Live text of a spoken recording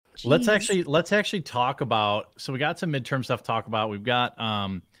let's actually talk about. So we got some midterm stuff to talk about. We've got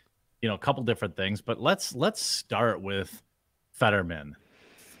a couple different things, but let's start with Fetterman.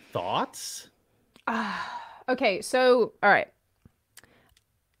 Thoughts? Okay, so all right.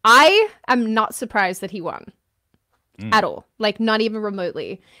 I am not surprised that he won at all, like not even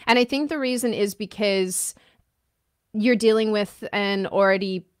remotely. And I think the reason is because you're dealing with an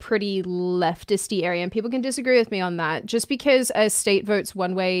already pretty leftisty area, and people can disagree with me on that. Just because a state votes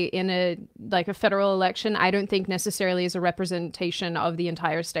one way in a federal election, I don't think necessarily is a representation of the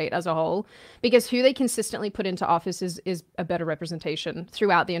entire state as a whole, because who they consistently put into office is a better representation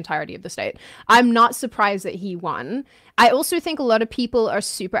throughout the entirety of the state. I'm not surprised that he won. I also think a lot of people are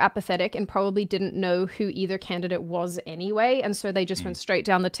super apathetic and probably didn't know who either candidate was anyway, and so they just went straight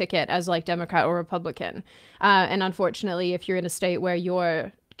down the ticket as like Democrat or Republican. And unfortunately, if you're in a state where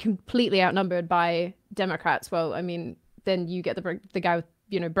you're completely outnumbered by Democrats, well, I mean, then you get the guy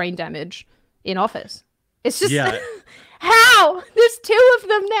with brain damage in office. It's just how there's two of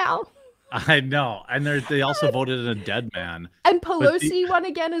them now. I know, and they also voted in a dead man. And Pelosi won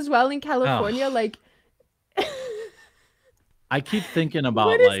again as well in California. Like, I keep thinking about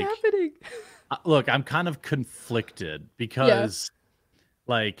what is happening? Look, I'm kind of conflicted because,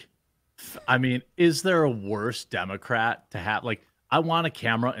 I mean, is there a worse Democrat to have? Like, I want a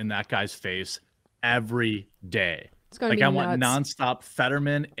camera in that guy's face every day. It's gonna be nuts. Want nonstop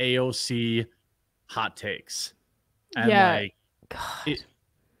Fetterman, AOC, hot takes. And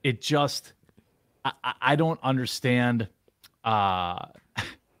it just, I don't understand how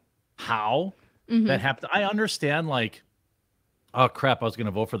that happened. I understand, like, oh crap, I was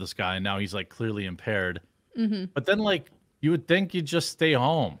gonna vote for this guy and now he's like clearly impaired. But then you would think you'd just stay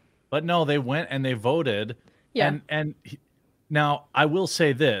home. But no, they went and they voted. Yeah. And now I will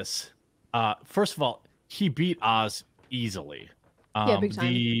say this. First of all, he beat Oz easily. Big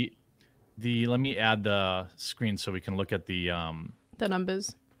time. Let me add the screen so we can look at the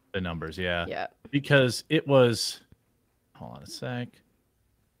numbers. The numbers, yeah. Yeah. Because it was, hold on a sec.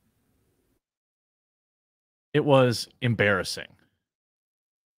 It was embarrassing.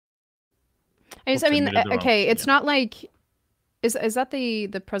 I mean, okay, it's not like, is that the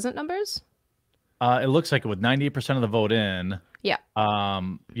present numbers? It looks like it with 98% of the vote in. Yeah.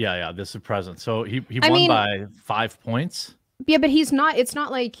 Yeah. This is present. So he won by 5 points. Yeah, but it's not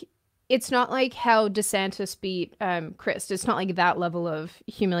like how DeSantis beat Chris. It's not like that level of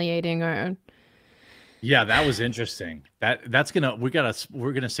humiliating or. Yeah, that was interesting. We're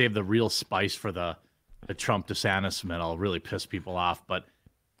gonna save the real spice for the Trump DeSantis middle. Really piss people off, but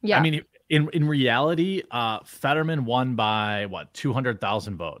yeah, I mean, in reality, Fetterman won by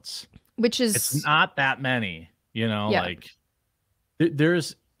 200,000 votes, which is it's not that many. Like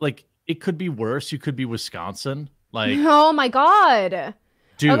there's it could be worse. You could be Wisconsin. Like, oh my god,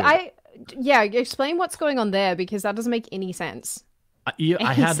 dude. Explain what's going on there, because that doesn't make any sense.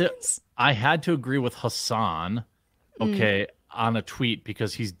 I had to agree with Hassan, on a tweet,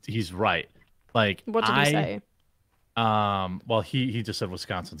 because he's right. Like, what did he say? Well, he just said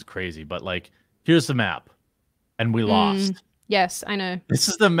Wisconsin's crazy, but here's the map, and we lost. Yes, I know. This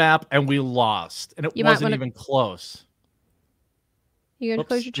is the map, and we lost, and it wasn't even close. You gonna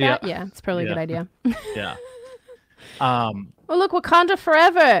close your chat? Yeah, it's probably a good idea. Yeah. Oh look, Wakanda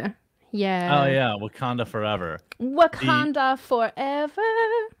forever. Yeah. Oh yeah, Wakanda forever. Wakanda forever.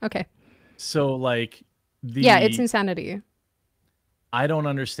 Okay. So it's insanity. I don't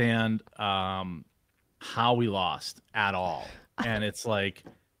understand how we lost at all. And it's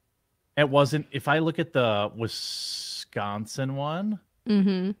it wasn't, if I look at the Wisconsin one,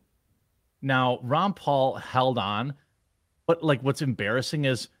 now Ron Paul held on, but what's embarrassing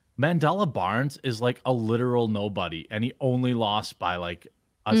is Mandela Barnes is a literal nobody, and he only lost by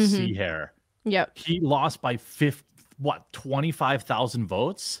a C hair. Yep. He lost by 25,000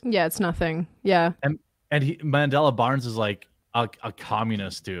 votes. Yeah, it's nothing. Yeah. And Mandela Barnes is a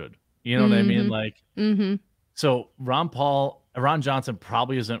communist dude. You know what I mean? So Ron Johnson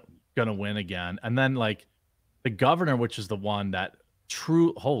probably isn't gonna win again. And then the governor, which is the one that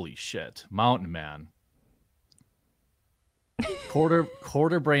holy shit, Mountain Man.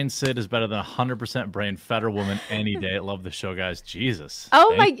 Quarter brain Sid is better than 100% brain Federal woman any day. Love the show, guys. Jesus.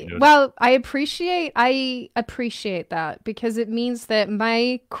 Oh well, I appreciate that, because it means that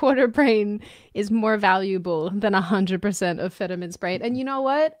my quarter brain is more valuable than 100% of Fetterman's brain. And you know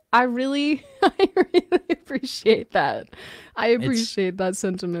what? I really appreciate that. I appreciate that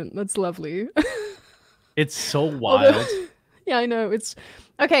sentiment. That's lovely. It's so wild. Yeah, I know. It's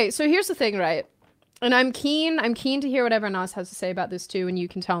okay. So here's the thing, right? And I'm keen to hear what everyone else has to say about this too, and you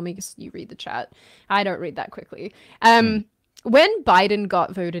can tell me because you read the chat. I don't read that quickly. when Biden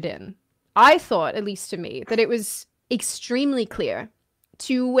got voted in, I thought, at least to me, that it was extremely clear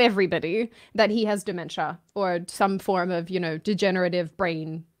to everybody that he has dementia or some form of, degenerative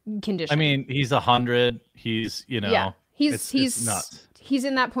brain I condition. mean, he's 100. He's, Yeah. it's nuts. He's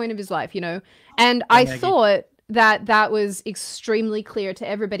in that point of his life, And Yeah, I Maggie. thought that was extremely clear to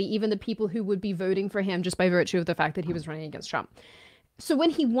everybody, even the people who would be voting for him just by virtue of the fact that he was running against Trump. So when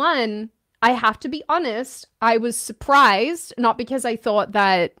he won, I have to be honest, I was surprised, not because I thought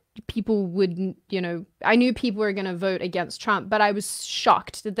that people would, I knew people were going to vote against Trump, but I was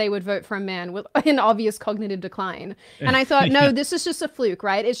shocked that they would vote for a man with an obvious cognitive decline. And I thought, no, this is just a fluke,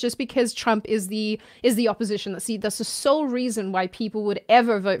 right? It's just because Trump is the opposition. That's the sole reason why people would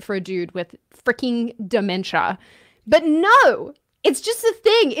ever vote for a dude with freaking dementia. But no, it's just a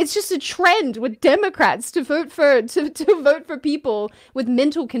thing. It's just a trend with Democrats to vote for people with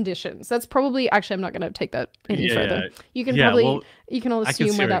mental conditions. That's probably actually I'm not going to take that any further. You can you can all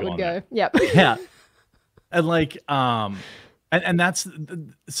assume where that would go. Yep. Yeah. And like and that's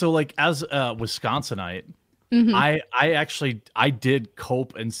so like as a Wisconsinite, I did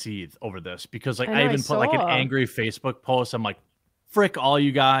cope and seethe over this because like I even put like an angry Facebook post. I'm like, frick all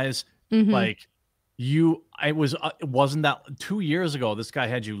you guys. Like it wasn't that 2 years ago, this guy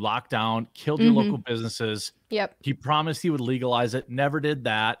had you locked down, killed your local businesses. Yep. He promised he would legalize it, never did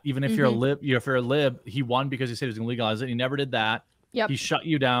that. Even if you're a lib, he won because he said he was gonna legalize it. He never did that. Yep. He shut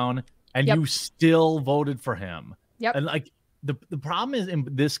you down and you still voted for him. Yep. And like the problem is in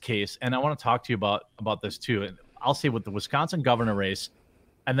this case, and I want to talk to you about this too. And I'll say with the Wisconsin governor race,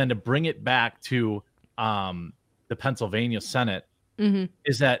 and then to bring it back to the Pennsylvania Senate,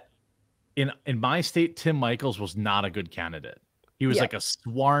 is that in my state, Tim Michaels was not a good candidate. He was like a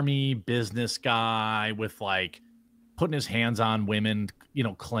swarmy business guy with like putting his hands on women,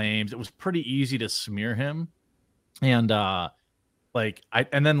 claims. It was pretty easy to smear him. And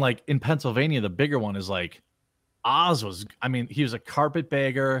and then like in Pennsylvania, the bigger one is like Oz was, he was a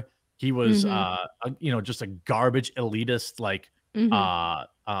carpetbagger. He was just a garbage elitist, like not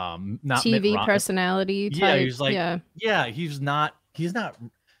TV personality type. Yeah, he's like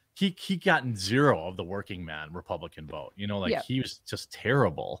he gotten zero of the working man Republican vote. He was just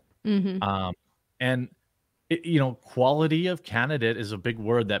terrible. And quality of candidate is a big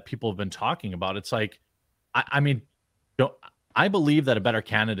word that people have been talking about. It's like, I believe that a better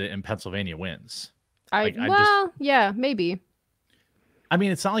candidate in Pennsylvania wins. Yeah, maybe.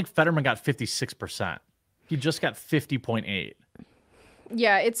 It's not like Fetterman got 56%. He just got 50.8.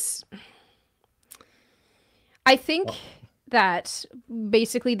 Yeah, I think that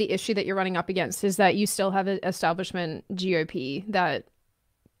basically the issue that you're running up against is that you still have an establishment GOP that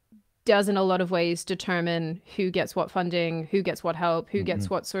does in a lot of ways determine who gets what funding, who gets what help, who gets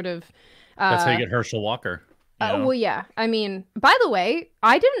what sort of... That's how you get Herschel Walker. Well, yeah. By the way,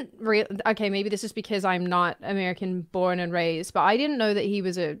 I didn't okay, maybe this is because I'm not American born and raised, but I didn't know that he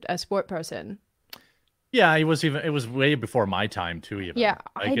was a sport person. Yeah, it was way before my time too. Even. Yeah,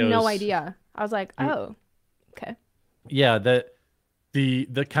 I had no idea. I was like, oh, okay. Yeah, the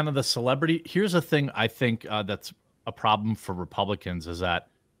kind of the celebrity. Here's a thing I think that's a problem for Republicans is that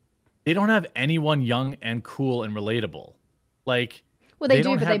they don't have anyone young and cool and relatable. Like, well, they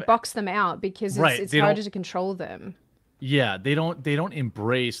do, but they box them out because it's harder to control them. Yeah, they don't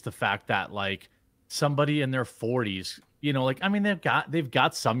embrace the fact that like somebody in their 40s, they've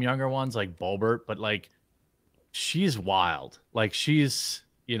got some younger ones like Bolbert, but like she's wild. Like she's,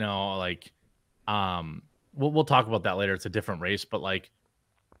 we'll talk about that later. It's a different race, but like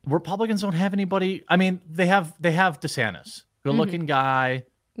Republicans don't have anybody. They have DeSantis, good looking guy.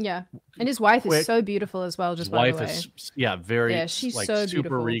 Yeah, and his wife is so beautiful as well. Just by the way, she's like so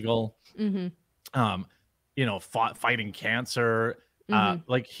super beautiful. regal. Fighting cancer.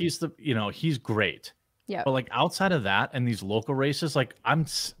 Like he's great. Yeah, but like outside of that and these local races, like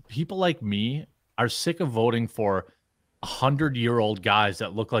people like me are sick of voting for 100-year-old guys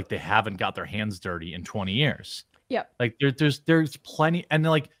that look like they haven't got their hands dirty in 20 years. Yeah, like there's plenty, and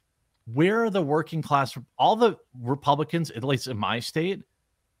like where are the working class? All the Republicans, at least in my state,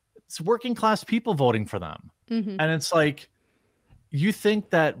 it's working class people voting for them. And it's like, you think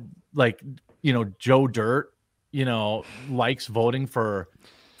that like, Joe Dirt, likes voting for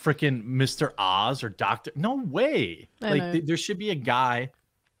freaking Mr. Oz or Dr. No way. There should be a guy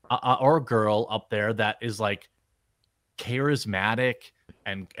or a girl up there that is like charismatic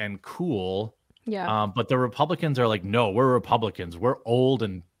and cool. Yeah. But the Republicans are like, no, we're Republicans. We're old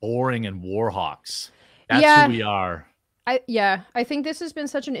and boring and war hawks. That's who we are. I think this has been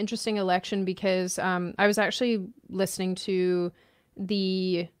such an interesting election because I was actually listening to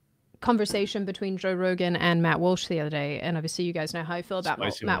the conversation between Joe Rogan and Matt Walsh the other day, and obviously you guys know how I feel about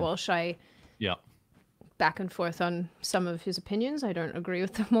Matt Walsh. Yeah. Back and forth on some of his opinions. I don't agree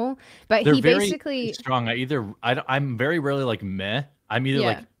with them all, but They're he very basically strong. I'm very rarely like meh. I'm either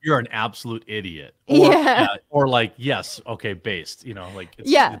like you're an absolute idiot, or like yes, okay, based. You know, like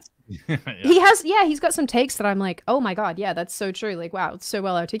it's, he's got some takes that I'm like, oh my god, yeah, that's so true. Like wow, it's so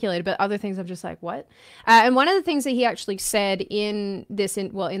well articulated. But other things I'm just like, what? And one of the things that he actually said in this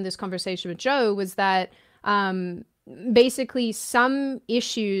conversation with Joe was that basically some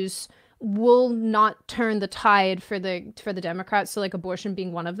issues will not turn the tide for the Democrats, so like abortion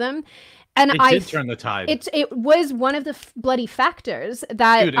being one of them. And it did turn the tide. It was one of the bloody factors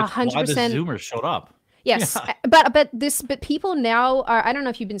that 100%. Why the Zoomers showed up. Yes, but people now are, I don't know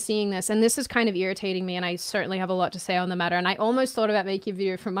if you've been seeing this, and this is kind of irritating me, and I certainly have a lot to say on the matter, and I almost thought about making a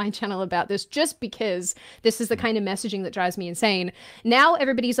video for my channel about this just because this is the kind of messaging that drives me insane. Now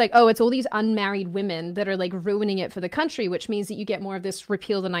everybody's like, oh, it's all these unmarried women that are like ruining it for the country, which means that you get more of this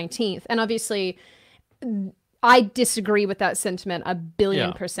repeal the 19th. And obviously I disagree with that sentiment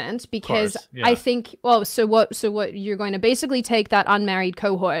 1,000,000,000% because I think, well, so what you're going to basically take that unmarried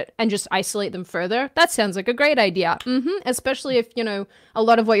cohort and just isolate them further? That sounds like a great idea. Especially if, you know, a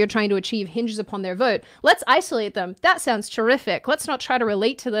lot of what you're trying to achieve hinges upon their vote. Let's isolate them. That sounds terrific. Let's not try to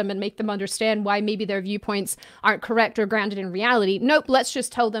relate to them and make them understand why maybe their viewpoints aren't correct or grounded in reality. Nope, let's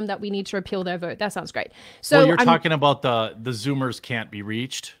just tell them that we need to repeal their vote. That sounds great. So well, you're talking about the Zoomers can't be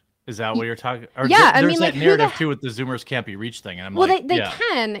reached. Is that what you're talking? Or yeah, there's that narrative too with the Zoomers can't be reached thing, and I'm like, they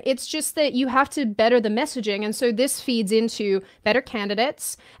can. It's just that you have to better the messaging, and so this feeds into better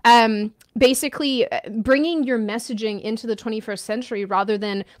candidates. Basically, bringing your messaging into the 21st century rather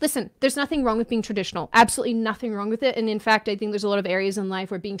than listen. There's nothing wrong with being traditional. Absolutely nothing wrong with it. And in fact, I think there's a lot of areas in life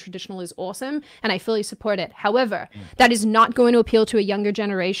where being traditional is awesome, and I fully support it. However, that is not going to appeal to a younger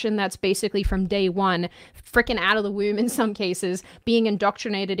generation that's basically from day one, freaking out of the womb in some cases, being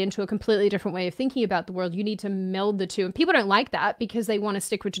indoctrinated into a completely different way of thinking about the world. You need to meld the two. And people don't like that because they want to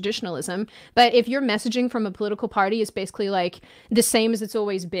stick with traditionalism. But if your messaging from a political party is basically like the same as it's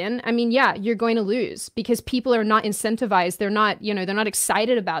always been, I mean, yeah, you're going to lose because people are not incentivized. They're not, you know, they're not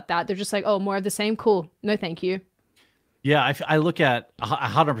excited about that. They're just like, oh, more of the same. Cool. No, thank you. Yeah, I look at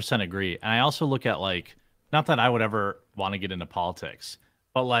 100% agree. And I also look at like, not that I would ever want to get into politics,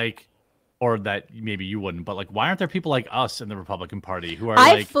 but like, or that maybe you wouldn't, but like, why aren't there people like us in the Republican Party who are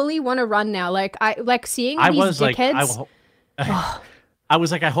I fully want to run now. Like I like seeing these dickheads. I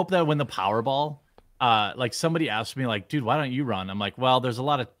was like, I hope that when the Powerball, like somebody asked me like, dude, why don't you run? I'm like, well, there's a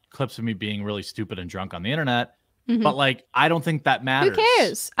lot of clips of me being really stupid and drunk on the internet, but like, I don't think that matters. Who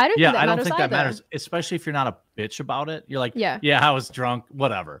cares? I don't think that matters, especially if you're not a bitch about it. You're like, yeah, I was drunk,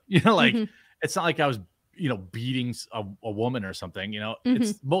 whatever. You know, like it's not like I was, you know, beating a woman or something. You know,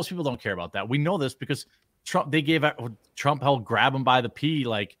 it's most people don't care about that. We know this because Trump held grab him by the pee,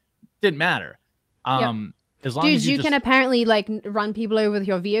 like didn't matter. As long as you can apparently like run people over with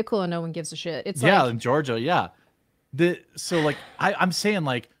your vehicle and no one gives a shit. It's in Georgia, so like I'm saying,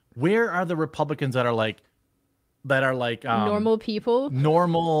 like, where are the Republicans that are like normal people,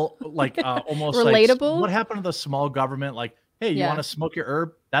 like almost relatable? Like, what happened to the small government? Like, hey, you want to smoke your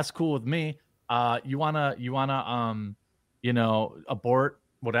herb? That's cool with me. You wanna you know, abort,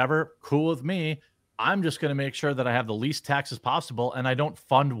 whatever, cool with me. I'm just gonna make sure that I have the least taxes possible and I don't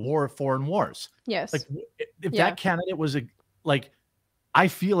fund foreign wars. Yes. Like if that candidate was like, I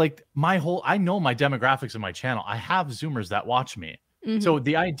feel like I know my demographics in my channel. I have Zoomers that watch me. So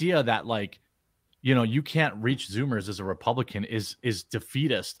the idea that like, you know, you can't reach Zoomers as a Republican is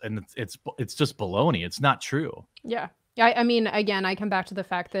defeatist, and it's just baloney. It's not true. Yeah. I mean, again, I come back to the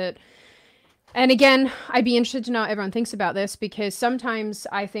fact that, and again, I'd be interested to know what everyone thinks about this, because sometimes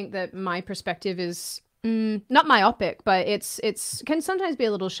I think that my perspective is not myopic, but it's can sometimes be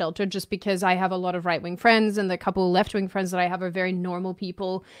a little sheltered just because I have a lot of right-wing friends, and the couple of left-wing friends that I have are very normal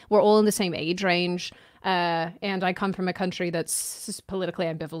people. We're all in the same age range. And I come from a country that's politically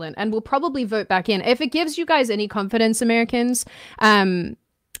ambivalent and will probably vote back in. If it gives you guys any confidence, Americans,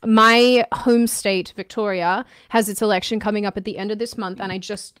 my home state, Victoria, has its election coming up at the end of this month. And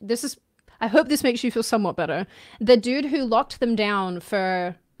I hope this makes you feel somewhat better. The dude who locked them down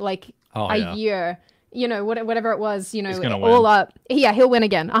for like a year, you know, whatever it was, you know, all up. Yeah, he'll win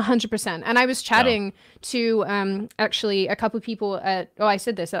again, 100%. And I was chatting to actually a couple of people I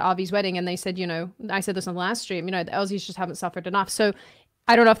said this at Avi's wedding, and they said, you know, I said this on the last stream, you know, the Aussies just haven't suffered enough. So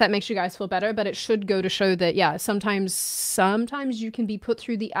I don't know if that makes you guys feel better, but it should go to show that, yeah, sometimes you can be put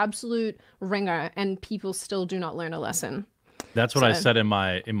through the absolute ringer and people still do not learn a lesson. That's what I said in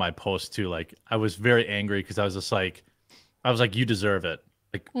my post too. Like, I was very angry because I was like, you deserve it.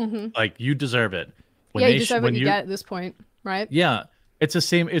 Like, like you deserve it. Yeah, you deserve what you get at this point, right? Yeah, it's the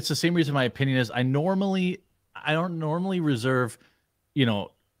same. It's the same reason my opinion is I don't normally reserve,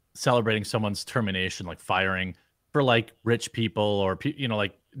 celebrating someone's termination, like firing, for like rich people or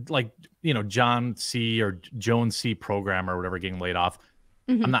John C. or Joan C. programmer or whatever getting laid off.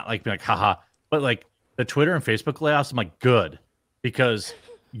 I'm not like being like haha, but like the Twitter and Facebook layoffs, I'm like good because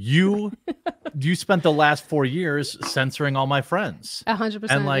you spent the last 4 years censoring all my friends. 100%.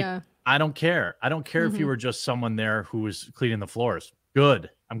 And like Yeah. I don't care. I don't care if you were just someone there who was cleaning the floors.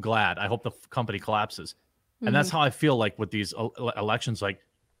 Good. I'm glad. I hope the company collapses. And that's how I feel like with these elections. Like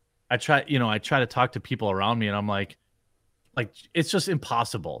I try to talk to people around me and I'm like it's just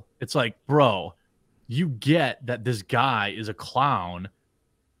impossible. It's like, bro, you get that this guy is a clown.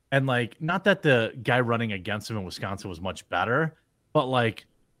 And like, not that the guy running against him in Wisconsin was much better, but like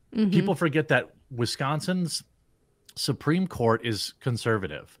people forget that Wisconsin's Supreme Court is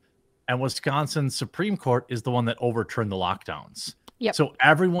conservative. And Wisconsin's Supreme Court is the one that overturned the lockdowns. Yep. So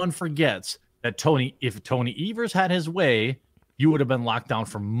everyone forgets that if Tony Evers had his way, you would have been locked down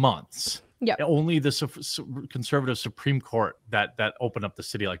for months. Yeah. Only the conservative Supreme Court that opened up the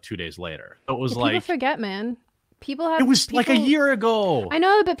city like 2 days later. So it was people forget, man. It was like a year ago. I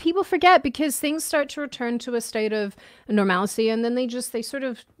know, but people forget because things start to return to a state of normalcy, and then they sort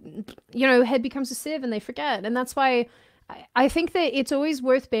of, head becomes a sieve, and they forget, and that's why. I think that it's always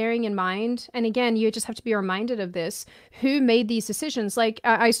worth bearing in mind. And again, you just have to be reminded of this. Who made these decisions? Like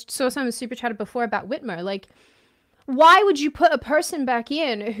I saw someone super chatted before about Whitmer. Like, why would you put a person back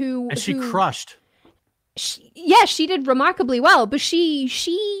in who... And she crushed. She did remarkably well, but she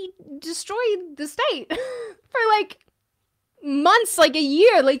destroyed the state for like months, like a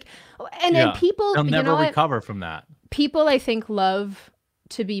year. Like, and then people... They'll never recover from that. People, I think, love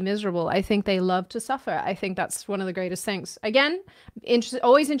to be miserable. I think they love to suffer. I think that's one of the greatest things. Again,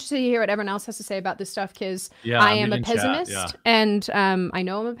 always interested to hear what everyone else has to say about this stuff because I am a pessimist and I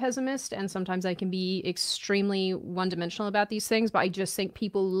know I'm a pessimist and sometimes I can be extremely one-dimensional about these things, but I just think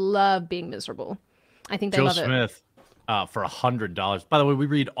people love being miserable. I think they love it. Joe Smith for $100. By the way, we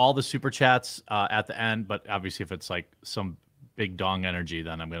read all the super chats at the end, but obviously if it's like some big dong energy,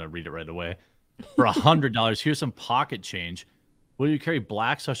 then I'm going to read it right away. For $100, here's some pocket change. Will you carry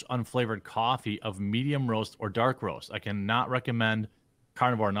black/unflavored coffee of medium roast or dark roast? I cannot recommend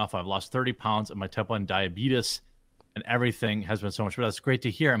carnivore enough. I've lost 30 pounds of my type 1 diabetes, and everything has been so much better. That's great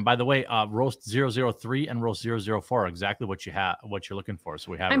to hear. And by the way, roast 003 and roast 004 are exactly what you're looking for.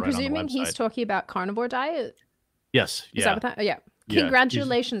 So we have it right on the website. I'm presuming he's talking about carnivore diet. Yes. Is that what that? Yeah.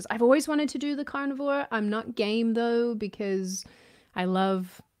 Congratulations. I've always wanted to do the carnivore. I'm not game though because I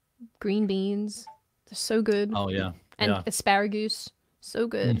love green beans. They're so good. Oh yeah. And asparagus, so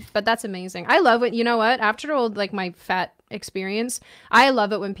good. But that's amazing. I love it. You know what? After all, like my fat experience, I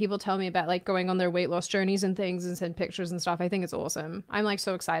love it when people tell me about like going on their weight loss journeys and things and send pictures and stuff. I think it's awesome. I'm like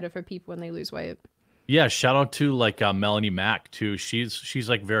so excited for people when they lose weight. Yeah, shout out to like Melanie Mack too. She's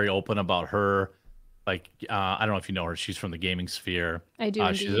like very open about her. Like I don't know if you know her. She's from the gaming sphere. I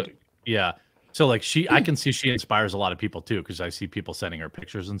do. Yeah. So like I can see she inspires a lot of people too because I see people sending her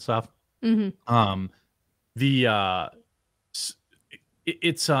pictures and stuff.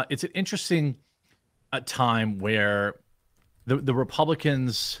 It's an interesting time where the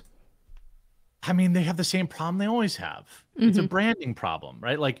Republicans, I mean, they have the same problem they always have. It's a branding problem,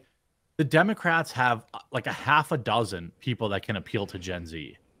 right? Like the Democrats have like a half a dozen people that can appeal to Gen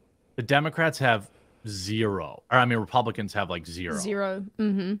Z. The Democrats have zero, or I mean, Republicans have like zero.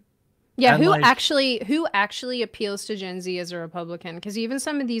 Yeah, and who actually appeals to Gen Z as a Republican? Because even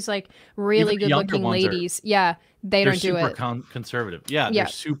some of these like really good-looking ladies, they don't do it. Super conservative. Yeah, they're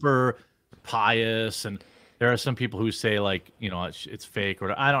super pious, and there are some people who say like, it's fake,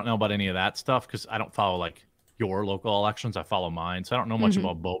 or I don't know about any of that stuff because I don't follow like your local elections. I follow mine, so I don't know much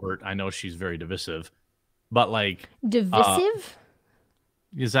about Boebert. I know she's very divisive, but like divisive.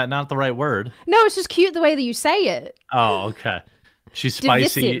 Is that not the right word? No, it's just cute the way that you say it. Oh, okay. She's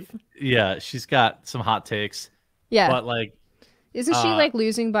spicy. Divisive. Yeah, she's got some hot takes. Yeah. But like isn't she like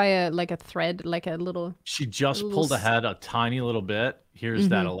losing by a thread, like a little She just pulled ahead a tiny little bit. Here's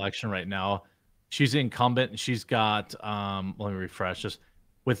that election right now. She's incumbent and she's got let me refresh this.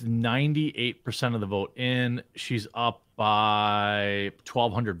 With 98% of the vote in, she's up by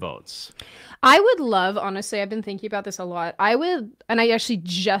 1,200 votes. I would love, honestly, I've been thinking about this a lot. And I actually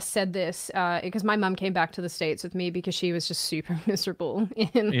just said this because my mom came back to the States with me because she was just super miserable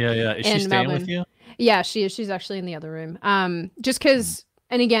in Is she staying with you? Yeah, she is. She's actually in the other room. Just because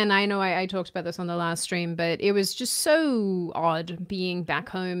And again, I know I talked about this on the last stream, but it was just so odd being back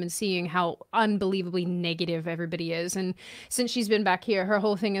home and seeing how unbelievably negative everybody is. And since she's been back here, her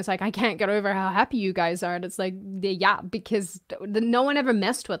whole thing is like, I can't get over how happy you guys are. And it's like, yeah, because no one ever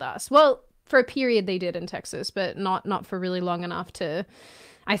messed with us. Well, for a period they did in Texas, but not for really long enough to,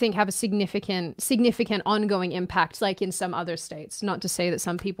 I think, have a significant ongoing impact like in some other states. Not to say that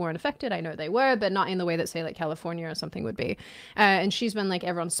some people weren't affected. I know they were, but not in the way that, say, like California or something would be. And she's been like,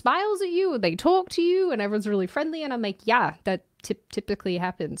 everyone smiles at you, they talk to you, and everyone's really friendly. And I'm like, yeah, that typically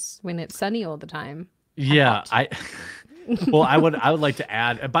happens when it's sunny all the time. Yeah, well, I would like to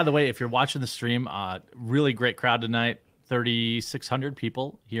add, and by the way, if you're watching the stream, really great crowd tonight, 3,600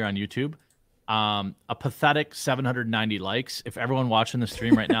 people here on YouTube. A pathetic 790 likes. If everyone watching the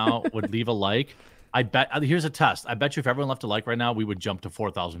stream right now would leave a like, I bet, here's a test. I bet you if everyone left a like right now, we would jump to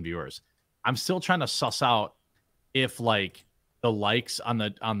 4,000 viewers. I'm still trying to suss out if like the likes on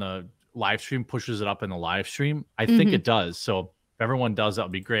the live stream pushes it up in the live stream. I think it does. So if everyone does, that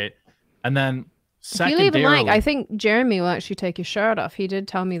would be great. And then secondarily, if you leave a like, I think Jeremy will actually take his shirt off. He did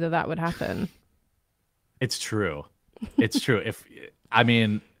tell me that would happen. It's true. It's true. If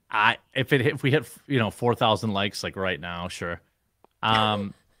we hit 4,000 likes like right now, sure.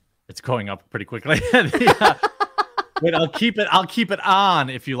 It's going up pretty quickly. Yeah. Wait, I'll keep it on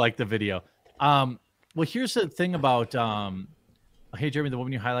if you like the video. Well, here's the thing about hey Jeremy, the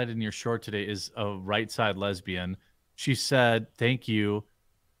woman you highlighted in your short today is a right side lesbian. She said thank you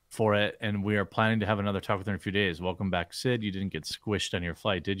for it, and we are planning to have another talk with her in a few days. Welcome back, Sid. You didn't get squished on your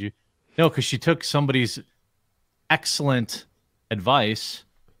flight, did you? No, because she took somebody's excellent advice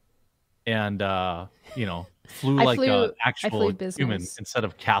and flew like an actual human instead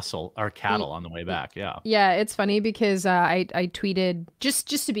of cattle on the way back. Yeah, it's funny because I tweeted just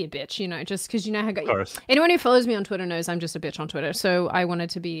to be a bitch, just because how anyone who follows me on Twitter knows I'm just a bitch on Twitter, so I wanted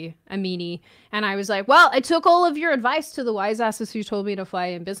to be a meanie, and I was like, well, I took all of your advice to the wise asses who told me to fly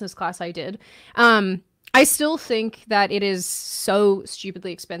in business class. I did. I still think that it is so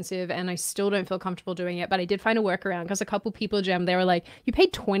stupidly expensive, and I still don't feel comfortable doing it, but I did find a workaround because a couple people, Jem, they were like, you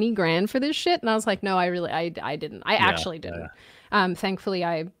paid 20 grand for this shit? And I was like, no, I didn't. I actually didn't. Thankfully,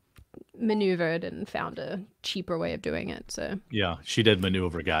 I maneuvered and found a cheaper way of doing it. So yeah, she did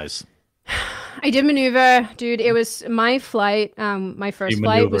maneuver, guys. I did maneuver, dude. It was my flight. My first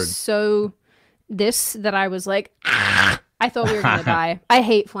flight was so that I was like, I thought we were gonna die. I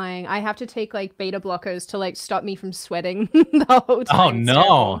hate flying. I have to take like beta blockers to like stop me from sweating the whole time. Oh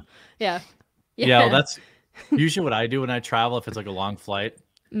no. Yeah. Well, that's usually what I do when I travel. If it's like a long flight,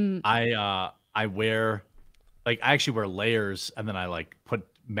 I wear I actually wear layers, and then I like put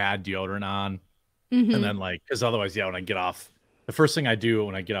mad deodorant on, and then because otherwise, when I get off, the first thing I do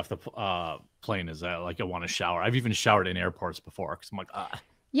when I get off the plane is I want to shower. I've even showered in airports before because I'm like,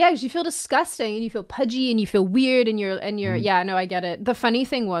 Yeah, because you feel disgusting and you feel pudgy and you feel weird and you're yeah, no, I get it. The funny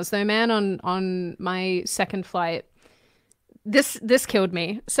thing was though, man, on my second flight, this killed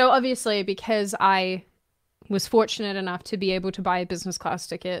me. So obviously because I was fortunate enough to be able to buy a business class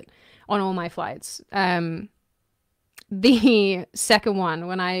ticket on all my flights. The second one,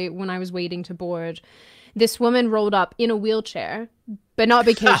 when I was waiting to board, this woman rolled up in a wheelchair, but not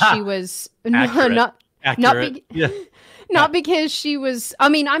because she was not because she was,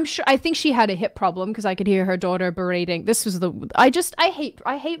 I think she had a hip problem because I could hear her daughter berating. This was I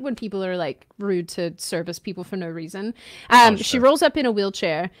hate when people are like rude to service people for no reason. She rolls up in a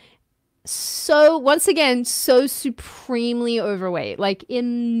wheelchair. So once again, so supremely overweight, like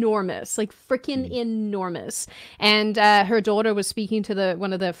enormous, like freaking enormous. And her daughter was speaking to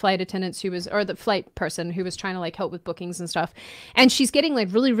one of the flight attendants or the flight person who was trying to like help with bookings and stuff. And she's getting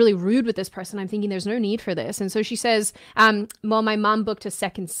like really, really rude with this person. I'm thinking there's no need for this. And so she says, well, my mom booked a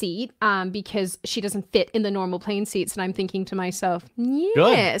second seat because she doesn't fit in the normal plane seats. And I'm thinking to myself,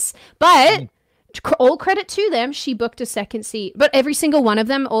 yes, but all credit to them, she booked a second seat, but every single one of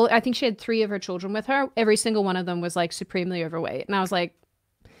them, I think she had 3 of her children with her, every single one of them was like supremely overweight. And I was like,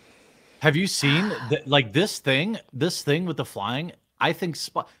 have you seen this thing with the flying? I think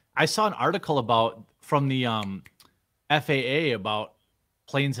I saw an article from the FAA about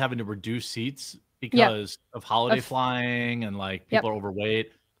planes having to reduce seats because of holiday flying and like people are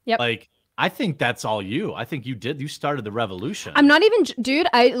overweight. Like, I think that's all you. I think you started the revolution. I'm not even, dude,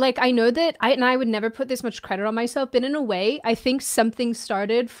 I know that I would never put this much credit on myself, but in a way, I think something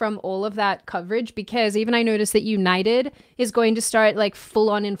started from all of that coverage, because even I noticed that United is going to start like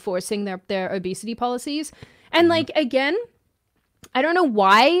full on enforcing their obesity policies. And like, again, I don't know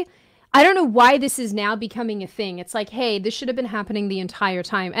why this is now becoming a thing. It's like, hey, this should have been happening the entire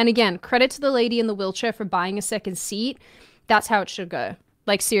time. And again, credit to the lady in the wheelchair for buying a second seat. That's how it should go.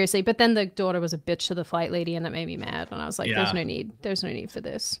 Like seriously. But then the daughter was a bitch to the flight lady, and that made me mad. And I was like, Yeah. there's no need. There's no need for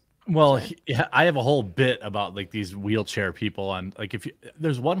this. Well, yeah, I have a whole bit about like these wheelchair people on like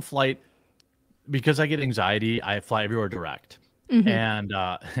there's one flight because I get anxiety, I fly everywhere direct. And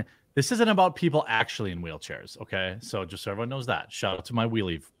this isn't about people actually in wheelchairs, okay? So just so everyone knows that. Shout out to my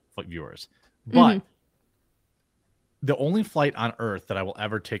wheelie viewers. But the only flight on Earth that I will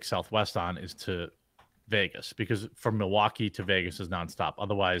ever take Southwest on is to Vegas, because from Milwaukee to Vegas is nonstop.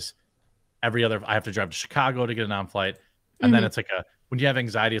 Otherwise, every other I have to drive to Chicago to get a non-flight, and then it's like when you have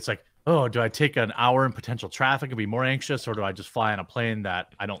anxiety, it's like, oh, do I take an hour in potential traffic and be more anxious, or do I just fly on a plane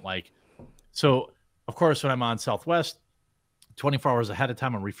that I don't like? So, of course, when I'm on Southwest, 24 hours ahead of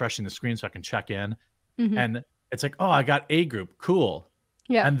time, I'm refreshing the screen so I can check in, and it's like, oh, I got A group, cool.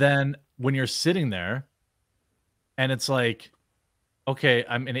 Yeah. And then when you're sitting there, and it's like, okay,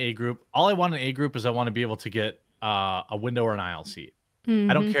 I'm in A group. All I want in A group is I want to be able to get a window or an aisle seat.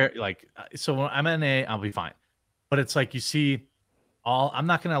 I don't care. Like, so when I'm in A, I'll be fine. But it's like, you see I'm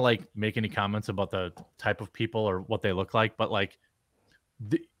not going to like make any comments about the type of people or what they look like, but like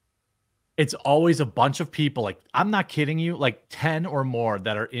it's always a bunch of people. Like, I'm not kidding you, like 10 or more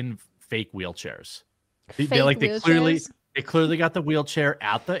that are in fake wheelchairs. They clearly got the wheelchair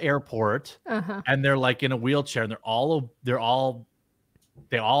at the airport, and they're like in a wheelchair, and they all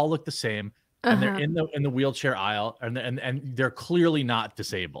look the same, and they're in the wheelchair aisle, and they're clearly not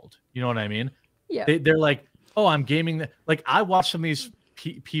disabled. You know what I mean? Yeah. They're like, oh, I'm gaming. Like, I watch some of these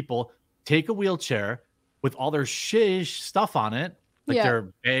people take a wheelchair with all their shish stuff on it, like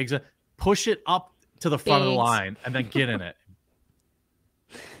their bags, push it up to the front of the line, and then get in it.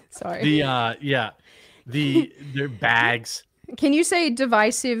 Sorry. Their bags. Can you say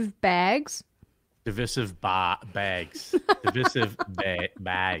divisive bags? Divisive bags. Divisive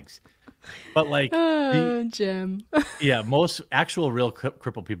bags. But like, Jim. Yeah, most actual real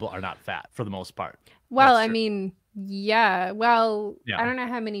crippled people are not fat for the most part. Well, I mean, yeah. Well, I don't know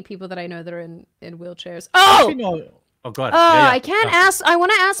how many people that I know that are in wheelchairs. Oh, no. Oh, go ahead. I can't ask. I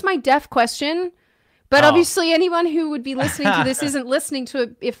want to ask my deaf question, but obviously anyone who would be listening to this isn't listening to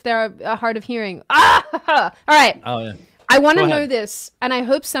it if they're hard of hearing. All right. Oh, yeah. I want to know this, and I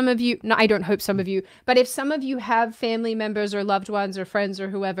hope some of you, no, I don't hope some of you, but if some of you have family members or loved ones or friends or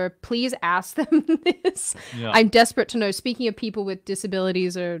whoever, please ask them this. Yeah. I'm desperate to know. Speaking of people with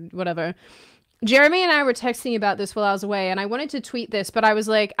disabilities or whatever, Jeremy and I were texting about this while I was away, and I wanted to tweet this, but I was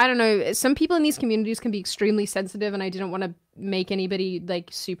like, I don't know, some people in these communities can be extremely sensitive, and I didn't want to make anybody like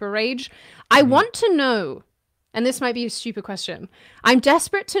super rage. I want to know, and this might be a stupid question, I'm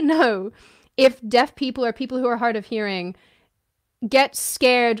desperate to know if deaf people or people who are hard of hearing get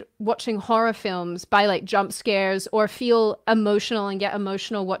scared watching horror films by like jump scares, or feel emotional and get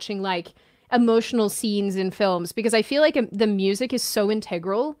emotional watching like emotional scenes in films, because I feel like the music is so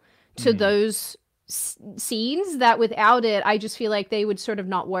integral to those scenes that without it, I just feel like they would sort of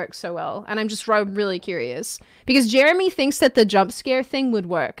not work so well. And I'm really curious, because Jeremy thinks that the jump scare thing would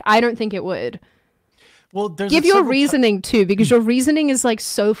work. I don't think it would. Well, give your reasoning too, because your reasoning is like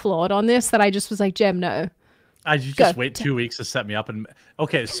so flawed on this that I just was like, Jem, no. You just wait 2 weeks to set me up. And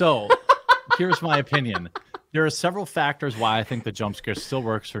okay, so here's my opinion. There are several factors why I think the jump scare still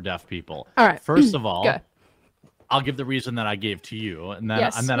works for deaf people. All right. First of all, I'll give the reason that I gave to you, and then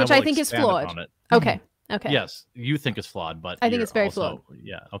which I think is flawed. Okay. Yes, you think it's flawed, but I think it's very flawed.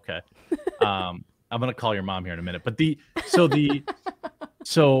 Yeah. Okay. I'm gonna call your mom here in a minute, but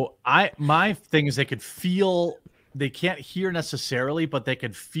my thing is they can't hear necessarily, but they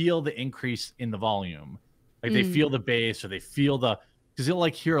could feel the increase in the volume. Like they feel the bass, or they feel because they'll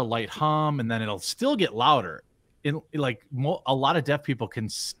like hear a light hum, and then it'll still get louder. A lot of deaf people can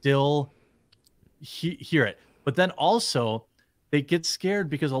still hear it, but then also they get scared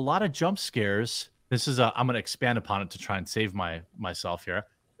because a lot of jump scares. I'm going to expand upon it to try and save myself here.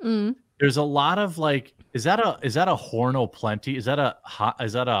 There's a lot of like, is that a horn o' plenty? What's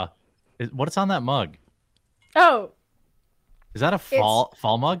on that mug? Oh, is that a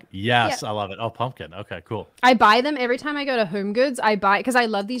fall mug? Yes, yeah. I love it. Oh, pumpkin. Okay, cool. I buy them every time I go to Home Goods. Because I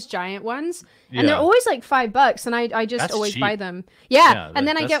love these giant ones, and they're always like $5, and I just That's always cheap. Buy them. Yeah, and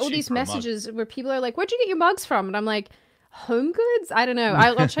then I get all these messages where people are like, "Where'd you get your mugs from?" And I'm like, Home Goods? I don't know.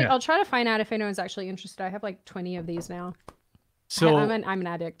 I'll check. I'll try to find out if anyone's actually interested. I have like 20 of these now. So I'm an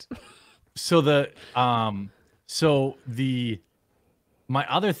addict. My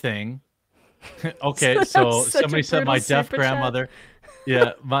other thing. Okay, so somebody said my deaf grandmother.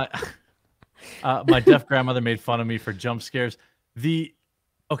 Yeah, my deaf grandmother made fun of me for jump scares.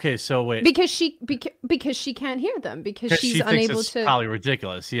 Okay, so wait. Because she can't hear them, because she's she unable thinks it's to. Probably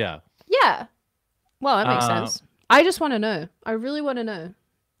ridiculous. Yeah. Yeah. Well, that makes sense. I just want to know. I really want to know.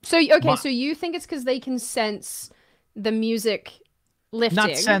 So, okay, My, so you think it's because they can sense the music not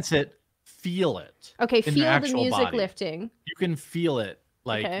lifting. sense it, feel it Okay, in their feel the actual music body. lifting. You can feel it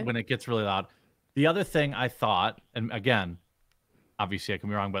like Okay. when it gets really loud. The other thing I thought, and again, obviously I can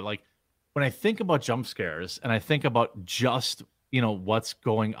be wrong, but like when I think about jump scares and I think about just, what's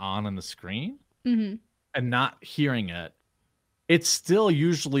going on the screen Mm-hmm. and not hearing it, it's still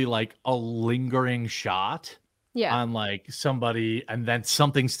usually like a lingering shot Yeah. on like somebody, and then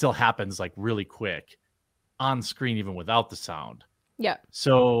something still happens like really quick on screen even without the sound. Yeah.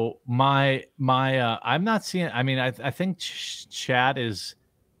 So I'm not seeing, I mean, I think chat is,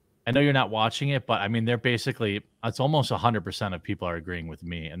 I know you're not watching it, but I mean, they're basically, it's almost 100% of people are agreeing with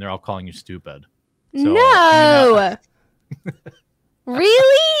me, and they're all calling you stupid. So I mean, No.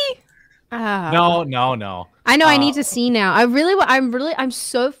 Really? Ah. no. I know I need to see now. I'm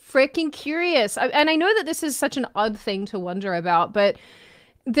so freaking curious. And I know that this is such an odd thing to wonder about, but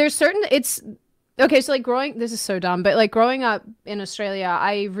there's certain, okay, so like this is so dumb, but like growing up in Australia,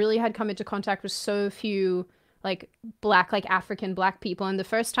 I really had come into contact with so few like African black people. And the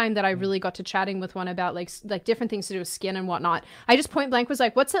first time that I really got to chatting with one about like different things to do with skin and whatnot, I just point blank was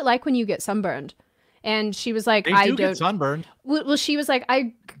like, what's it like when you get sunburned? And she was like, They I do get don't. sunburned. Well, she was like,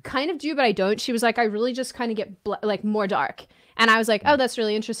 I kind of do, but I don't. She was like, I really just kind of get like more dark. And I was like, oh, that's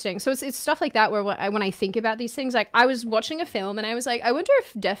really interesting. So it's stuff like that where when I think about these things, like I was watching a film and I was like, I wonder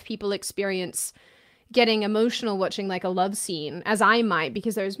if deaf people experience getting emotional watching like a love scene as I might,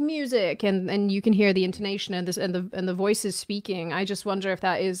 because there's music and you can hear the intonation and the voices speaking. I just wonder if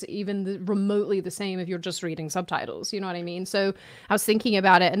that is even remotely the same if you're just reading subtitles. You know what I mean? So I was thinking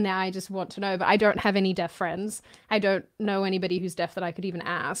about it, and now I just want to know. But I don't have any deaf friends. I don't know anybody who's deaf that I could even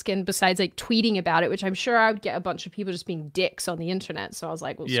ask. And besides like tweeting about it, which I'm sure I would get a bunch of people just being dicks on the internet. So I was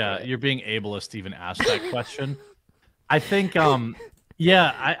like, well, Yeah, you're being ableist to even ask that question. I think,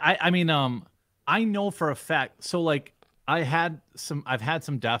 yeah, I mean, I know for a fact. So like I've had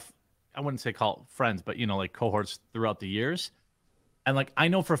some deaf, I wouldn't say call friends, but like cohorts throughout the years. And like I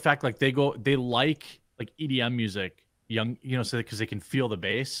know for a fact, like they like EDM music, so because they can feel the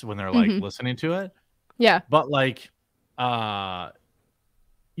bass when they're like listening to it. Yeah. But like I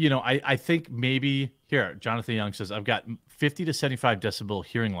think maybe here, Jonathan Young says, I've got 50 to 75 decibel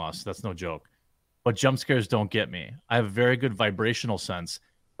hearing loss. That's no joke. But jump scares don't get me. I have a very good vibrational sense.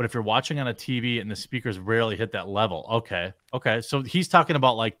 But if you're watching on a TV and the speakers rarely hit that level, okay. So he's talking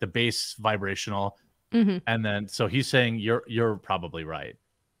about like the bass vibrational, and then so he's saying you're probably right.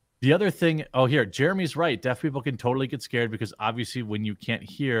 The other thing, here, Jeremy's right. Deaf people can totally get scared because obviously when you can't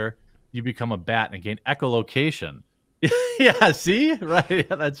hear, you become a bat and gain echolocation. Yeah, see, right?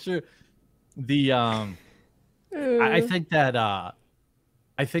 Yeah, that's true. The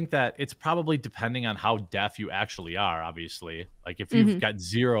I think that it's probably depending on how deaf you actually are, obviously. Like if you've got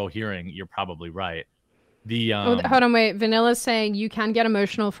zero hearing, you're probably right. Hold on, wait. Vanilla's saying you can get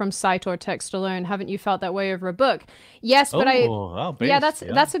emotional from sight or text alone. Haven't you felt that way over a book? Yes, but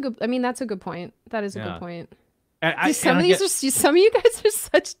that's a good. I mean, that's a good point. That is a good point. Some of you guys are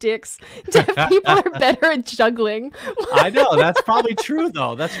such dicks. Deaf people are better at juggling. I know that's probably true,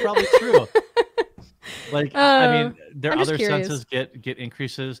 though. That's probably true. Like, I mean, their other senses get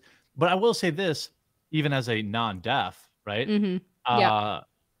increases, but I will say this, even as a non-deaf, right?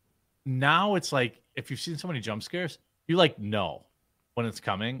 Now it's like if you've seen so many jump scares, you like know when it's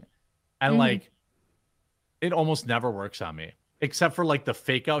coming, and like it almost never works on me, except for like the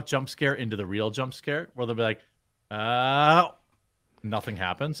fake out jump scare into the real jump scare, where they'll be like, nothing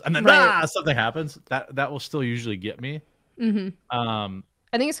happens, and then something happens. That will still usually get me.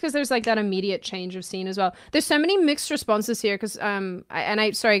 I think it's because there's like that immediate change of scene as well. There's so many mixed responses here because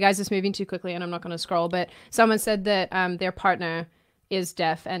sorry guys, it's moving too quickly and I'm not going to scroll, but someone said that their partner is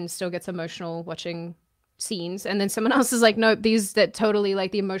deaf and still gets emotional watching scenes, and then someone else is like, nope, that totally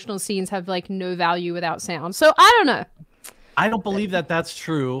like the emotional scenes have like no value without sound. So I don't know. I don't believe that that's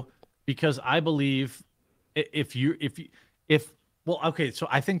true, because I believe well, okay, so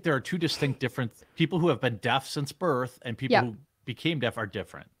I think there are two distinct different people who have been deaf since birth and people who became deaf are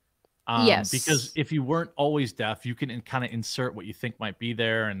different. Yes. Because if you weren't always deaf, you can kind of insert what you think might be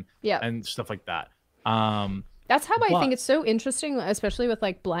there and stuff like that. That's how I think it's so interesting, especially with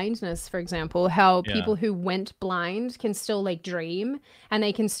like blindness, for example, how people who went blind can still like dream and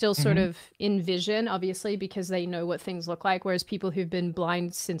they can still sort of envision, obviously, because they know what things look like. Whereas people who've been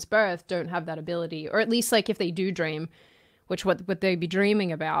blind since birth don't have that ability, or at least like if they do dream, which what would they be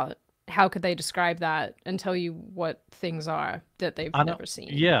dreaming about? How could they describe that and tell you what things are that they've never seen?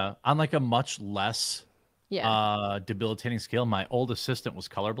 Yeah, on like a much less debilitating scale. My old assistant was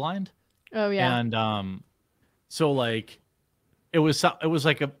colorblind. Oh yeah. And So like, it was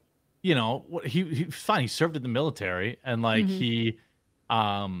like a, you know, he fine. He served in the military, and like he's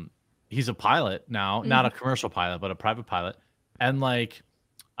a pilot now, not a commercial pilot, but a private pilot, and like,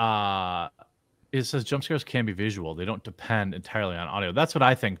 it says jump scares can be visual. They don't depend entirely on audio. That's what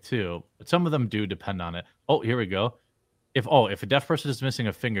I think too. But some of them do depend on it. Oh, here we go. If a deaf person is missing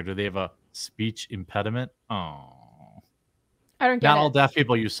a finger, do they have a speech impediment? Oh, I don't get not it. all deaf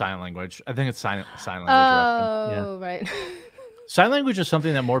people use sign language. I think it's sign language. Oh, right. Sign language is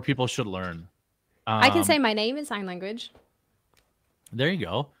something that more people should learn. I can say my name in sign language. There you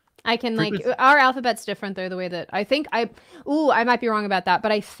go. I can like our alphabet's different though. The way that I might be wrong about that,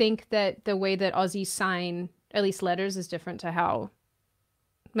 but I think that the way that Aussies sign at least letters is different to how.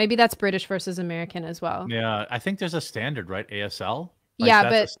 Maybe that's British versus American as well. Yeah, I think there's a standard, right? ASL. Like, yeah,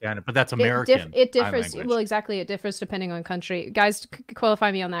 that's but a standard, but that's American. It differs. Well, exactly, it differs depending on country. Guys, qualify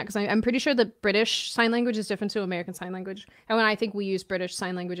me on that because I'm pretty sure that British sign language is different to American sign language. And when I think we use British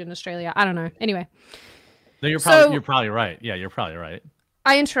sign language in Australia, I don't know. Anyway, no, you're probably right. Yeah, you're probably right.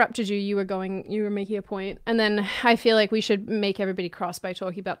 I interrupted you. You were making a point, and then I feel like we should make everybody cross by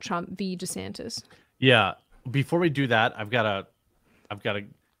talking about Trump v. DeSantis. Yeah. Before we do that, I've got to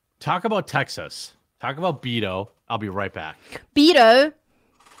talk about Texas. Talk about Beto. I'll be right back. Beto.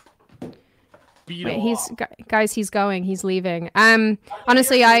 Wait, he's going. He's leaving.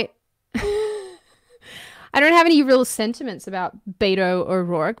 Honestly, I don't have any real sentiments about Beto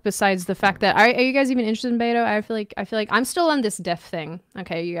O'Rourke besides the fact that are you guys even interested in Beto? I feel like I'm still on this deaf thing.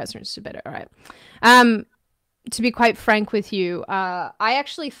 Okay, you guys are interested in Beto. All right. To be quite frank with you, I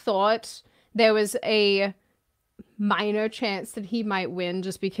actually thought there was a minor chance that he might win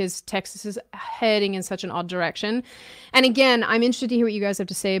just because Texas is heading in such an odd direction. And again, I'm interested to hear what you guys have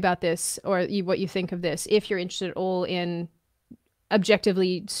to say about this or what you think of this, if you're interested at all in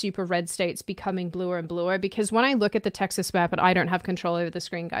objectively super red states becoming bluer and bluer. Because when I look at the Texas map, and I don't have control over the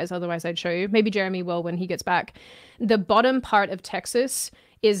screen, guys, otherwise I'd show you. Maybe Jeremy will when he gets back. The bottom part of Texas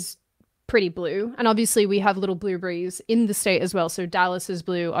is pretty blue, and obviously we have little blueberries in the state as well. So Dallas is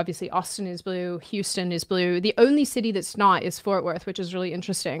blue, obviously Austin is blue, Houston is blue. The only city that's not is Fort Worth, which is really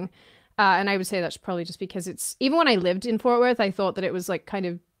interesting. And I would say that's probably just because it's, even when I lived in Fort Worth, I thought that it was like kind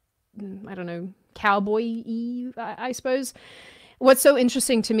of, I don't know, cowboy-y, I suppose. What's so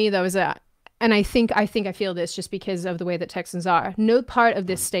interesting to me though is that, and I think I feel this just because of the way that Texans are, no part of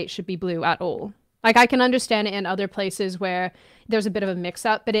this state should be blue at all. Like, I can understand it in other places where there's a bit of a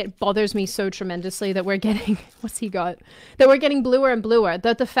mix-up, but it bothers me so tremendously that we're getting... What's he got? That we're getting bluer and bluer.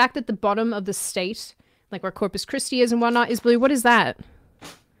 That the fact that the bottom of the state, like where Corpus Christi is and whatnot, is blue. What is that?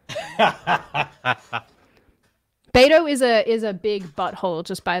 Beto is a big butthole,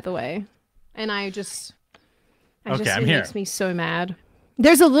 just by the way. And it makes me so mad.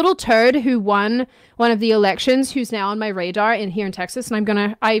 There's a little turd who won one of the elections who's now on my radar here in Texas, and I'm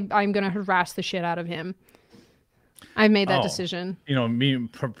gonna harass the shit out of him. I've made that decision. You know, me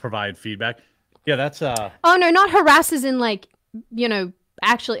provide feedback. Yeah, that's Oh no, not harass as in like, you know,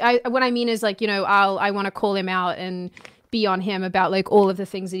 actually what I mean is like, you know, I want to call him out and be on him about like all of the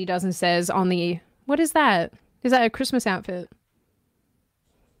things that he does and says on the, what is that? Is that a Christmas outfit?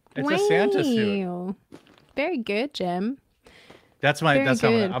 It's a Santa suit. Very good, Jim. I'm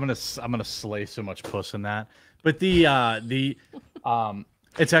gonna slay so much puss in that. But it's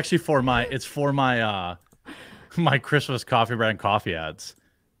actually for my my Christmas coffee brand coffee ads.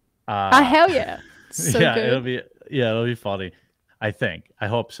 Hell yeah. So yeah, good. it'll be funny. I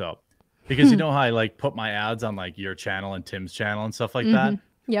hope so. Because you know how I like put my ads on like your channel and Tim's channel and stuff like that?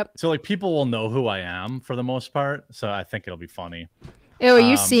 Yep. So like people will know who I am for the most part. So I think it'll be funny. Oh, are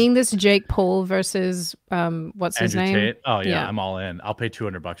you seeing this Jake Paul versus what's his Andrew name? Tate? Oh yeah, I'm all in. I'll pay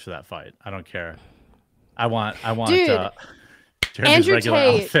 $200 for that fight. I don't care. I want Dude, Andrew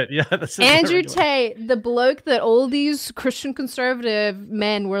Tate. Outfit. Yeah, Andrew Tate, the bloke that all these Christian conservative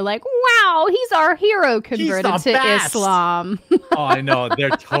men were like, wow, he's our hero converted to Islam. Oh, I know.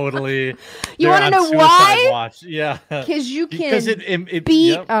 They're totally. You want to know why? Watch. Yeah. Because you can it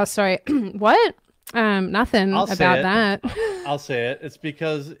beat. Yep. Oh, sorry. What? Nothing about that. I'll say it. It's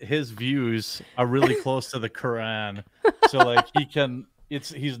because his views are really close to the Quran. So like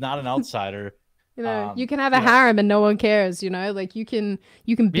he's not an outsider. You know, you can have a harem and no one cares, you know? Like you can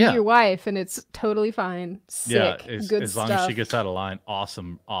beat your wife and it's totally fine. Sick. Yeah, good as stuff. long as she gets out of line.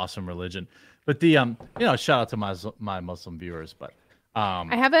 Awesome religion. But the you know, shout out to my Muslim viewers, but I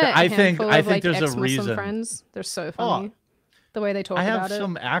have a handful of like there's ex-Muslim a reason. friends. They're so funny. The way they talk about it. I have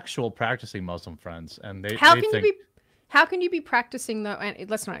some actual practicing Muslim friends, and How can you be practicing though? And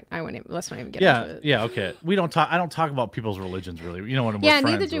let's not even get into it. Yeah, okay. I don't talk about people's religions really. You know what I'm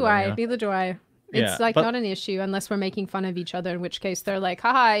neither do I. Neither do I. It's Yeah, like but not an issue unless we're making fun of each other, in which case they're like,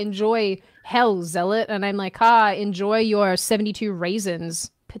 haha, enjoy hell, zealot. And I'm like, ha, enjoy your 72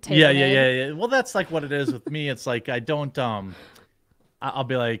 raisins, potato head. yeah. Well, that's like what it is with me. It's like I don't I'll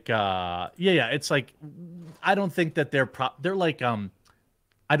be like yeah. It's like I don't think that they're like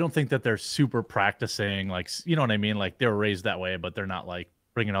I don't think that they're super practicing, like, you know what I mean? Like they were raised that way, but they're not like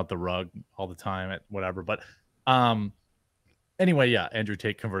bringing out the rug all the time at whatever. But anyway, yeah, Andrew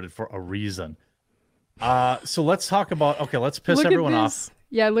Tate converted for a reason. So let's talk about, okay, let's piss Look at everyone this. off.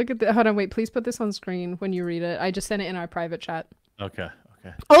 Yeah, look at the. Hold on, wait. Please put this on screen when you read it. I just sent it in our private chat. Okay.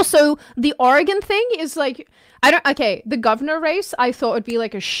 Also, the Oregon thing is like, I don't. Okay, the governor race I thought would be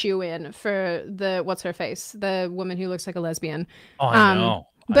like a shoe-in for the what's her face, the woman who looks like a lesbian. Oh, I know.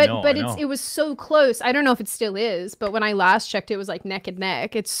 But it was so close. I don't know if it still is, but when I last checked, it was like neck and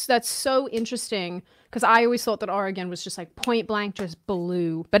neck. That's so interesting because I always thought that Oregon was just like point blank, just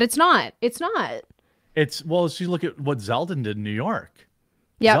blue, but it's not. It's not. It's, well, if you look at what Zeldin did in New York.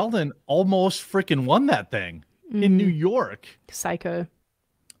 Yeah. Zeldin almost freaking won that thing in New York. Psycho.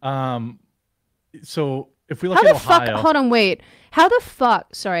 So if we look How at the fuck? Ohio, Hold on, wait. How the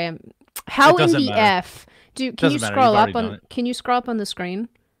fuck? Sorry, how in the matter. F do? Can you Doesn't matter. scroll You've up already on? done it. Can you scroll up on the screen?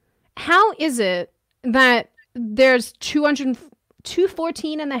 How is it that there's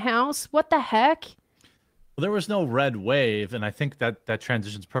 214 in the House? What the heck? Well, there was no red wave, and I think that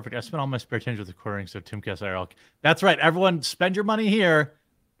transition's perfect. I spent all my spare change with recording, so Timcast IRL. That's right. Everyone, spend your money here.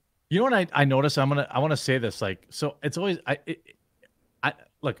 You know what I noticed? I want to say this. Like, so it's always I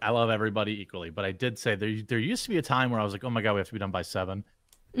look. I love everybody equally, but I did say there used to be a time where I was like, oh my god, we have to be done by 7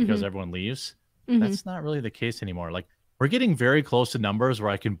 because everyone leaves. That's not really the case anymore. Like, we're getting very close to numbers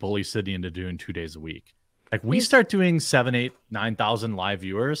where I can bully Sydney into doing 2 days a week. Like, we start doing 7, 8, 9,000 live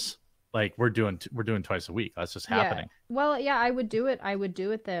viewers. Like, we're doing twice a week. That's just happening. Yeah. Well, yeah, I would do it. I would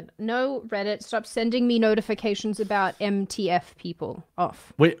do it then. No, Reddit, stop sending me notifications about MTF people.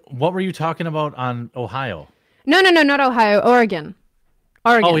 Off. Wait, what were you talking about on Ohio? No, not Ohio. Oregon.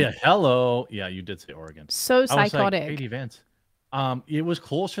 Oh yeah, hello. Yeah, you did say Oregon. So psychotic. I was like, Katie Vance. It was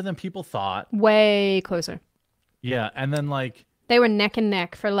closer than people thought. Way closer. Yeah, and then like they were neck and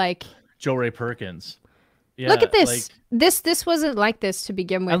neck for like Joe Ray Perkins. Yeah, look at this. Like, this wasn't like this to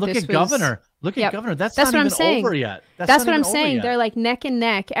begin with. And look at Governor. Look at Governor. That's not what I'm even saying. over yet. That's what I'm saying. They're like neck and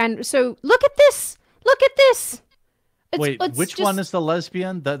neck. And so look at this. Look at this. Wait, which one is the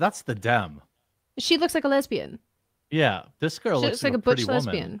lesbian? That's the Dem. She looks like a lesbian. Yeah, this girl looks like a butch pretty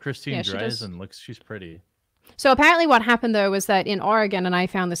lesbian. Woman. Christine Dreisen she's pretty. So apparently what happened though was that in Oregon, and I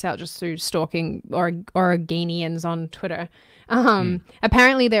found this out just through stalking Oregonians on Twitter,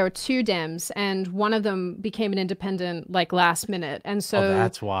 apparently there were 2 Dems and one of them became an independent like last minute. And so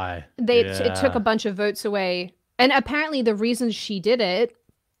that's why it took a bunch of votes away. And apparently the reason she did it,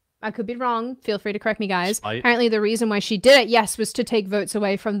 I could be wrong, feel free to correct me guys. Apparently the reason why she did it, yes, was to take votes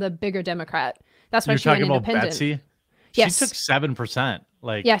away from the bigger Democrat. That's why she went independent. Betsy? Yes. She took 7%.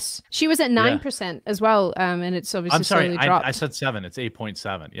 Like, yes, she was at 9% as well, and it's obviously I'm sorry, slowly dropped. I said 7. It's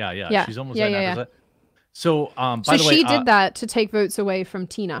 8.7. Yeah. She's almost at 9%. Yeah. So, by the way, she did that to take votes away from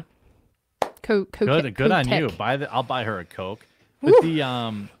Tina. Good on you. I'll buy her a Coke. But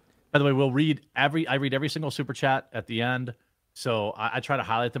by the way, I read every single super chat at the end. So I try to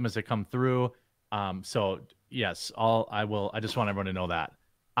highlight them as they come through. So yes, I will. I just want everyone to know that.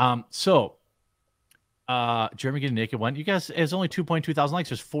 Jeremy Getting Naked went. You guys, it's only 2.2 thousand likes.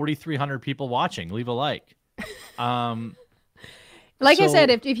 There's 4,300 people watching. Leave a like. Like I said,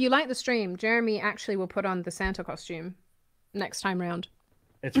 if you like the stream, Jeremy actually will put on the Santa costume next time round.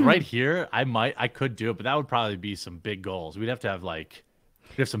 It's right here. I could do it, but that would probably be some big goals. We'd have to have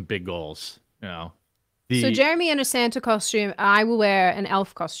some big goals, you know. So Jeremy in a Santa costume, I will wear an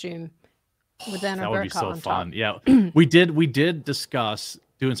elf costume with then a that would be so fun. Top. Yeah, we did discuss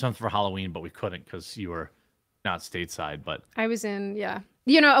doing something for Halloween, but we couldn't because you were not stateside. But I was in,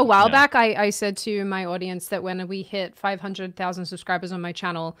 a while back, I said to my audience that when we hit 500,000 subscribers on my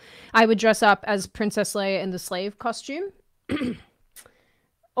channel, I would dress up as Princess Leia in the slave costume.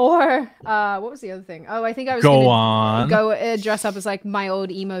 Or what was the other thing? Oh, I think I was go dress up as like my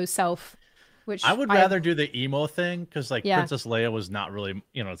old emo self. Which I would rather do the emo thing because like Princess Leia was not really,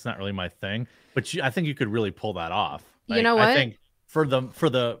 it's not really my thing. But I think you could really pull that off. Like, you know what? I think for the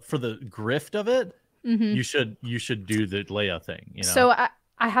grift of it, you should do the Leia thing. You know. So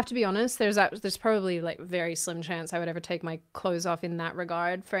I have to be honest. There's probably like very slim chance I would ever take my clothes off in that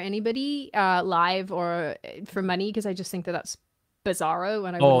regard for anybody live or for money because I just think that's bizarro.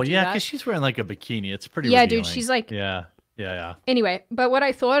 And I because she's wearing like a bikini. It's pretty. Yeah, revealing. dude, she's like Yeah. Anyway, but what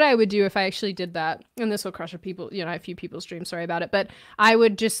I thought I would do if I actually did that, and this will crush a few people's dreams, sorry about it, but I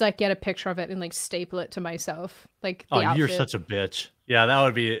would just like get a picture of it and like staple it to myself, like the Oh, you're outfit. such a bitch. Yeah, that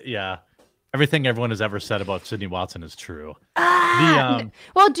would be. Yeah, everything everyone has ever said about Sydney Watson is true.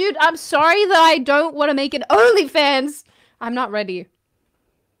 Well, dude, I'm sorry that I don't want to make an OnlyFans. I'm not ready.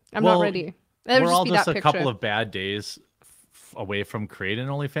 I'm not ready. We're all just a couple of bad days away from creating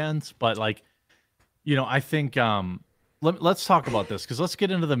OnlyFans, but like, I think let's talk about this, because let's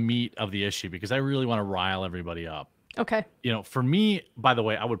get into the meat of the issue, because I really want to rile everybody up. Okay. For me, by the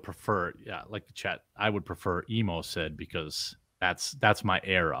way, I would prefer, like the chat, I would prefer emo Sid, because that's my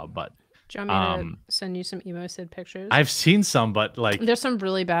era. But do you want me to send you some emo Sid pictures? I've seen some, but like there's some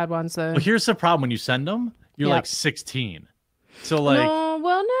really bad ones though. Well, here's the problem: when you send them, you're like 16. So like,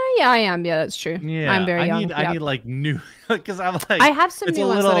 I am. Yeah, that's true. Yeah, I'm very young. I need like new, because I'm like, I have some new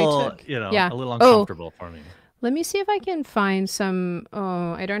ones that I took. A little uncomfortable for me. Let me see if I can find some.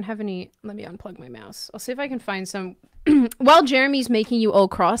 Oh, I don't have any. Let me unplug my mouse. I'll see if I can find some. While Jeremy's making you all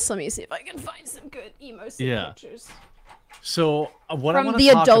cross, let me see if I can find some good emo Sid pictures. So what from I want the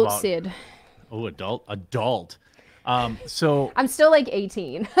to talk adult about, Sid. Oh, adult. So I'm still like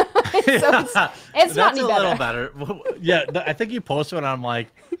 18. So it's not any better. A little better. Yeah, I think you posted it, and I'm like,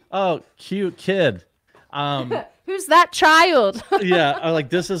 oh, cute kid. Who's that child? Yeah, I'm like,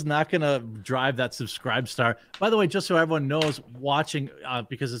 this is not gonna drive that subscribe star. By the way, just so everyone knows, watching,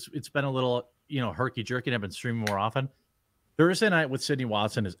 because it's been a little, herky jerky, and I've been streaming more often. Thursday night with Sydney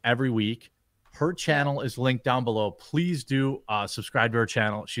Watson is every week. Her channel is linked down below. Please do subscribe to her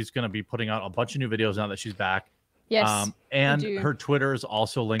channel. She's gonna be putting out a bunch of new videos now that she's back. Yes. And her Twitter is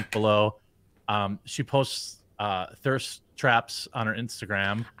also linked below. She posts thirst traps on her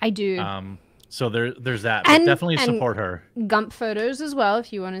Instagram. I do. So there's that. But definitely support her. Gump photos as well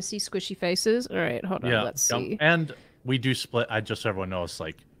if you want to see squishy faces. All right, hold on. Let's see. And we do split. Just so everyone knows,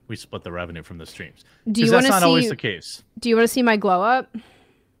 like, we split the revenue from the streams. Do you want to see? That's not always the case. Do you want to see my glow up?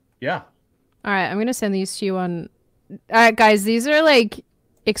 Yeah. All right, I'm gonna send these to you on. All right, guys, these are like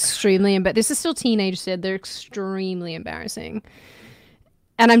extremely this is still teenage Sid. They're extremely embarrassing,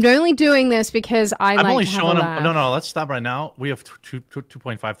 and I'm only doing this because I'm only showing them. No, let's stop right now. We have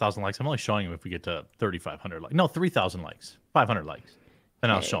 2.5 thousand likes. I'm only showing them if we get to 3,500 likes. No, 3,000 likes, 500 likes,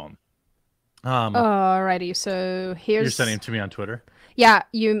 then I'll show them. Alrighty, so here's. You're sending them to me on Twitter. Yeah,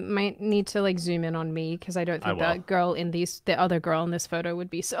 you might need to like zoom in on me, because I don't think the other girl in this photo would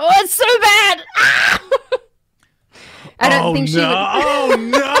be so. Oh, it's so bad. Ah! I don't think she would. Oh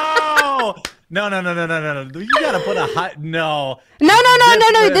no! No! You gotta put a high. No.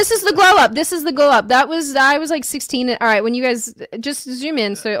 No! This is the glow up. I was like 16. All right, when you guys just zoom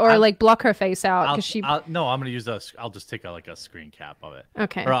in, like block her face out, because she. No, I'm gonna use I'll just take a screen cap of it.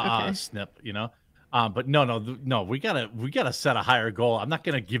 Okay. Or a snip, But no, we gotta set a higher goal. I'm not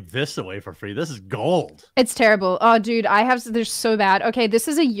gonna give this away for free. This is gold. It's terrible. Oh, dude, they're so bad. Okay, this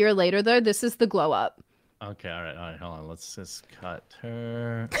is a year later though. This is the glow up. Okay, all right, hold on. Let's just cut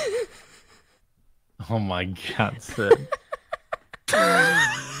her. Oh my God, Sid.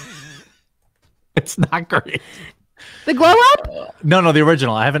 It's not great. The glow up? No, the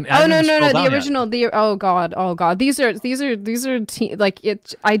original. I haven't. No, the original. Oh god. These are like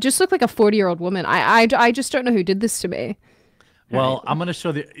it. I just look like a 40-year-old woman. I just don't know who did this to me. Well, I'm gonna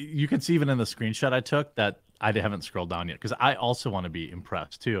show you can see even in the screenshot I took that I haven't scrolled down yet, because I also want to be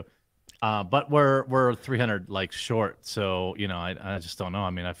impressed too. But we're 300 likes short, so I just don't know. I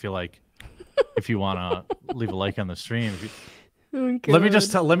mean, I feel like if you want to leave a like on the stream. Let me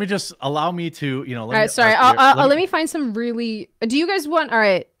just allow me to, all right, sorry. Let me find some really. Do you guys want? All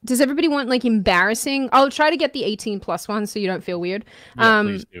right. Does everybody want like embarrassing? I'll try to get the 18+ one so you don't feel weird. Yeah,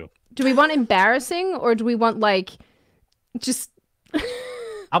 please do. Do we want embarrassing, or do we want like just?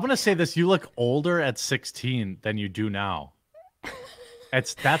 I'm gonna say this: you look older at 16 than you do now.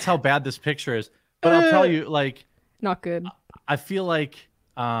 That's how bad this picture is. But I'll tell you, like, not good. I feel like.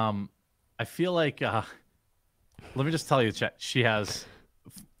 Let me just tell you, chat. She has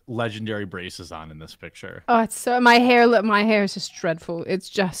legendary braces on in this picture. Oh, it's so my hair is just dreadful. It's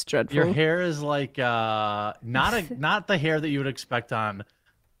just dreadful. Your hair is like not the hair that you would expect on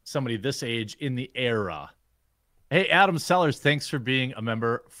somebody this age in the era. Hey, Adam Sellers, thanks for being a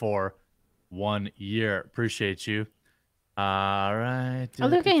member for 1 year. Appreciate you. All right. I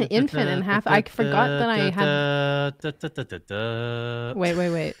look like an infant and half. I forgot that I had.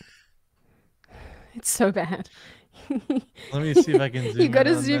 Wait. It's so bad. Let me see if I can zoom. You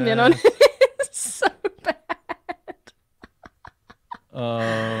gotta zoom in on it. It's so bad.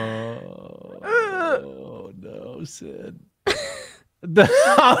 Oh no, Sid.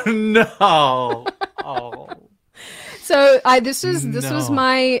 Oh no. Oh. So this was No.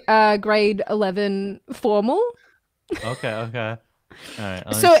 my grade 11 formal. Okay. Okay. All right. Let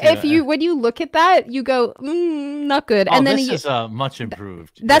me So see if that. when you look at that, you go, not good. Oh, And then this is much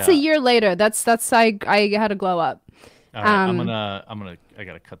improved. that's a Yeah. year later. That's I had to glow up. All right. I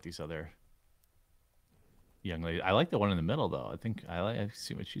gotta cut these other young ladies. I like the one in the middle though. I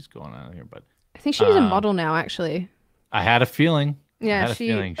see what she's going on here, but I think she's a model now, actually. I had a feeling. Yeah, I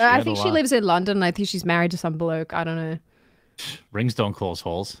think she lives in London. I think she's married to some bloke. I don't know. Rings don't close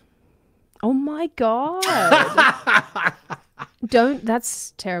holes. Oh my god.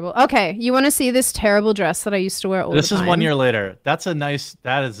 That's terrible. Okay, you want to see this terrible dress that I used to wear all the time? This is 1 year later. That's very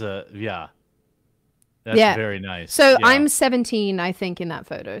nice. So yeah. I'm 17, I think, in that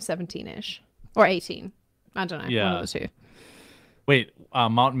photo, 17-ish or 18. I don't know. Yeah. One of the two. Wait,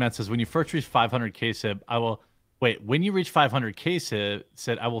 Mountain Man says when you first reach 500k sib, I will wait. When you reach 500k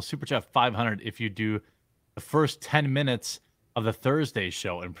said I will super chat 500 if you do the first 10 minutes of the Thursday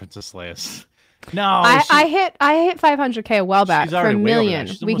show in Princess Leia's. No, I hit 500k a while back for a million.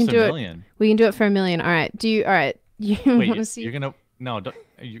 We can do it. We can do it for $1 million. All right. You want to see? You're gonna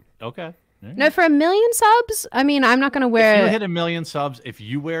okay. Right. No, for 1 million subs. I mean, I'm not gonna wear. If you hit 1 million subs, if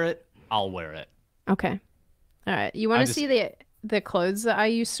you wear it, I'll wear it. Okay. All right. You want to see the clothes that I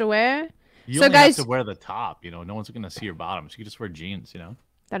used to wear? You only have to wear the top. No one's gonna see your bottoms. You can just wear jeans.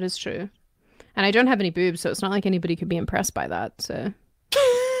 That is true. And I don't have any boobs, so it's not like anybody could be impressed by that. So.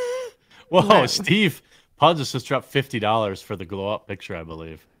 Whoa, right. Steve Puds just dropped $50 for the glow up picture, I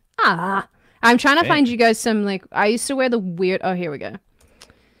believe. I'm trying to find you guys some I used to wear the weird. Oh, here we go.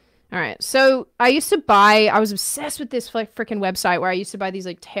 All right, so I was obsessed with this freaking website where I used to buy these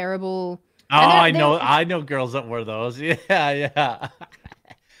terrible. Oh, I know girls that wear those. Yeah, yeah.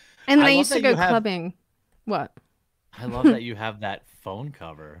 And then I used to go clubbing. What? I love that you have that phone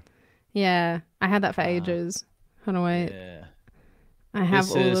cover. Yeah, I had that for ages. Hold on, wait. Yeah. I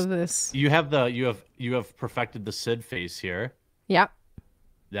have all of this. You have perfected the Sid face here. Yep.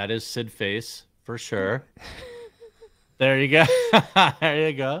 That is Sid face for sure. There you go. There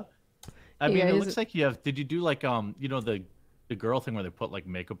you go. I mean, it looks like you have. Did you do the girl thing where they put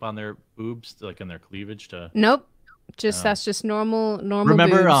makeup on their boobs, in their cleavage to? Nope. That's just normal.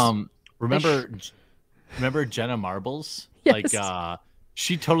 Remember, boobs. remember Jenna Marbles? Yes.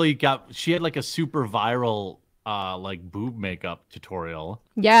 She had a super viral boob makeup tutorial.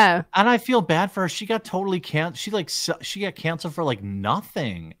 Yeah. And I feel bad for her. She got totally canceled. She got canceled for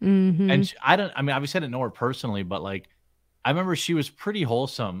nothing. Mm-hmm. And obviously I didn't know her personally, but I remember she was pretty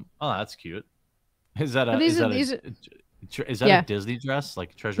wholesome. Oh, that's cute. Is that a Disney dress,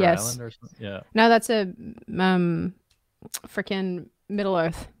 like Treasure Island or something? Yeah. No, that's a freaking Middle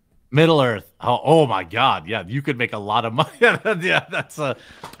Earth. Middle Earth. Oh my God. Yeah, you could make a lot of money. Yeah, that's a.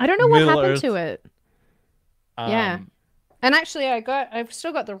 I don't know what happened to it. Yeah, and actually, I've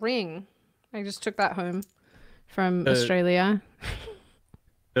still got the ring. I just took that home from Australia.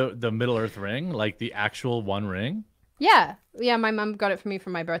 The Middle Earth ring, the actual one ring. Yeah. My mum got it for me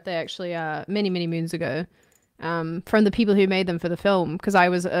for my birthday, actually, many moons ago. From the people who made them for the film, because I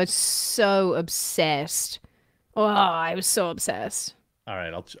was so obsessed. Oh, I was so obsessed. All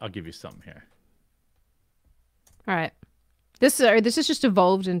right, I'll give you something here. All right, this is just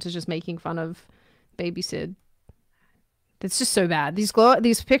evolved into just making fun of Baby Sid. It's just so bad. These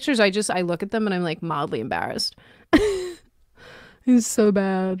pictures, I look at them and I'm mildly embarrassed. It's so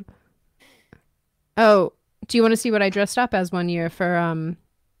bad. Oh, do you want to see what I dressed up as 1 year for Do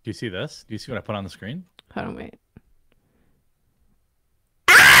you see this? Do you see what I put on the screen? Hold on, wait.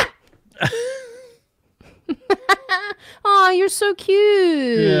 Oh, you're so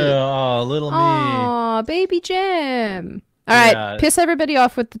cute. Yeah, oh, little me. Oh, baby Jim. All right, piss everybody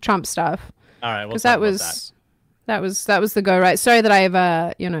off with the Trump stuff. All right, because that was the go, right? Sorry that I've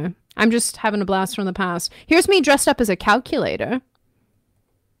I'm just having a blast from the past. Here's me dressed up as a calculator.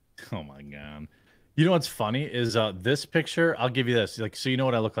 Oh my God. You know what's funny is this picture. I'll give you this, so you know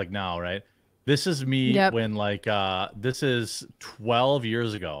what I look like now, right? This is me when this is 12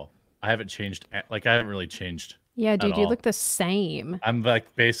 years ago. I haven't changed. I haven't really changed. Yeah, dude, you look the same. I'm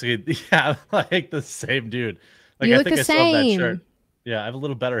basically the same dude. You look the same. That shirt. Yeah, I have a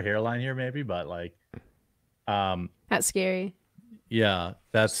little better hairline here, maybe, but that's scary. Yeah,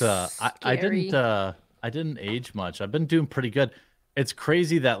 that's I didn't age much. I've been doing pretty good. It's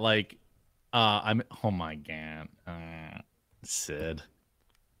crazy that I'm. Oh my God, Sid.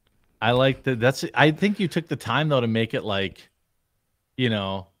 I like that. I think you took the time though to make it Oh,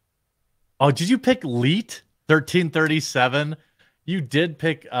 did you pick Leet 1337? You did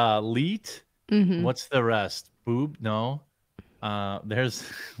pick Leet. Mm-hmm. What's the rest? Boob? No. There's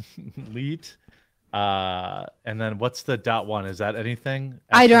Leet. And then what's the .1? Is that anything?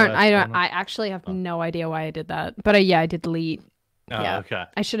 I actually have no idea why I did that. But yeah, I did delete. Oh, Yeah. okay.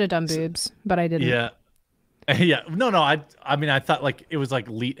 I should have done boobs, but I didn't. Yeah. Yeah. No, I mean, I thought like it was like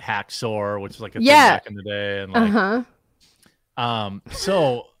Leet Hacksaw, which was like a thing back in the day. And like,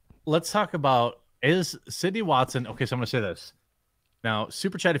 so let's talk about, is Sydney Watson, okay, so I'm going to say this. Now,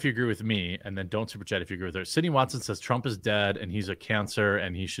 super chat if you agree with me, and then don't super chat if you agree with her. Sydney Watson says Trump is dead and he's a cancer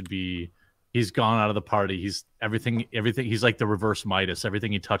and he's gone out of the party. He's everything. He's like the reverse Midas.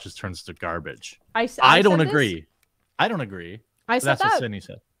 Everything he touches turns to garbage. I don't agree. I don't agree. Said that's what Sydney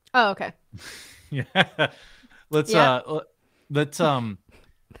said. Oh, okay. Yeah. Let's that's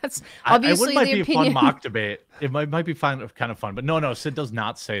obviously it might the be opinion. A fun mock debate. It might be kind of fun, but no, Sid does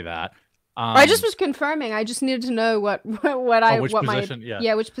not say that. I just was confirming. I just needed to know which position,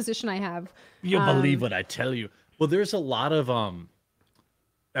 which position I have. You'll believe what I tell you. Well, there's a lot of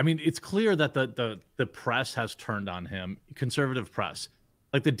I mean, it's clear that the press has turned on him, conservative press.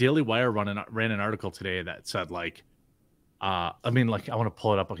 Like the Daily Wire ran an article today that said like, I mean, like I want to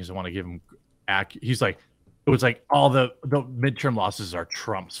pull it up because I want to give him he's like, it was like all the midterm losses are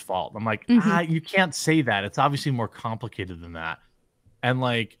Trump's fault. I'm like, you can't say that. It's obviously more complicated than that. And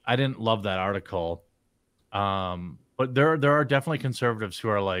like, I didn't love that article. But there are definitely conservatives who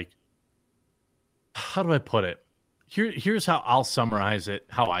are like, how do I put it? Here's how I'll summarize it,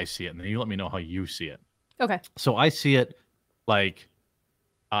 how I see it, and then you let me know how you see it. Okay. So I see it like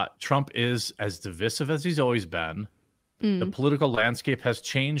Trump is as divisive as he's always been. The political landscape has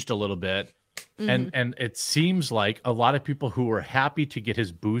changed a little bit. And it seems like a lot of people who were happy to get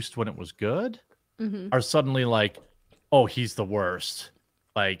his boost when it was good are suddenly like, oh, he's the worst.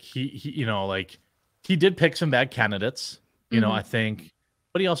 Like he you know, like he did pick some bad candidates, you know, I think,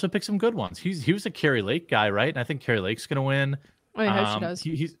 but he also picked some good ones. He was a Carrie Lake guy, right? And I think Carrie Lake's gonna win. I hope she does.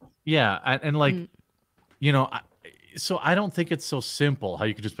 He's and like, you know, so I don't think it's so simple how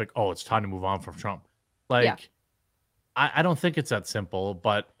you could just be like, oh, it's time to move on from Trump. Like, I don't think it's that simple,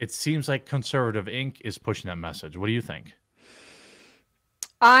 but it seems like Conservative Inc. is pushing that message. What do you think?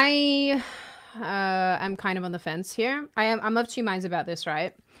 I'm kind of on the fence here. I'm of two minds about this,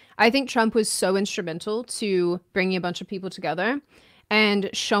 right? I think Trump was so instrumental to bringing a bunch of people together and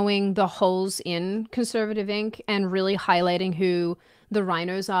showing the holes in Conservative Inc. and really highlighting who the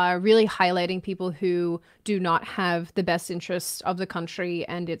rhinos are, really highlighting people who do not have the best interests of the country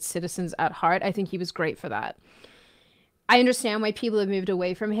and its citizens at heart. I think he was great for that. I understand why people have moved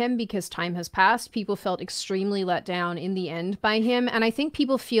away from him because time has passed. People felt extremely let down in the end by him. And I think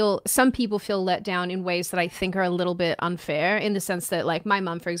some people feel let down in ways that I think are a little bit unfair, in the sense that, like, my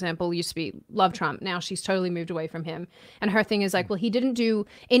mom, for example, used to love Trump. Now she's totally moved away from him. And her thing is like, well, he didn't do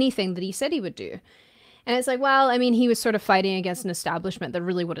anything that he said he would do. And it's like, well, I mean, he was sort of fighting against an establishment that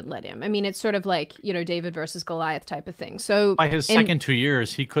really wouldn't let him. I mean, it's sort of like, you know, David versus Goliath type of thing. So by his second 2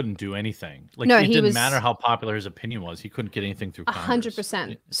 years, he couldn't do anything. Like, no, it didn't matter how popular his opinion was. He couldn't get anything through Congress.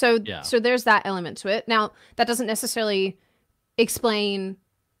 100%. So there's that element to it. Now, that doesn't necessarily explain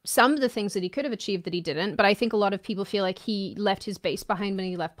some of the things that he could have achieved that he didn't. But I think a lot of people feel like he left his base behind when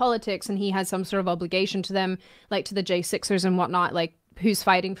he left politics, and he had some sort of obligation to them, like to the J6ers and whatnot, like, who's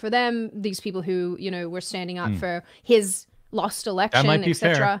fighting for them, these people who, you know, were standing up for his lost election,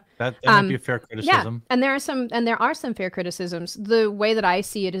 etc. That might be a fair criticism. Yeah, and there are some fair criticisms. The way that I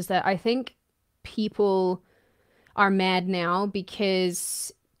see it is that I think people are mad now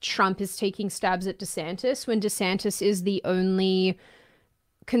because Trump is taking stabs at DeSantis when DeSantis is the only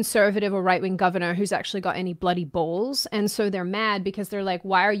conservative or right-wing governor who's actually got any bloody balls. And so they're mad because they're like,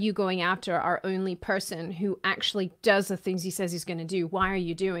 why are you going after our only person who actually does the things he says he's going to do? Why are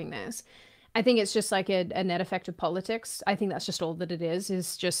you doing this? I think it's just like a net effect of politics. I think that's just all that it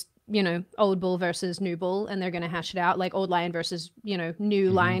is just, you know, old bull versus new bull, and they're going to hash it out, like old lion versus, you know,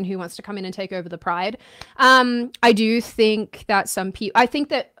 new lion who wants to come in and take over the pride. I do think that I think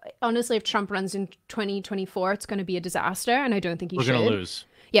that honestly, if Trump runs in 2024, it's going to be a disaster, and I don't think We're going to lose.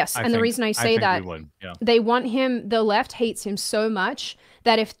 Yes, and the reason I say that, they want him, the left hates him so much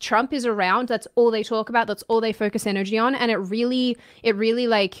that if Trump is around, that's all they talk about, that's all they focus energy on, and it really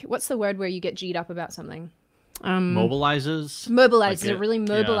like, what's the word where you get G'd up about something? Mobilizes? Mobilizes, it really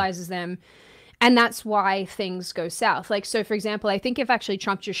mobilizes them. And that's why things go south. Like, so for example, I think if actually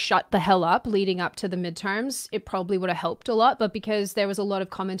Trump just shut the hell up leading up to the midterms, it probably would have helped a lot. But because there was a lot of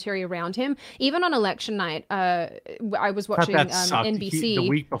commentary around him, even on election night, I was watching NBC. The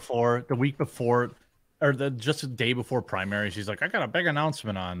week before, or just a day before primaries, he's like, I got a big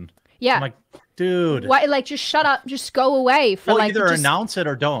announcement on. Yeah. I'm like, dude. Why, like, just shut up, just go away. Either announce it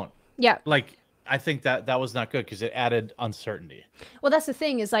or don't. Yeah. Like, I think that that was not good because it added uncertainty. Well, that's the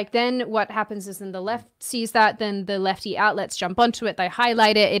thing is like then what happens is then the left sees that, then the lefty outlets jump onto it, they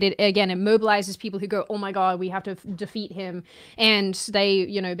highlight it. It again, it mobilizes people who go, oh my God, we have to defeat him. And they,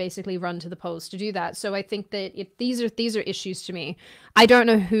 you know, basically run to the polls to do that. So I think that these are issues to me. I don't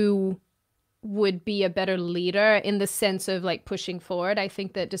know who would be a better leader in the sense of like pushing forward. I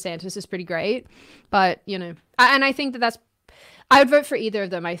think that DeSantis is pretty great, but you know, and I think that I would vote for either of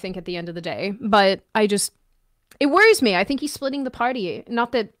them, I think, at the end of the day. But it worries me. I think he's splitting the party.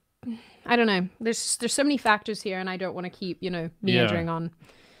 Not that, I don't know. There's so many factors here, and I don't want to keep, you know, meandering on.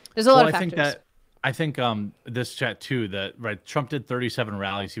 There's a lot of factors. I think this chat too, that right, Trump did 37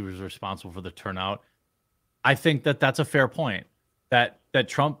 rallies. He was responsible for the turnout. I think that that's a fair point. That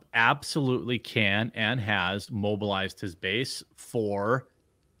Trump absolutely can and has mobilized his base for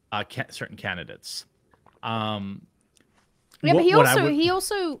certain candidates. Yeah, but he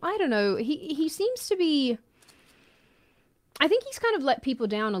also, I don't know, he seems to be, I think he's kind of let people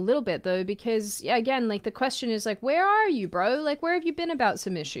down a little bit though, because yeah, again, like the question is like, where are you, bro? Like, where have you been about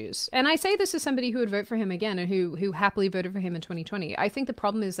some issues? And I say this as somebody who would vote for him again and who happily voted for him in 2020. I think the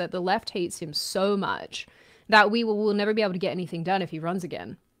problem is that the left hates him so much that we'll never be able to get anything done if he runs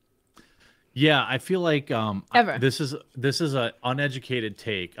again. Yeah, I feel like Ever. this is an uneducated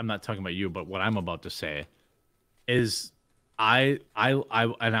take. I'm not talking about you, but what I'm about to say is I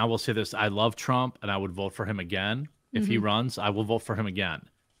will say this. I love Trump and I would vote for him again. If he runs, I will vote for him again.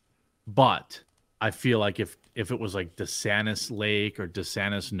 But I feel like if it was like DeSantis Lake or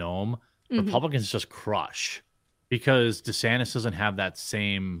DeSantis Nome, Republicans just crush because DeSantis doesn't have that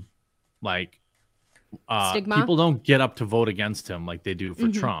same like stigma. People don't get up to vote against him like they do for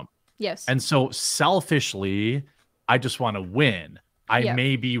Trump. Yes. And so selfishly, I just want to win. I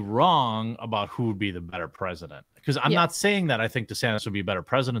may be wrong about who would be the better president. Because I'm not saying that I think DeSantis would be a better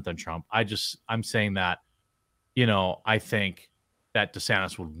president than Trump. I'm saying that, you know, I think that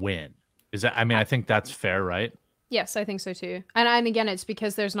DeSantis would win. I think that's fair, right? Yes, I think so too. And again, it's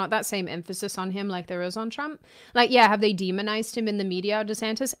because there's not that same emphasis on him like there is on Trump. Like, yeah, have they demonized him in the media,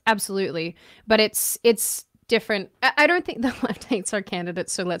 DeSantis? Absolutely. But it's different. I don't think the left hates our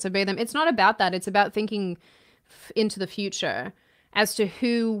candidates, so let's obey them. It's not about that. It's about thinking into the future as to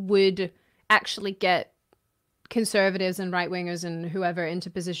who would actually get conservatives and right-wingers and whoever into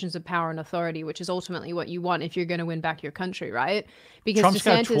positions of power and authority, which is ultimately what you want if you're going to win back your country, right? Because Trump's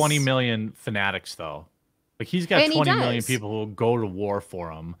got 20 million fanatics, though. Like, he's got 20 million people who will go to war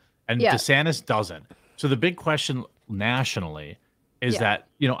for him, and DeSantis doesn't. So the big question nationally is that,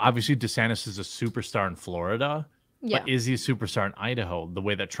 you know, obviously DeSantis is a superstar in Florida, but is he a superstar in Idaho the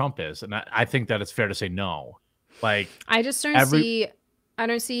way that Trump is? And I think that it's fair to say no. Like, I just don't I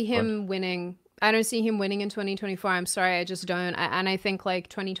don't see him winning. I don't see him winning in 2024. I'm sorry, I just don't. And I think like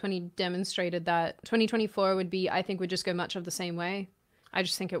 2020 demonstrated that 2024 would just go much of the same way. I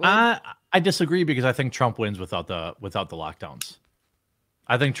just think it would. I disagree because I think Trump wins without the lockdowns.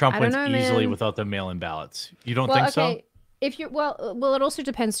 I think Trump wins easily without the mail-in ballots. You don't think so? If you're well, it also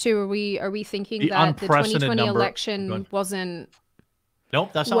depends too. Are we thinking that the 2020 election wasn't?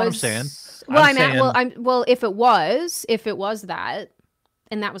 Nope, that's not what I'm saying. Well, if it was that,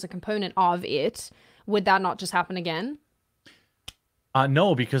 and that was a component of it, would that not just happen again?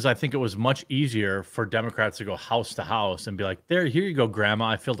 No, because I think it was much easier for Democrats to go house to house and be like, "Here you go, Grandma.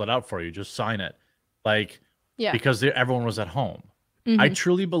 I filled it out for you. Just sign it." Like, because everyone was at home. I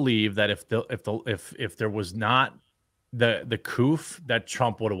truly believe that if there was not the coof, that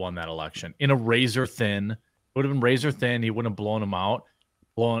Trump would have won that election in a razor thin. It would have been razor thin. He wouldn't have blown him out.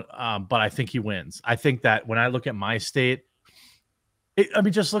 But I think he wins. I think that when I look at my state,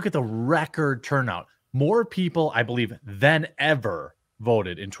 just look at the record turnout. More people, I believe, than ever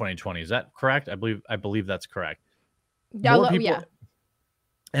voted in 2020. Is that correct? I believe that's correct. More people,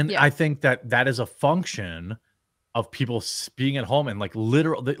 and I think that is a function of people being at home and like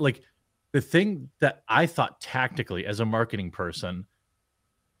literally, like the thing that I thought tactically as a marketing person,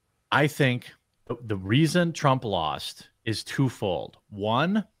 I think the reason Trump lost is twofold.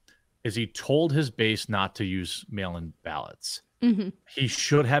 One is he told his base not to use mail-in ballots. He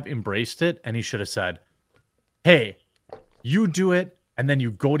should have embraced it, and he should have said, hey, you do it, and then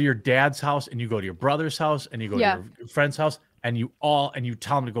you go to your dad's house, and you go to your brother's house, and you go to your friend's house, and you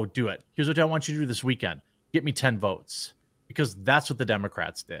tell them to go do it. Here's what I want you to do this weekend. Get me 10 votes. Because that's what the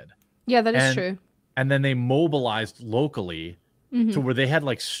Democrats did. Yeah, that is true. And then they mobilized locally to where they had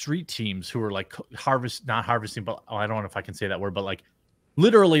like street teams who were like not harvesting, but I don't know if I can say that word, but like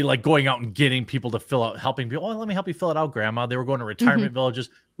literally like going out and getting people to fill out, helping people. Oh, let me help you fill it out, Grandma. They were going to retirement villages.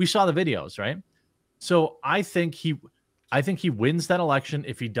 We saw the videos, right? So I think I think he wins that election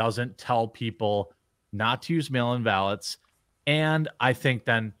if he doesn't tell people not to use mail-in ballots. And I think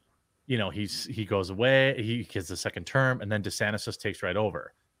then, he goes away, he gets the second term, and then DeSantis just takes right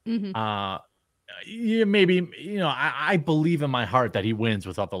over. Yeah, maybe, I believe in my heart that he wins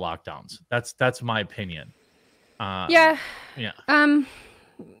without the lockdowns. That's my opinion. Yeah. Yeah.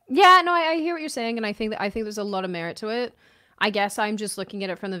 Yeah, no, I hear what you're saying, and I think there's a lot of merit to it. I guess I'm just looking at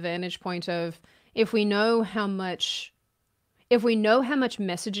it from the vantage point of if we know how much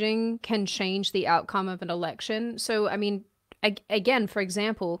messaging can change the outcome of an election. So, I mean, again, for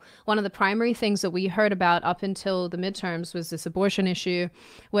example, one of the primary things that we heard about up until the midterms was this abortion issue,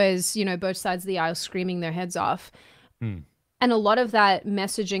 was, both sides of the aisle screaming their heads off. And a lot of that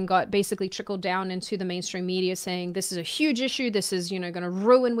messaging got basically trickled down into the mainstream media saying, this is a huge issue. This is, going to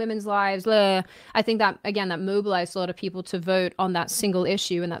ruin women's lives. Blah. I think that, again, that mobilized a lot of people to vote on that single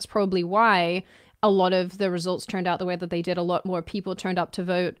issue. And that's probably why a lot of the results turned out the way that they did. A lot more people turned up to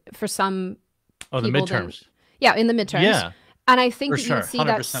vote for some the midterms. In the midterms. Yeah. And I think that you see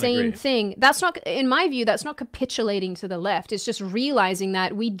that same thing. That's not, in my view, that's not capitulating to the left. It's just realizing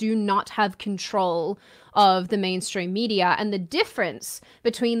that we do not have control of the mainstream media. And the difference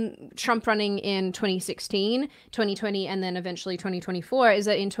between Trump running in 2016, 2020, and then eventually 2024 is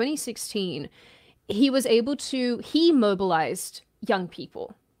that in 2016, he mobilized young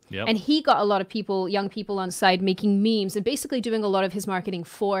people. Yep. And he got a lot of young people on side making memes and basically doing a lot of his marketing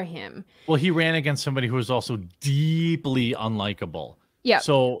for him. Well, he ran against somebody who was also deeply unlikable. Yeah.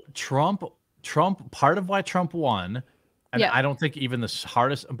 So Trump, part of why Trump won, and I don't think even the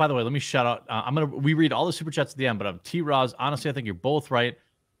hardest, by the way, let me shout out, we read all the super chats at the end, but T-Roz, honestly, I think you're both right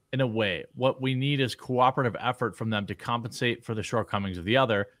in a way. What we need is cooperative effort from them to compensate for the shortcomings of the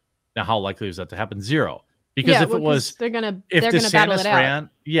other. Now, how likely is that to happen? Zero. Because they're gonna battle it out.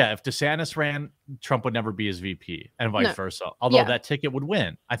 If DeSantis ran, Trump would never be his VP, and vice versa. Although that ticket would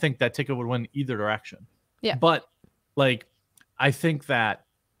win. I think that ticket would win either direction. Yeah. But I think that,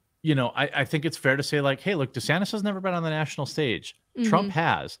 I think it's fair to say hey, look, DeSantis has never been on the national stage. Trump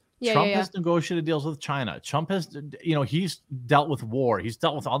has. Trump has negotiated deals with China. Trump has, he's dealt with war. He's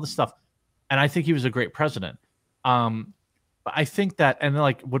dealt with all this stuff, and I think he was a great president. But I think that, and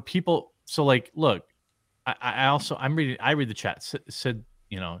what people, look. I read the chat. Said,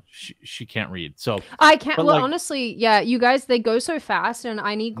 she can't read. So I can't. Well, honestly, you guys, they go so fast, and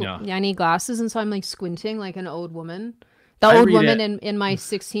I need glasses, and so I'm squinting like an old woman. The old woman in my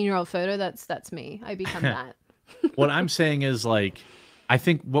 16-year-old photo. That's me. I become that. What I'm saying is I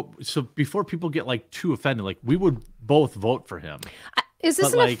think so before people get too offended, we would both vote for him. Is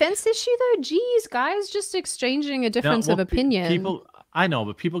this an offense issue though? Geez, guys, just exchanging a difference of opinion. People. I know,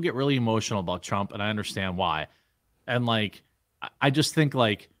 but people get really emotional about Trump, and I understand why. And I just think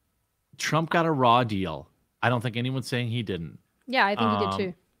Trump got a raw deal. I don't think anyone's saying he didn't. Yeah, I think he did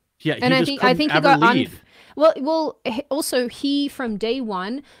too. Yeah, and I think he got well. Also, he from day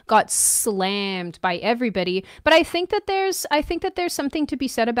one got slammed by everybody. But I think that there's something to be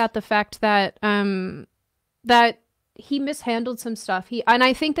said about the fact that that he mishandled some stuff. And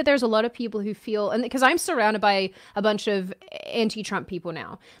I think that there's a lot of people who feel, and because I'm surrounded by a bunch of anti-Trump people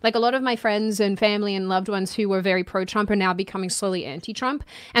now, a lot of my friends and family and loved ones who were very pro-Trump are now becoming slowly anti-Trump.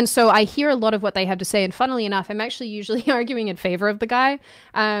 And so I hear a lot of what they have to say. And funnily enough, I'm actually usually arguing in favor of the guy.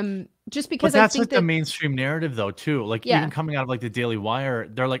 Just because that's I think the mainstream narrative though too. Even coming out of the Daily Wire,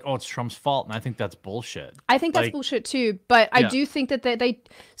 they're oh, it's Trump's fault, and I think that's bullshit. I think that's bullshit too. But I do think that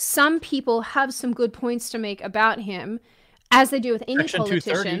some people have some good points to make about him, as they do with any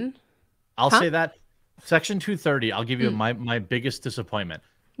politician. I'll say that Section 230. I'll give you my biggest disappointment.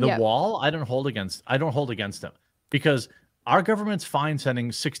 The wall. I don't hold against him because our government's fine sending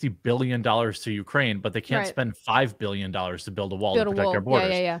 $60 billion to Ukraine, but they can't spend $5 billion to build a wall to protect our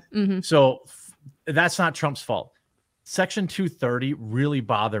borders. Mm-hmm. So that's not Trump's fault. Section 230 really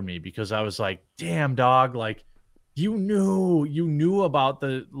bothered me because I was like, damn, dog, you knew about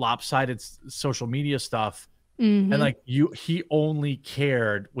the lopsided social media stuff. Mm-hmm. And he only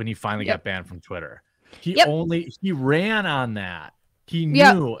cared when he finally got banned from Twitter. He ran on that. He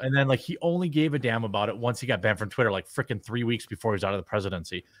knew, and then he only gave a damn about it once he got banned from Twitter, freaking 3 weeks before he was out of the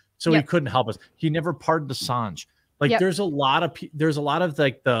presidency. So he couldn't help us. He never pardoned Assange. There's a lot of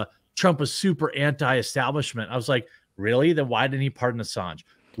the Trump was super anti-establishment. I was like, really? Then why didn't he pardon Assange?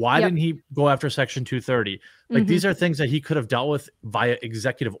 Why didn't he go after Section 230? These are things that he could have dealt with via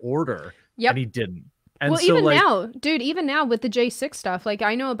executive order, and he didn't. And even now with the J6 stuff,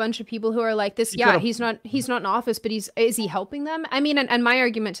 I know a bunch of people who are like this. Yeah, he's not in office, but is he helping them? I mean, and my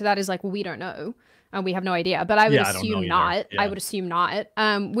argument to that is well, we don't know. We have no idea, but I would assume not. I would assume not.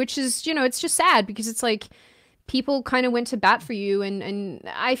 Which is, it's just sad because it's people kind of went to bat for you, and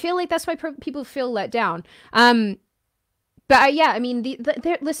I feel like that's why people feel let down. But yeah, I mean,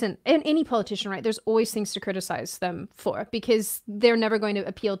 listen, any politician, right? There's always things to criticize them for, because they're never going to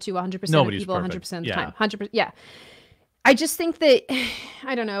appeal to 100% of people 100% of the time. 100%, yeah. I just think that,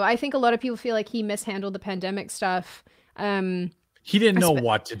 I don't know. I think a lot of people feel like he mishandled the pandemic stuff. He didn't know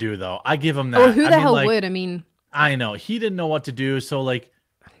what to do, though. I give him that. Or who the hell would? I mean, I know he didn't know what to do. So like,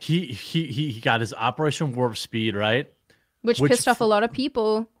 he got his Operation Warp Speed, right? Which pissed off a lot of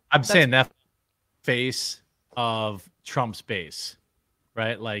people. I'm saying that face of Trump's base,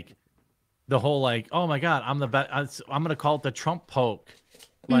 right? Like the whole like, oh my God, I'm the best. I'm gonna call it the Trump poke,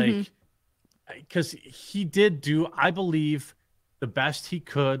 like, because he did do, I believe, the best he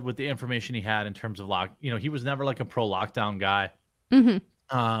could with the information he had in terms of he was never like a pro lockdown guy,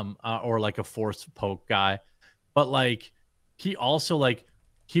 or like a forced poke guy, but like he also like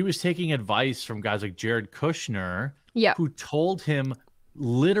he was taking advice from guys like Jared Kushner, who told him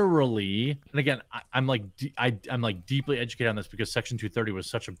literally, and again, I'm like deeply educated on this because Section 230 was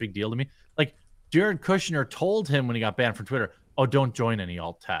such a big deal to me. Like Jared Kushner told him when he got banned from Twitter, "Oh, don't join any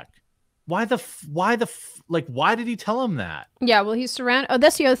alt tech." Why did he tell him that? Yeah, well, he's surrounded. Oh,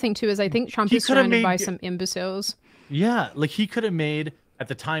 that's the other thing too, is I think Trump is surrounded by some imbeciles. Yeah, like he could have made at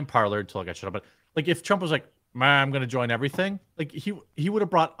the time Parler until I got shut up. But like if Trump was like, I'm going to join everything, like he would have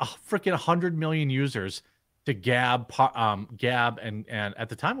brought a freaking 100 million users to Gab, and at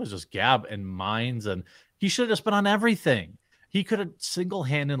the time it was just Gab and Minds, and he should have just been on everything. He could have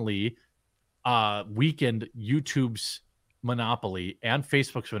single-handedly weakened YouTube's monopoly and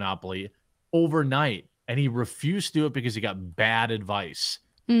Facebook's monopoly overnight, and he refused to do it because he got bad advice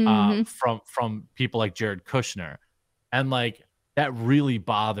from people like Jared Kushner, and like that really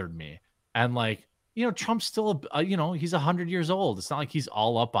bothered me. And like, Trump's still he's 100 years old. It's not like he's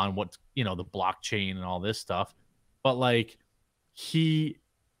all up on what the blockchain and all this stuff, but like he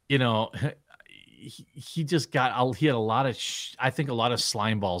just got he had a lot of I think a lot of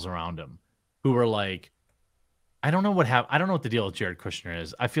slime balls around him who were like, I don't know what happened. I don't know what the deal with Jared Kushner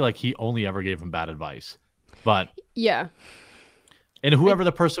is. I feel like he only ever gave him bad advice. But yeah. And whoever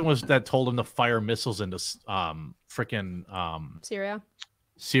the person was that told him to fire missiles into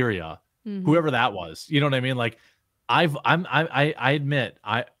Syria, whoever that was, you know what I mean? Like I admit,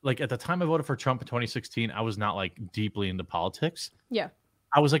 like at the time I voted for Trump in 2016, I was not like deeply into politics. Yeah.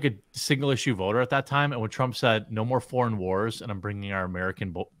 I was like a single issue voter at that time. And when Trump said no more foreign wars and I'm bringing our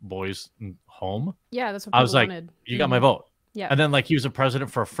American boys home. Yeah, that's what I was like, wanted. You got my vote. Yeah. And then like he was a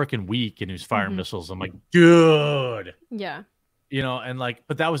president for a freaking week and he was firing missiles. I'm like, dude. Yeah. And like,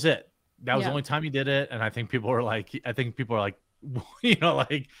 but that was it. That was the only time he did it. And I think people are like, like, I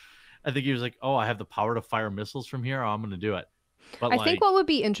think he was like, oh, I have the power to fire missiles from here. Oh, I'm going to do it. But I think what would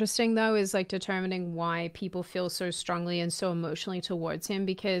be interesting, though, is like determining why people feel so strongly and so emotionally towards him,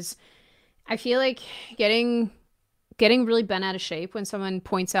 because I feel like getting really bent out of shape when someone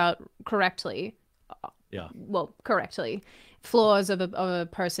points out correctly, flaws of a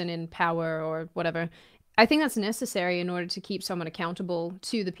person in power or whatever. I think that's necessary in order to keep someone accountable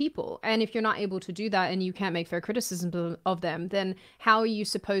to the people. And if you're not able to do that and you can't make fair criticism of them, then how are you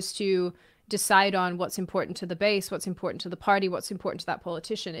supposed to decide on what's important to the base, what's important to the party, what's important to that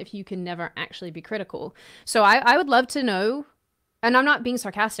politician, if you can never actually be critical? So I would love to know, and I'm not being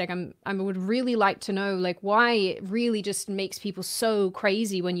sarcastic, I would really like to know like why it really just makes people so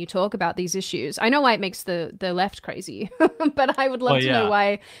crazy when you talk about these issues. I know why it makes the left crazy, but I would love to know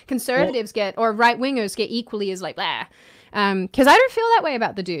why conservatives or right-wingers get equally as like, blah. Because I don't feel that way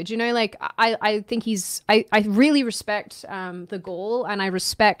about the dude, like I think I really respect the goal, and I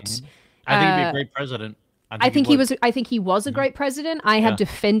respect I think he'd be a great president. I think he was a great president. I have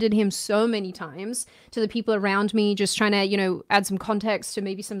defended him so many times to the people around me, just trying to, add some context to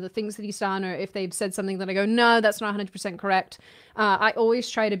maybe some of the things that he's done, or if they've said something that I go, no, that's not 100% correct. I always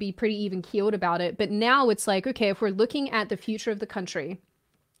try to be pretty even keeled about it. But now it's like, okay, if we're looking at the future of the country,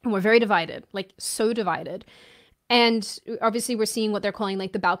 and we're very divided, like so divided. And obviously we're seeing what they're calling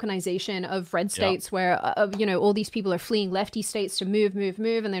like the balkanization of red states, where, all these people are fleeing lefty states to move.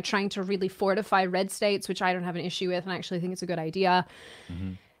 And they're trying to really fortify red states, which I don't have an issue with. And I actually think it's a good idea.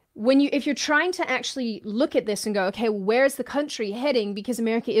 If you're trying to actually look at this and go, okay, where's the country heading? Because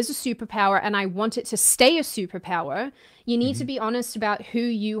America is a superpower and I want it to stay a superpower. You need to be honest about who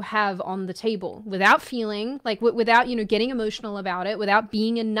you have on the table without feeling like, without, getting emotional about it, without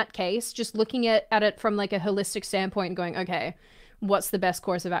being a nutcase, just looking at it from like a holistic standpoint and going, okay, what's the best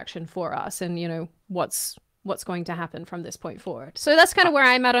course of action for us? And, what's going to happen from this point forward. So that's kind of where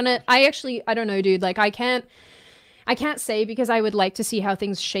I'm at on it. I don't know, dude. Like I can't I can't say because I would like to see how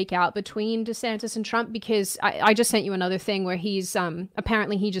things shake out between DeSantis and Trump, because I just sent you another thing where he's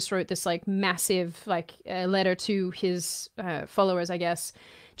apparently he just wrote this like massive like letter to his followers, I guess,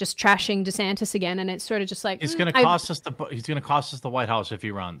 just trashing DeSantis again, and it's sort of just like It's going to cost us the White House if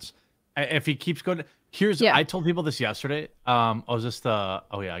he runs. If he keeps going. I told people this yesterday. I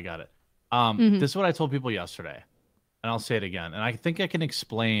got it. This is what I told people yesterday, and I'll say it again. And I think I can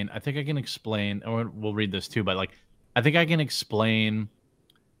explain. And we'll read this too, but like, I think I can explain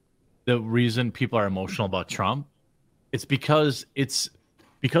the reason people are emotional about Trump. It's because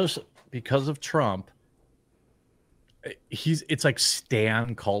of Trump. It's like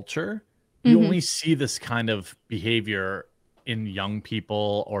stan culture. You only see this kind of behavior in young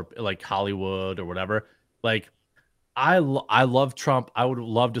people or like Hollywood or whatever. Like, I love Trump. I would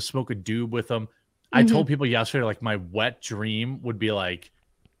love to smoke a doob with him. I told people yesterday, like, my wet dream would be like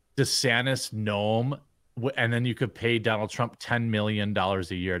DeSantis gnome, and then you could pay Donald Trump $10 million a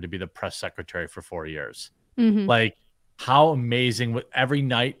year to be the press secretary for 4 years. Like, how amazing! Every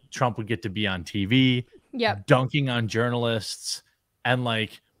night Trump would get to be on TV, dunking on journalists, and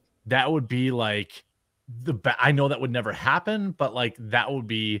like that would be like I know that would never happen, but like that would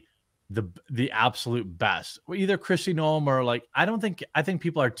be the absolute best. Either Chrissy Noem or like I think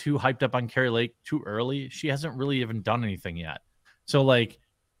people are too hyped up on Carrie Lake too early. She hasn't really even done anything yet. So like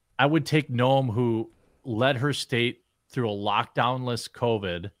I would take Noem, who led her state through a lockdown-less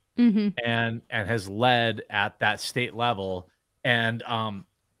COVID and has led at that state level. And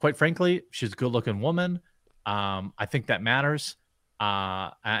quite frankly, she's a good-looking woman. I think that matters.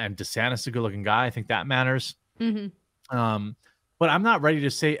 And DeSantis is a good-looking guy. I think that matters. But I'm not ready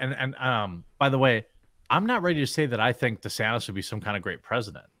to say, and by the way, I'm not ready to say that I think DeSantis would be some kind of great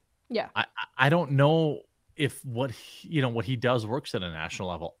president. Yeah. I don't know if what he does works at a national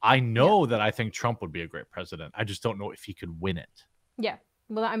level. I know that I think Trump would be a great president. I just don't know if he could win it. Yeah.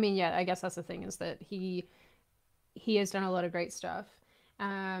 Well, I mean, I guess that's the thing, is that he has done a lot of great stuff.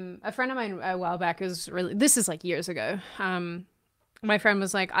 A friend of mine a while back this is like years ago. My friend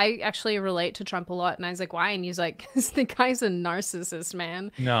was like, I actually relate to Trump a lot. And I was like, why? And he's like, the guy's a narcissist,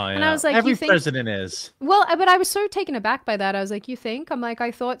 man. No, yeah. And I was like, every president is. Well, but I was so taken aback by that. I was like, you think? I'm like, I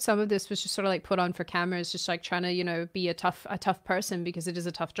thought some of this was just sort of like put on for cameras, just like trying to, be a tough person, because it is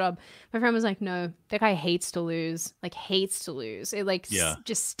a tough job. My friend was like, no, that guy hates to lose. Like, hates to lose. It like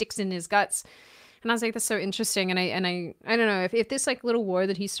just sticks in his guts. And I was like, that's so interesting. And I don't know if this like little war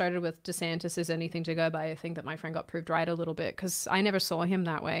that he started with DeSantis is anything to go by. I think that my friend got proved right a little bit, because I never saw him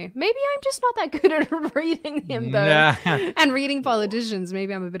that way. Maybe I'm just not that good at reading him though, and reading politicians.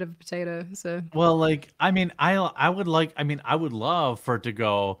 Maybe I'm a bit of a potato. So well, like I would love for it to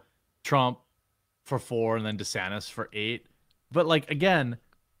go Trump for 4 and then DeSantis for 8. But like again,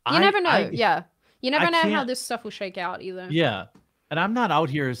 you never know. You never know how this stuff will shake out either. Yeah. And I'm not out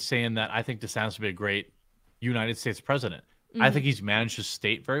here saying that I think DeSantis would be a great United States president. I think he's managed his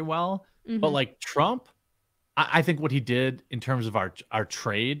state very well. But like Trump, I think what he did in terms of our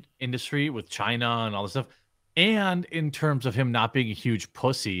trade industry with China and all this stuff, and in terms of him not being a huge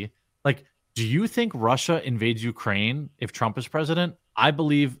pussy, like, do you think Russia invades Ukraine if Trump is president? I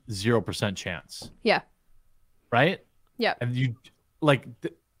believe 0% chance. Yeah. Right? Yeah. And you like,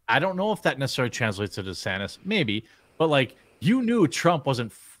 I don't know if that necessarily translates to DeSantis, maybe, but like, you knew Trump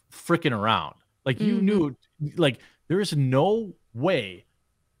wasn't freaking around. Like, you knew, like, there is no way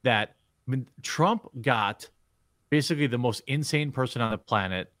that Trump got basically the most insane person on the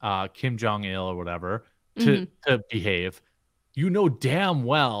planet, Kim Jong-il or whatever, to behave. You know damn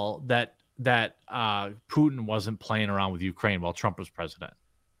well that Putin wasn't playing around with Ukraine while Trump was president.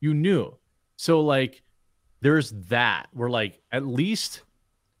 You knew. So like, there's that. We're like, at least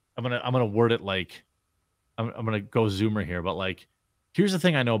I'm gonna word it like, I'm going to go zoomer here, but like, here's the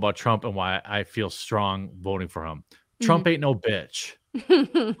thing I know about Trump and why I feel strong voting for him. Trump ain't no bitch.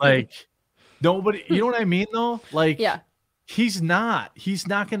 Like, nobody, you know what I mean though? Like, he's not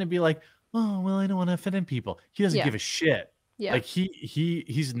going to be like, oh, well, I don't want to offend people. He doesn't give a shit. Yeah. Like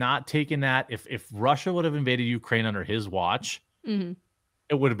he's not taking that. If Russia would have invaded Ukraine under his watch, it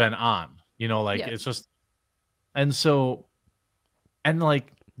would have been on, it's just, and so, and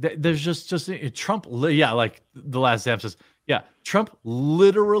like, there's just Trump, like the last Sam says, Trump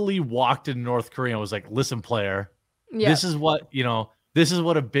literally walked in North Korea and was like, listen, player, this is what, this is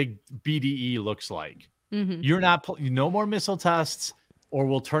what a big BDE looks like. You're not, no more missile tests, or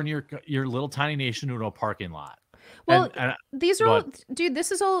we'll turn your little tiny nation into a parking lot. Well, these are all, dude,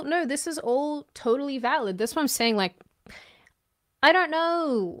 this is all totally valid. That's what I'm saying. Like, I don't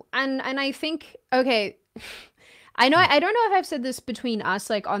know. And I think, okay, I know I don't know if I've said this between us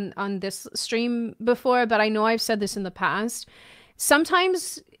like on this stream before, but I know I've said this in the past.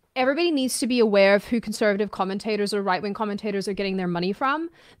 Sometimes everybody needs to be aware of who conservative commentators or right-wing commentators are getting their money from,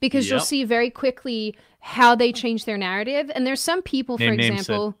 because you'll Yep. see very quickly how they change their narrative. And there's some people, for Name names, Sid.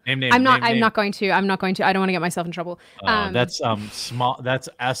 example, Name name I'm not name I'm name. not going to. I'm not going to. I don't want to get myself in trouble. That's small. That's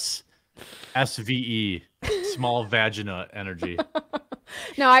SVE, small vagina energy.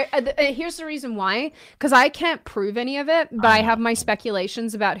 No, here's the reason why. Because I can't prove any of it, but I have my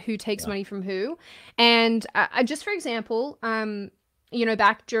speculations about who takes money from who. And just for example, you know,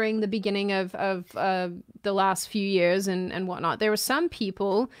 back during the beginning of the last few years and whatnot, there were some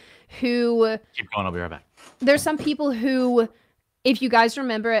people who... Keep going, I'll be right back. There's some people who, if you guys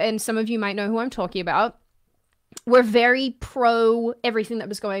remember, and some of you might know who I'm talking about, were very pro everything that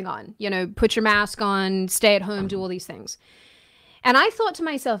was going on. You know, put your mask on, stay at home, do all these things. And I thought to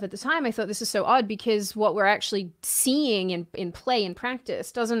myself at the time, I thought this is so odd because what we're actually seeing in play, in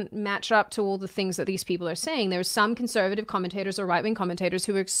practice, doesn't match up to all the things that these people are saying. There's some conservative commentators or right-wing commentators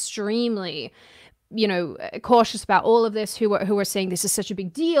who are extremely, you know, cautious about all of this, who are saying this is such a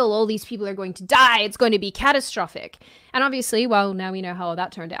big deal, all these people are going to die, it's going to be catastrophic. And obviously, well, now we know how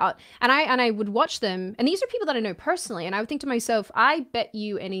that turned out. And I would watch them, and these are people that I know personally, and I would think to myself, I bet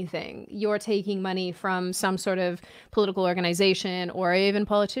you anything you're taking money from some sort of political organization or even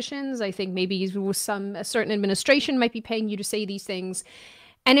politicians. I think maybe a certain administration might be paying you to say these things.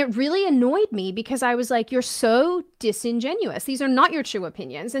 And it really annoyed me because I was like, you're so disingenuous. These are not your true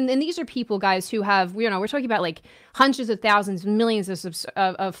opinions. And these are people, guys, who have, you know, we're talking about like hundreds of thousands, millions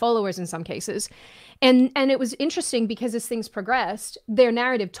of followers in some cases. And it was interesting because as things progressed, their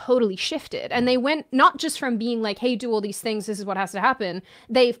narrative totally shifted. And they went not just from being like, hey, do all these things, this is what has to happen.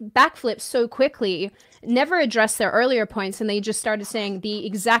 They backflipped so quickly, never addressed their earlier points, and they just started saying the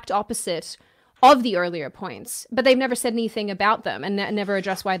exact opposite of the earlier points, but they've never said anything about them and never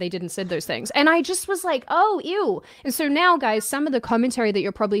addressed why they didn't say those things. And I just was like, oh, ew. And so now, guys, some of the commentary that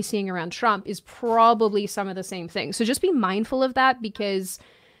you're probably seeing around Trump is probably some of the same things. So just be mindful of that, because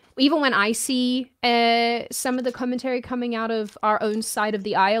even when I see some of the commentary coming out of our own side of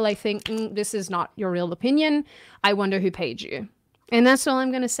the aisle, I think, this is not your real opinion. I wonder who paid you. And that's all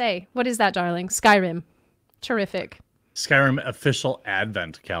I'm going to say. What is that, darling? Skyrim. Terrific. Skyrim official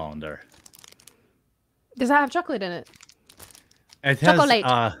advent calendar. Does that have chocolate in it? It has.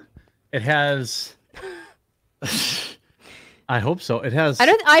 Chocolate. It has. I hope so. It has. I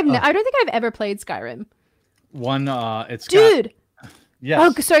don't think I've ever played Skyrim. One. It's dude. Yes.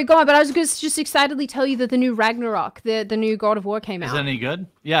 Oh, sorry, go on. But I was going to just excitedly tell you that the new Ragnarok, the new God of War came out. Is it any good?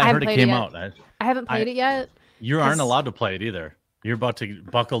 Yeah, I heard it came out. I haven't played it yet. You aren't allowed to play it either. You're about to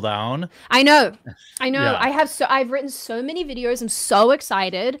buckle down. I know. Yeah. I've written so many videos. I'm so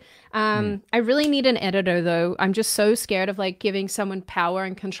excited. I really need an editor though. I'm just so scared of like giving someone power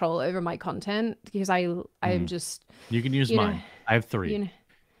and control over my content because I'm just. You can use mine. I have 3.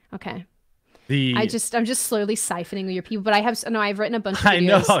 Okay. I'm just slowly siphoning your people, but I've written a bunch of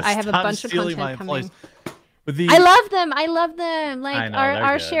videos. I have a bunch of content coming. I love them. Like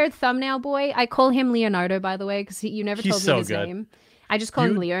our shared thumbnail boy. I call him Leonardo, by the way, because you never told me his name. I just call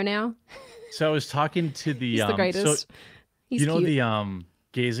him Leo now. So I was talking to the He's the greatest. So, He's you know cute. the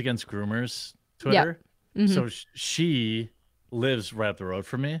Gays Against Groomers Twitter? Yeah. Mm-hmm. So she lives right up the road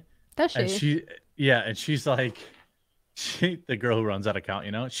from me. Does she? And she's like the girl who runs that account,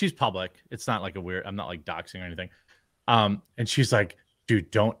 you know, she's public. It's not like I'm not like doxing or anything. And she's like,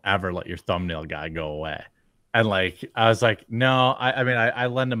 dude, don't ever let your thumbnail guy go away. And like, I was like, no, I mean, I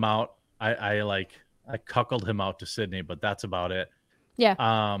lend him out. I cuckold him out to Sydney, but that's about it.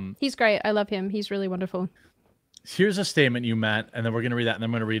 Yeah. He's great. I love him. He's really wonderful. Here's a statement you meant, and then we're going to read that, and then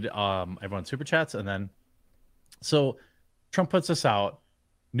I'm going to read everyone's super chats. And then, so Trump puts this out.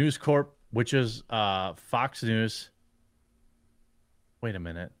 News Corp, which is Fox News. Wait a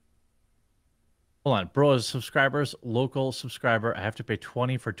minute. Hold on. Bro, as subscribers, local subscriber, I have to pay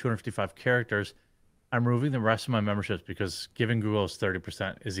 20 for 255 characters. I'm removing the rest of my memberships because giving Google is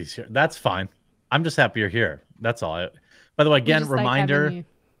 30% is easier. That's fine. I'm just happy you're here. That's all. By the way, again, reminder.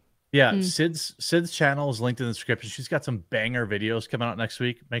 Yeah, Sid's channel is linked in the description. She's got some banger videos coming out next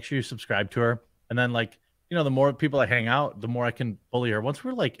week. Make sure you subscribe to her. And then, like, you know, the more people I hang out, the more I can bully her. Once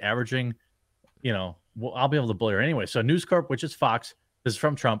we're like averaging, you know, I'll be able to bully her anyway. So News Corp, which is Fox, this is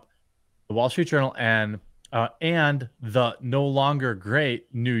from Trump, the Wall Street Journal, and the no longer great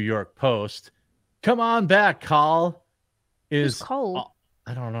New York Post. Come on back, Call. Who's Cole?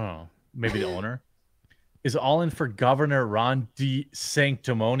 I don't know. Maybe the owner. Is all in for Governor Ron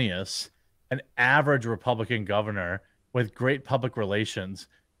DeSanctimonious, an average Republican governor with great public relations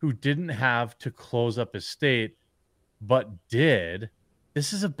who didn't have to close up his state but did.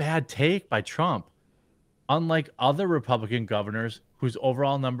 This is a bad take by Trump. Unlike other Republican governors whose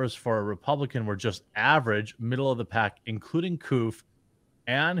overall numbers for a Republican were just average, middle of the pack, including Koof,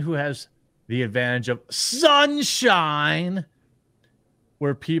 and who has the advantage of sunshine,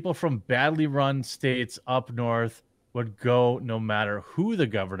 where people from badly run states up north would go no matter who the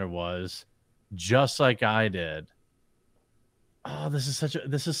governor was, just like I did. Oh, this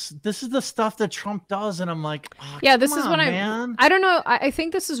is the stuff that Trump does, and I'm like, oh, yeah, this is on, what man. I don't know. I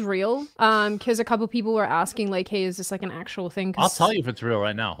think this is real. Because a couple people were asking, like, hey, is this like an actual thing? I'll tell you if it's real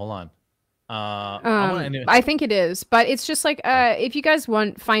right now. Hold on. I think it is, but it's just like, if you guys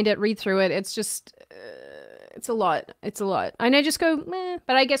find it, read through it. It's just, it's a lot. It's a lot. And I just go, meh.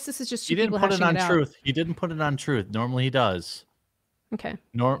 But I guess this is just he didn't put it on truth. He didn't put it on truth. Normally he does. Okay.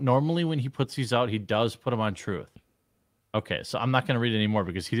 Normally when he puts these out, he does put them on truth. Okay, so I'm not going to read it anymore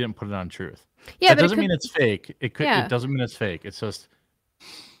because he didn't put it on truth. Yeah, that doesn't mean it's fake. It could. Yeah. It doesn't mean it's fake. It's just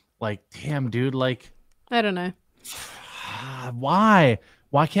like, damn, dude. Like, I don't know. Why?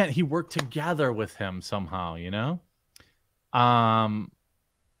 Why can't he work together with him somehow? You know.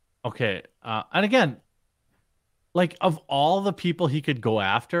 Okay. And again, like of all the people he could go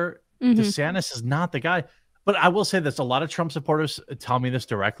after, DeSantis is not the guy. But I will say this: a lot of Trump supporters tell me this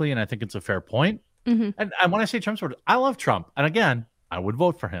directly, and I think it's a fair point. And when I say Trump supporters, I love Trump. And again, I would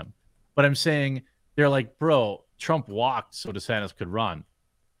vote for him. But I'm saying they're like, bro, Trump walked so DeSantis could run.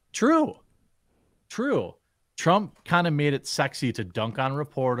 True. Trump kind of made it sexy to dunk on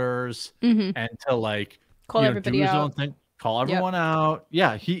reporters and to like call everybody do his out. own thing, call everyone out.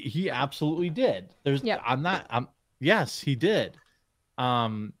 Yeah, he absolutely did. Yes, he did.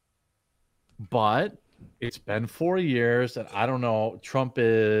 But it's been 4 years, and I don't know. Trump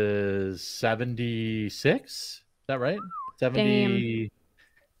is 76. Is that right? 70. Damn.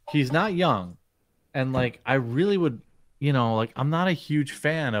 He's not young. And, like, I really would, like, I'm not a huge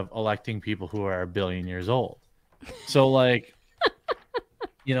fan of electing people who are 1 billion years old. So, like,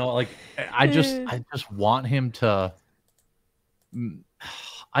 like, I just want him to.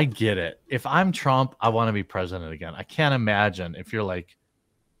 I get it. If I'm Trump, I want to be president again. I can't imagine if you're like,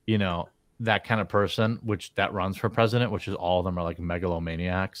 that kind of person, which that runs for president, which is all of them are like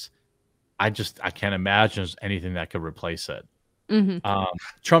megalomaniacs. I can't imagine there's anything that could replace it.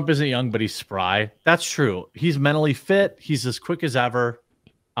 Trump isn't young, but he's spry. That's true. He's mentally fit. He's as quick as ever.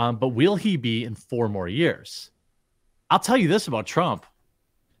 But will he be in 4 more years? I'll tell you this about Trump.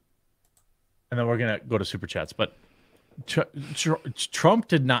 And then we're going to go to super chats. But Trump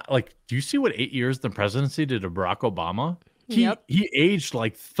did not do you see what 8 years the presidency did to Barack Obama? He aged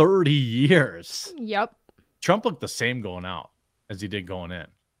like 30 years. Yep. Trump looked the same going out as he did going in.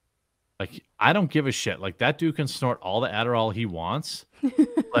 Like, I don't give a shit. Like, that dude can snort all the Adderall he wants.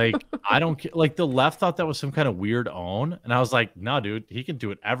 Like, I don't like the left thought that was some kind of weird own. And I was like, no, dude, he can do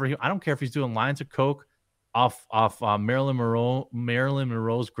whatever I don't care if he's doing lines of coke off Marilyn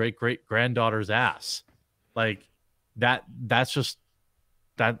Monroe's great granddaughter's ass. Like, that's just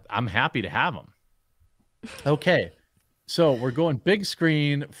that I'm happy to have him. Okay. So we're going big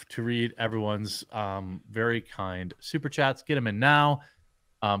screen to read everyone's very kind super chats. Get them in now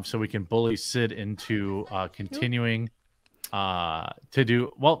so we can bully Sid into continuing to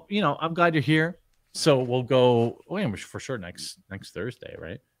do well. I'm glad you're here. So we'll go for sure next Thursday,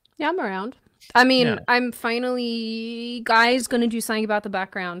 right? Yeah, I'm around. I mean, I'm finally, guys, going to do something about the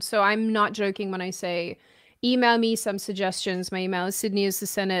background. So I'm not joking when I say email me some suggestions. My email is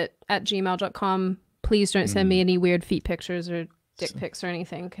sydneyisthesenate@gmail.com. Please don't send me any weird feet pictures or dick pics or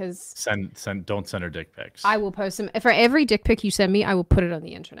anything, because don't send her dick pics. I will post them. For every dick pic you send me, I will put it on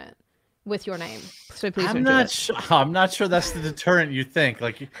the internet with your name. So please I'm not sure that's the deterrent you think.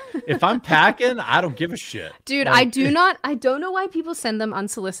 Like, if I'm packing, I don't give a shit. Dude, I don't know why people send them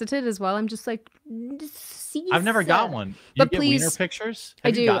unsolicited as well. I'm just like, I've never got one. You get wiener pictures?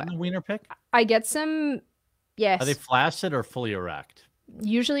 Have you gotten a wiener pic? I get some, yes. Are they flaccid or fully erect?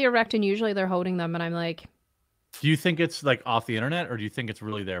 Usually erect, and usually they're holding them, and I'm like, do you think it's like off the internet, or do you think it's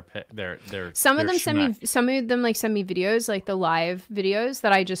really their some of them send me videos, like the live videos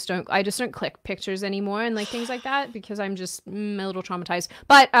that I just don't click pictures anymore and like things like that, because I'm just a little traumatized.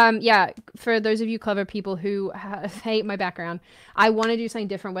 But yeah, for those of you clever people who hate my background, I want to do something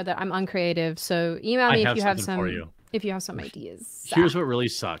different with it. I'm uncreative, so email me if you have some ideas. Here's what really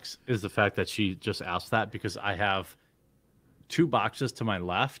sucks is the fact that she just asked that, because I have 2 boxes to my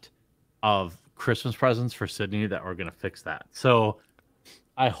left of Christmas presents for Sydney that are going to fix that. So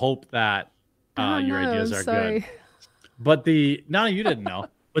I hope that your ideas are good. But you didn't know.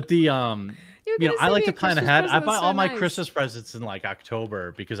 But I like to plan ahead. I buy all my Christmas presents in like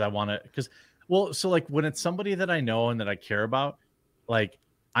October because I want to. Well, so like when it's somebody that I know and that I care about, like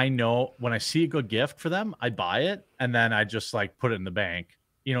I know when I see a good gift for them, I buy it and then I just like put it in the bank.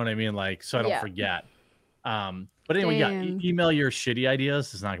 You know what I mean? Like so I don't Yeah. forget. But anyway, yeah, Damn. email your shitty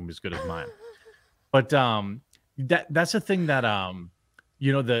ideas. It's not gonna be as good as mine. But that's the thing that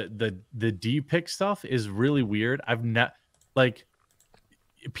you know, the D pick stuff is really weird. I've not like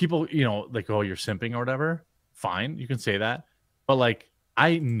people, you know, like, oh, you're simping or whatever. Fine, you can say that. But like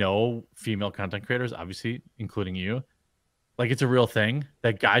I know female content creators, obviously, including you, like it's a real thing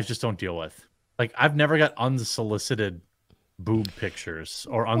that guys just don't deal with. Like I've never got unsolicited boob pictures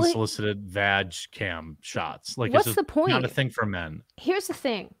or What? unsolicited vag cam shots. Like it's What's just the not a point? thing for men. Here's the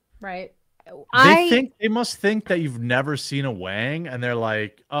thing, right? They must think that you've never seen a wang and they're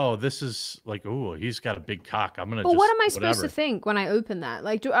like, oh, this is like, oh, he's got a big cock. I'm gonna But what just am I supposed to whatever. think when I open that?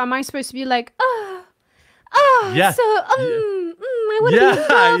 Like, am I supposed to be like, oh, Yeah. so, Yeah. I want to be your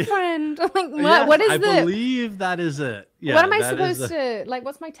girlfriend? Like, what is I the? believe that is it. Yeah, What am I that is supposed to like?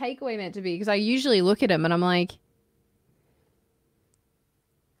 What's my takeaway meant to be? Because I usually look at him and I'm like,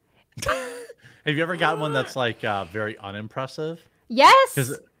 Have you ever gotten one that's like very unimpressive?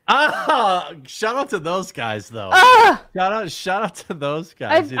 yes. Shout out to those guys though. Ah, Shout out to those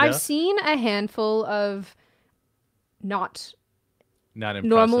guys. I've seen a handful of not Not impressive.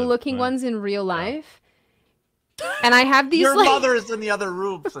 normal looking right? ones in real life, and I have these Your like. mother's in the other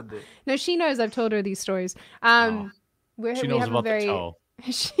room, Cindy. No, she knows. I've told her these stories. She knows about the toe.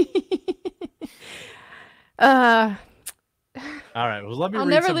 Uh, All right. Well, let me I'll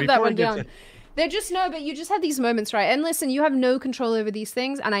read never some live that before one it gets down. They're just no, but you just have these moments, right? And listen, you have no control over these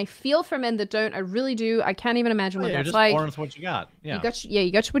things, and I feel for men that don't. I really do. I can't even imagine what you're that's just like. born with what you got. Yeah.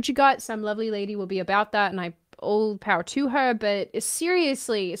 You got what you got. Some lovely lady will be about that, and I all power to her. But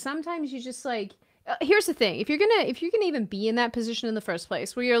seriously, sometimes you just like. Here's the thing: if you're gonna even be in that position in the first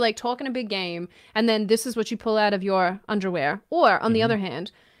place, where you're like talking a big game, and then this is what you pull out of your underwear, or on the other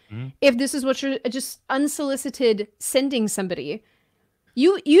hand, if this is what you're just unsolicited sending somebody.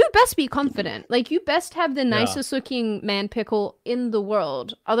 You best be confident. Like you best have the nicest looking man pickle in the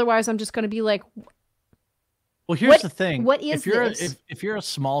world. Otherwise, I'm just gonna be like, well, here's the thing. What is this? If you're a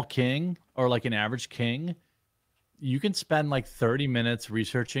small king or like an average king, you can spend like 30 minutes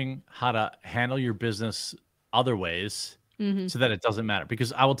researching how to handle your business other ways so that it doesn't matter.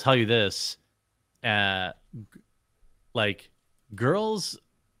 Because I will tell you this, like girls,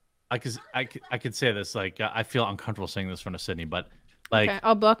 I could say this, like I feel uncomfortable saying this in front of Sydney, but like, okay,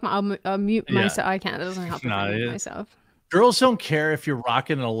 I'll mute myself. I can't. It doesn't help if I mute myself. Girls don't care if you're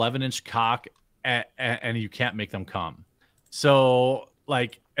rocking an 11-inch cock and you can't make them come. So,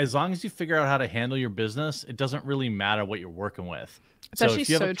 like, as long as you figure out how to handle your business, it doesn't really matter what you're working with. It's so actually if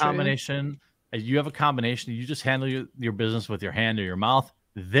you have a so combination, you just handle your business with your hand or your mouth.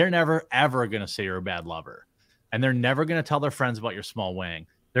 They're never ever gonna say you're a bad lover, and they're never gonna tell their friends about your small wang.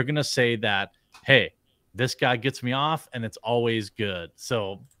 They're gonna say that, hey, this guy gets me off and it's always good.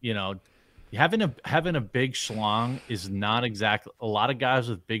 So, you know, having a big schlong is not exactly, a lot of guys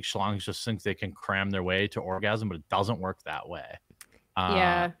with big schlongs just think they can cram their way to orgasm, but it doesn't work that way.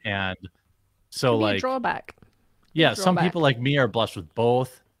 Yeah. And so Be like a drawback. Yeah, some people like me are blessed with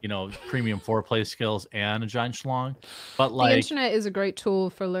both, you know, premium foreplay skills and a giant schlong. But like the internet is a great tool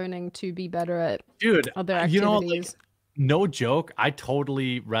for learning to be better at other activities. You know, like, no joke, I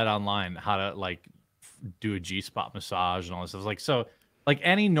totally read online how to like do a G-spot massage and all this stuff. Like, so like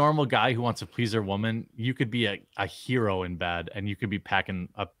any normal guy who wants to please their woman, you could be a hero in bed and you could be packing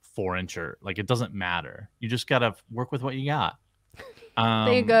a 4-incher. Like, it doesn't matter. You just got to work with what you got.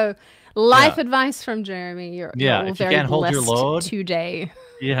 There you go. Life advice from Jeremy. You're if you can't hold your load today.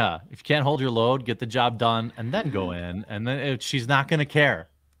 Yeah. If you can't hold your load, get the job done and then go in. And then she's not going to care.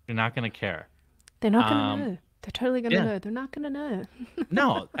 You're not going to care. They're not going to know. They're totally going to know. They're not going to know.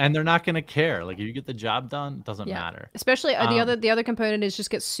 No, and they're not going to care. Like, if you get the job done, it doesn't matter. Especially the other component is just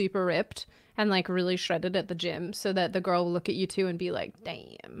get super ripped and like really shredded at the gym so that the girl will look at you too and be like,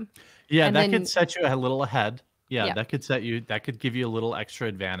 damn. Yeah, and that could set you a little ahead. Yeah, that could give you a little extra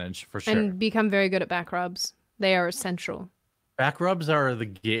advantage for sure. And become very good at back rubs. They are essential. Back rubs are the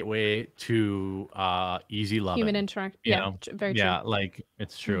gateway to easy loving. Human interaction. Yeah, very true. Yeah, like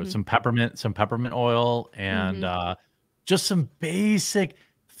it's true. Some peppermint oil and just some basic,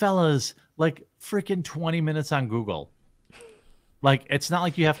 fellas, like freaking 20 minutes on Google. Like, it's not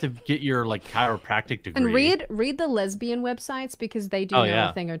like you have to get your like chiropractic degree. And read the lesbian websites because they do know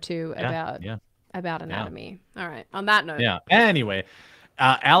a thing or two about anatomy. All right. On that note. Yeah. Anyway,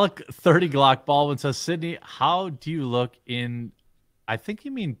 Alec 30 Glock Baldwin says, Sydney, how do you look in? I think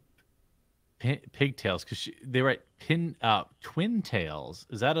you mean pigtails because they write twin tails.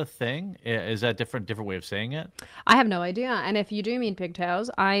 Is that a thing? Is that different way of saying it? I have no idea. And if you do mean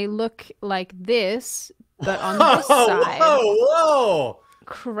pigtails, I look like this, but on this Whoa, side. whoa!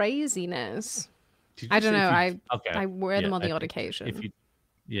 Craziness. Did you I don't say know. okay. I wear them on I the odd think occasion.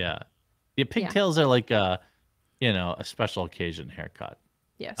 yeah, pigtails are like a special occasion haircut.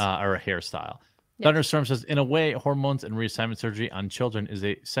 Yes. Or a hairstyle. Yep. Thunderstorm says, in a way, hormones and reassignment surgery on children is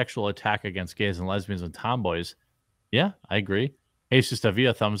a sexual attack against gays and lesbians and tomboys. Yeah, I agree. Jesus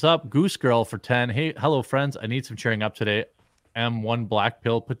Davia, thumbs up. Goose Girl for 10. Hey, hello, friends. I need some cheering up today. I'm one black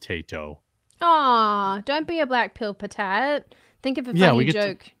pill potato. Aw, don't be a black pill patat. Think of a funny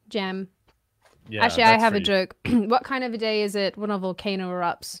joke, Jam. Yeah, actually, I have a joke. What kind of a day is it when a volcano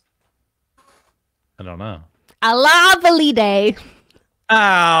erupts? I don't know. A lovely day.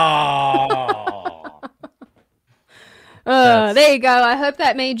 Oh. There you go. I hope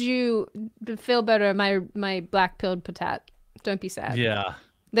that made you feel better, my black-pilled patat. Don't be sad. Yeah.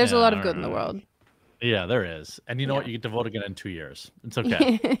 There's a lot of good in the world. Yeah, there is. And you know what? You get to vote again in 2 years. It's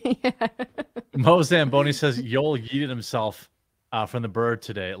okay. Yeah. Mo Zamboni says, Yoel yeeted himself from the bird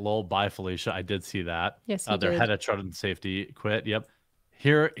today. Lol, bye, Felicia. I did see that. Yes, you their did. head of Chartered Safety quit. Yep.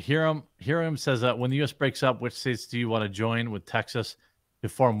 Hiram says, when the U.S. breaks up, which states do you want to join with Texas to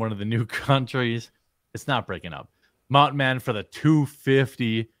form one of the new countries? It's not breaking up. Mountain Man for the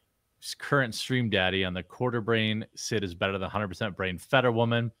 250. Current stream daddy on the quarter brain. Sid is better than 100% brain. Fetter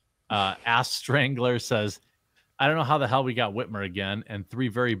woman. Ass Strangler says, I don't know how the hell we got Whitmer again, and 3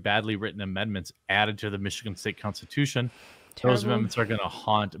 very badly written amendments added to the Michigan State Constitution. Terrible. Those amendments are going to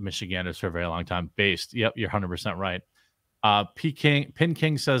haunt Michiganders for a very long time. Based. Yep, you're 100% right. Pin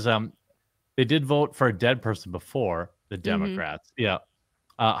King says they did vote for a dead person before the Democrats. Yeah.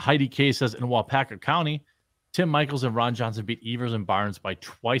 Heidi K says in Waupaca County, Tim Michaels and Ron Johnson beat Evers and Barnes by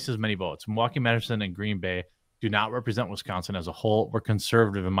twice as many votes. Milwaukee, Madison, and Green Bay do not represent Wisconsin as a whole. We're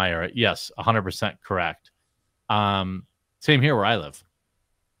conservative in my era. Yes, 100% correct. Same here where I live.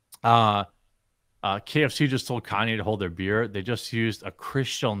 KFC just told Kanye to hold their beer. They just used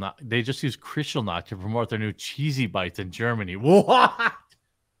Kristallnacht to promote their new cheesy bites in Germany. What?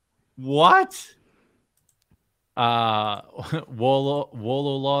 What? Wololo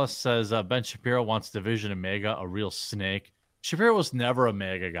says Ben Shapiro wants division and MAGA, a real snake. Shapiro was never a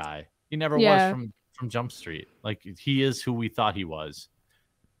MAGA guy. He never was from Jump Street. Like, he is who we thought he was.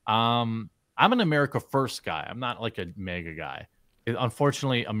 I'm an America First guy. I'm not like a MAGA guy.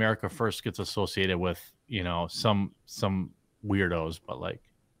 Unfortunately, America First gets associated with, some weirdos, but like,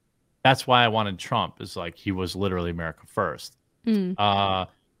 that's why I wanted Trump, is like, he was literally America First.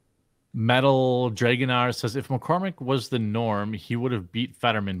 Metal Dragonar says, if McCormick was the norm, he would have beat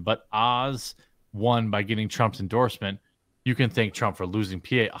Fetterman, but Oz won by getting Trump's endorsement. You can thank Trump for losing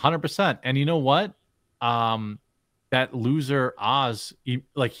PA 100%. And you know what? That loser Oz, he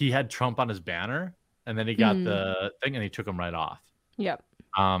had Trump on his banner, and then he got the thing and he took him right off. Yep.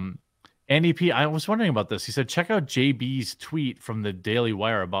 Andy P, I was wondering about this. He said, check out JB's tweet from the Daily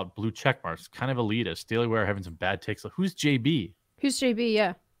Wire about blue check marks. Kind of elitist. Daily Wire having some bad takes. Who's JB? Who's JB?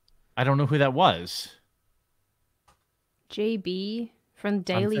 Yeah. I don't know who that was. JB from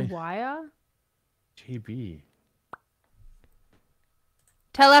Daily Wire? JB.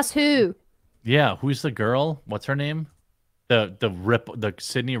 Tell us who. Yeah, who's the girl? What's her name? The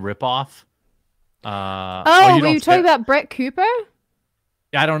Sydney ripoff. Were you talking about Brett Cooper?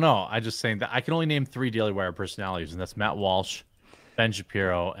 Yeah, I don't know. I just saying that I can only name 3 Daily Wire personalities, and that's Matt Walsh, Ben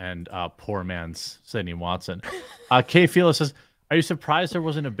Shapiro, and poor man's Sidney Watson. Kay Fila says, are you surprised there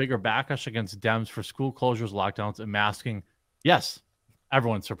wasn't a bigger backlash against Dems for school closures, lockdowns, and masking? Yes,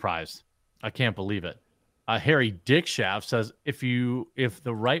 everyone's surprised. I can't believe it. Harry Dickshaft says, if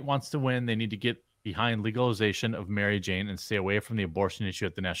the right wants to win, they need to get behind legalization of Mary Jane and stay away from the abortion issue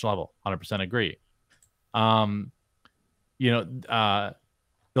at the national level. 100% agree.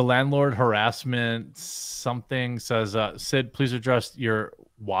 The landlord harassment something says, Sid, please address your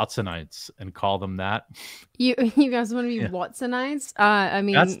Watsonites and call them that. You guys want to be Watsonites? I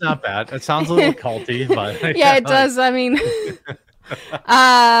mean, that's not bad. It sounds a little culty, but yeah, it does. I mean,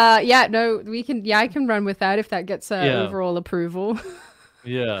 we can. Yeah, I can run with that if that gets overall approval.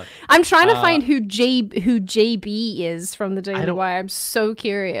 Yeah, I'm trying to find who JB is from the Daily Wire. I'm so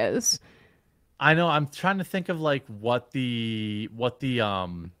curious. I know. I'm trying to think of like what the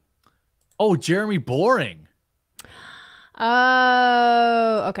Jeremy Boring.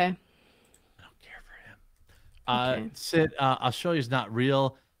 Oh, okay. I don't care for him. Sid, Australia's not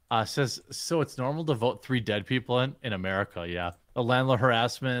real. Says, so it's normal to vote 3 dead people in America. Yeah. The landlord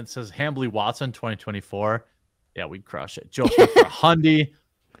harassment says Hambly Watson 2024. Yeah, we'd crush it. Joe Smith for Hundy.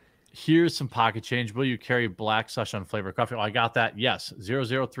 Here's some pocket change. Will you carry black slush on flavor coffee? Oh, I got that. Yes.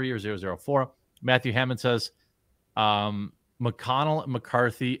 003 or 004. Matthew Hammond says, McConnell,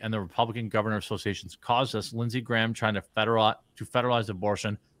 McCarthy, and the Republican Governor Associations caused this. Lindsey Graham trying to federalize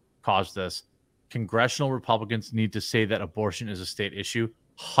abortion caused this. Congressional Republicans need to say that abortion is a state issue.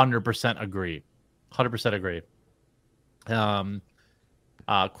 100% agree. 100% agree. Corn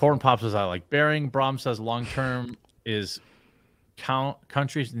Pop says, I like Bering. Brom says, long term is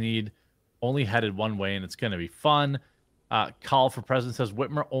countries need only headed one way, and it's going to be fun. Call for President says,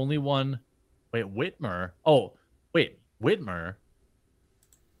 Whitmer only won. Wait, Whitmer? Oh, wait, Whitmer?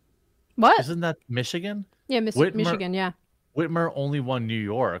 What? Isn't that Michigan? Yeah, Michigan, yeah. Whitmer only won New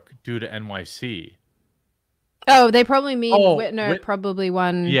York due to NYC. Oh, they probably mean Whitmer probably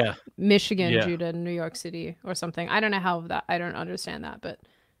won Michigan Yeah. due to New York City or something. I don't know how that. I don't understand that, but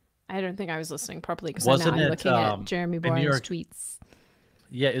I don't think I was listening properly because now I'm looking at Jeremy Boring's tweets.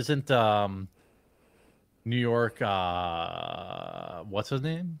 Yeah, isn't New York? What's his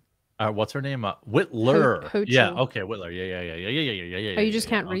name? What's her name? Whitler. Yeah. Okay, Whitler. Yeah. Oh, you just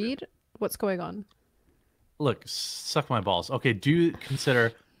can't read? What's going on? Look, suck my balls. Okay, do you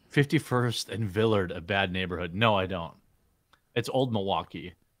consider 51st and Villard a bad neighborhood? No, I don't. It's old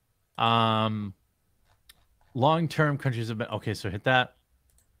Milwaukee. Long-term countries have been okay. So hit that.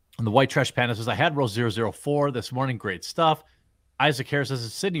 And the White Trash Panda says, I had row 004 this morning. Great stuff. Isaac Harris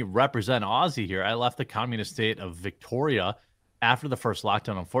says, Sydney represent Aussie here. I left the communist state of Victoria after the first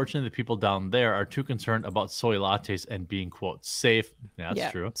lockdown. Unfortunately, the people down there are too concerned about soy lattes and being, quote, safe. Yeah,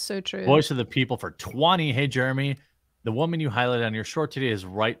 that's true. So true. Voice of the people for 20. Hey, Jeremy. The woman you highlighted on your short today is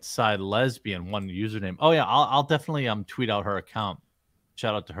right side lesbian, one username. Oh, yeah, I'll definitely tweet out her account.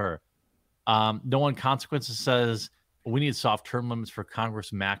 Shout out to her. No One Consequences says, we need soft term limits for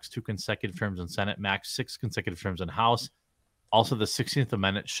Congress, max 2 consecutive terms in Senate, max 6 consecutive terms in House. Also, the 16th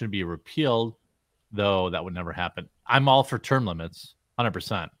Amendment should be repealed, though that would never happen. I'm all for term limits,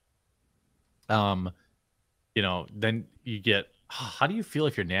 100%. Then you get, how do you feel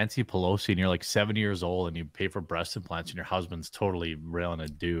if you're Nancy Pelosi and you're like 70 years old and you pay for breast implants and your husband's totally railing a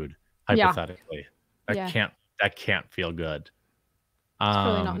dude, hypothetically? Yeah. That can't feel good. It's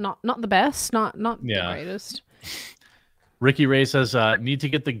probably not the best, not the greatest. Ricky Ray says, need to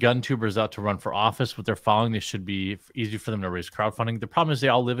get the gun tubers out to run for office. With their following, it should be easy for them to raise crowdfunding. The problem is they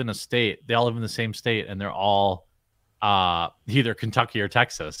all live in a state. They all live in the same state, and they're all either Kentucky or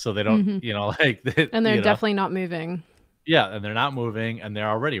Texas. So they don't, and they're definitely not moving. Yeah, and they're not moving, and they're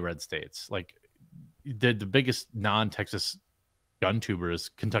already red states. Like the biggest non-Texas gun tuber is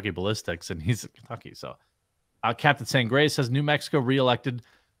Kentucky Ballistics, and he's in Kentucky. So Captain Sangray says, New Mexico reelected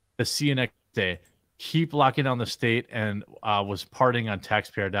the CNN day. Keep locking down the state and was partying on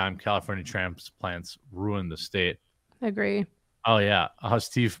taxpayer dime. California transplants ruined the state. Agree. Oh, yeah.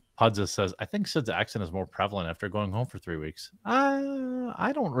 Steve Pudza says, I think Sid's accent is more prevalent after going home for 3 weeks.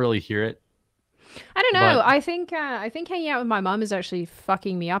 I don't really hear it. I don't know. I think hanging out with my mom is actually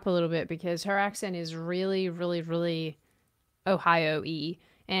fucking me up a little bit because her accent is really, really, really Ohio-y.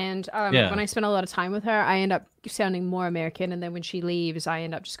 And when I spend a lot of time with her, I end up sounding more American. And then when she leaves, I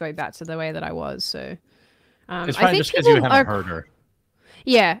end up just going back to the way that I was. So it's probably just because you haven't heard her.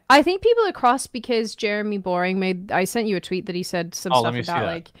 Yeah, I think people are cross because Jeremy Boring I sent you a tweet that he said some stuff about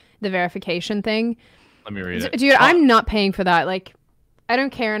like the verification thing. Let me read it. Dude, I'm not paying for that. Like, I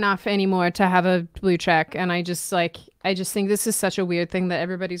don't care enough anymore to have a blue check. And I just think this is such a weird thing that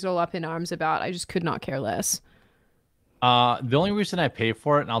everybody's all up in arms about. I just could not care less. The only reason I pay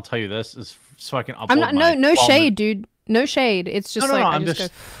for it, and I'll tell you this, is so I can upload no shade, dude. No shade. It's just allow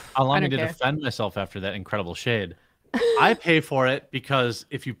me to defend myself after that incredible shade. I pay for it because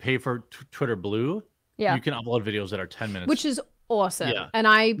if you pay for Twitter Blue, you can upload videos that are 10 minutes, which is awesome. Yeah. And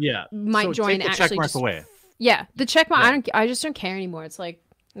I might join. Take the check mark away. Yeah, the check mark. I just don't care anymore. It's like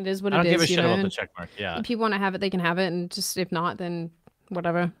it is what it is. I don't give a shit about the check mark. Yeah. If people want to have it, they can have it, and just if not, then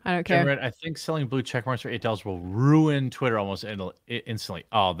whatever. I don't care. I think selling blue check marks for $8 will ruin Twitter almost instantly.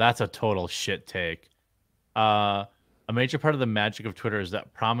 Oh, that's a total shit take. A major part of the magic of Twitter is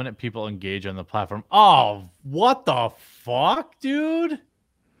that prominent people engage on the platform. Oh, what the fuck, dude?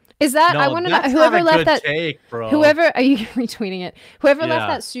 Is that I want to know whoever left that take, bro. Whoever are you retweeting it? Whoever left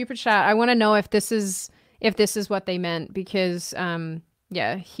that super chat, I want to know if this is what they meant because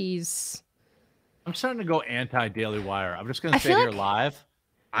he's I'm starting to go anti-Daily Wire. I'm just going to say here live.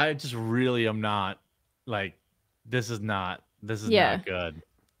 I just really am not like this is not good.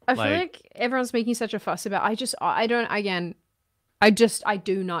 I feel like everyone's making such a fuss about. I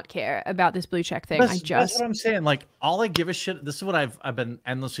do not care about this blue check thing. That's what I'm saying. Like all I give a shit. This is what I've been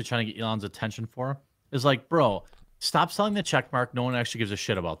endlessly trying to get Elon's attention for. Is like, bro, stop selling the check mark. No one actually gives a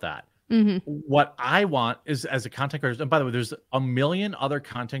shit about that. Mm-hmm. What I want is, as a content creator, and by the way, there's a million other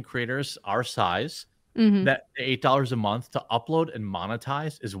content creators our size Mm-hmm. that $8 a month to upload and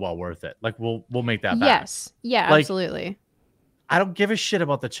monetize is well worth it. Like we'll make that back. Yes. Yeah, Like, absolutely. I don't give a shit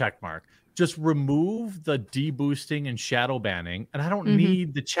about the check mark. Just remove the deboosting and shadow banning, and I don't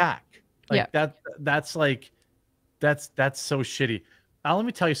need the check. Like that's like that's so shitty. Now let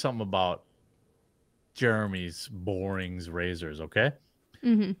me tell you something about Jeremy's Boring's razors, okay?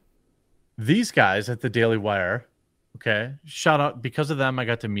 Mm-hmm. These guys at the Daily Wire, okay? Shout out, because of them I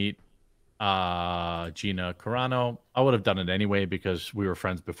got to meet Gina Carano. I would have done it anyway because we were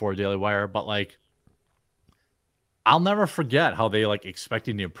friends before Daily Wire, but like I'll never forget how they like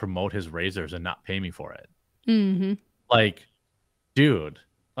expecting to promote his razors and not pay me for it. Mm-hmm. Like, dude,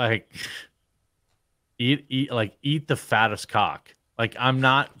 like eat the fattest cock. Like, I'm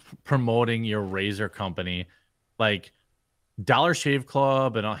not promoting your razor company. Like, Dollar Shave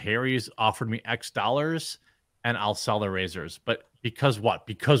Club and Harry's offered me X dollars and I'll sell their razors. But because what?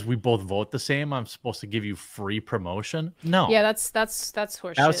 Because we both vote the same, I'm supposed to give you free promotion? No. Yeah, that's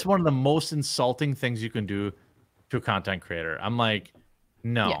horseshit. That's one of the most insulting things you can do to a content creator. I'm like,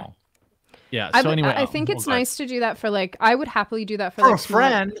 no. Yeah. So anyway, I think it's nice to do that for like, I would happily do that for like a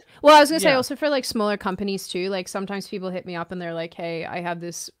friend. Well, I was gonna say also for like smaller companies too. Like sometimes people hit me up and they're like, "Hey, I have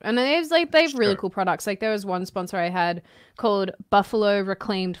this," and they have really cool products. Like there was one sponsor I had called Buffalo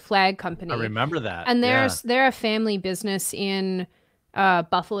Reclaimed Flag Company. I remember that. And they're a family business in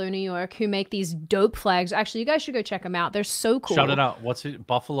Buffalo, New York, who make these dope flags. Actually, you guys should go check them out. They're so cool. Shout it out. What's it?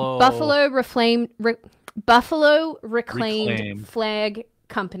 Buffalo Reclaimed Flag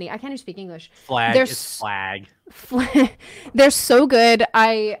Company. I can't even speak English. Flag. It's flag. They're so good.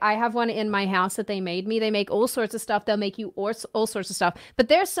 I have one in my house that they made me. They make all sorts of stuff. They'll make you all sorts of stuff. But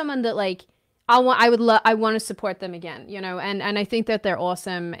there's someone that like I want to support them again, you know, and I think that they're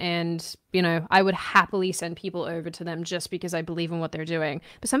awesome, and you know, I would happily send people over to them just because I believe in what they're doing.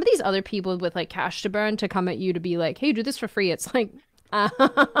 But some of these other people with like cash to burn to come at you to be like, "Hey, do this for free." It's like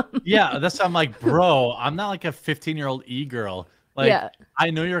yeah, I'm like, bro, I'm not like a 15-year-old e-girl. Like,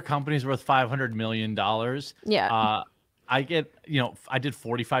 I know your company's worth $500 million. Yeah. I get, you know, I did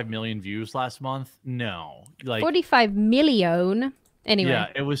 45 million views last month. No, like 45 million. Anyway. Yeah,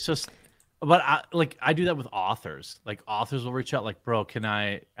 it was just, but I do that with authors. Like authors will reach out like, bro, can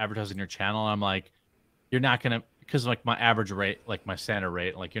I advertise on your channel? And I'm like, you're not going to, because like my average rate, like my standard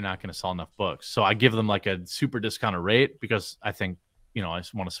rate, like you're not going to sell enough books. So I give them like a super discounted rate because I think, you know, I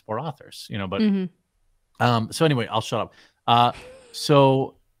just want to support authors, you know, but so anyway, I'll shut up.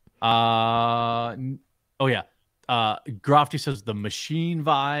 Grofty says the machine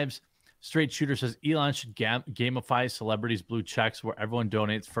vibes. Straight Shooter says Elon should gamify celebrities' blue checks where everyone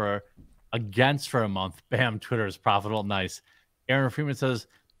donates for a month. Bam, Twitter is profitable. Nice. Aaron Freeman says,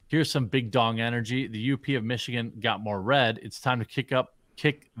 here's some big dong energy. The UP of Michigan got more red. It's time to kick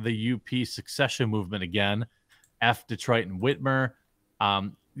the UP succession movement again. F Detroit and Whitmer.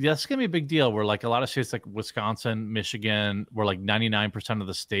 Yeah, it's gonna be a big deal. Where like a lot of states like Wisconsin, Michigan, where like 99% of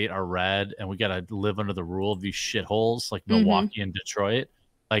the state are red, and we gotta live under the rule of these shitholes like Milwaukee and Detroit.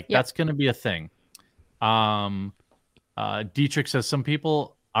 Like that's gonna be a thing. Dietrich says some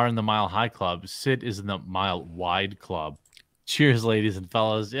people are in the Mile High Club. Sid is in the Mile Wide Club. Cheers, ladies and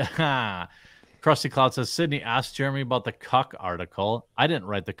fellas. Yeah. Krusty Cloud says Sydney asked Jeremy about the cuck article. I didn't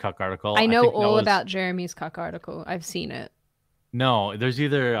write the cuck article. I know all about Jeremy's cuck article. I've seen it. No, there's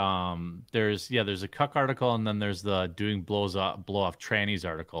either there's a cuck article, and then there's the doing blow off trannies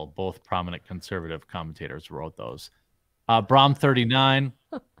article. Both prominent conservative commentators wrote those. Brom 39.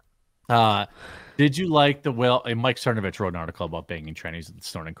 Did you like the Mike Cernovich wrote an article about banging trannies and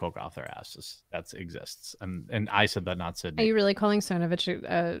snorting coke off their asses. That exists, and I said that, not Sydney. Are you really calling Cernovich?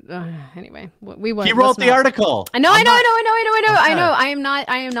 Anyway, we won't. He wrote the article. I know.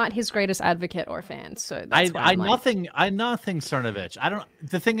 I am not his greatest advocate or fan. So that's why nothing Cernovich. I don't.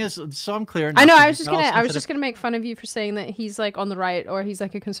 The thing is, so I'm clear. I know. I was just gonna make fun of you for saying that he's like on the right or he's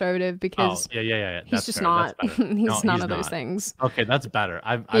like a conservative because yeah. He's just not. He's none of those things. Okay, that's better.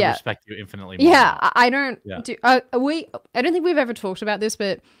 I respect you infinitely more. Yeah, I don't. Yeah. I don't think we've ever talked about this,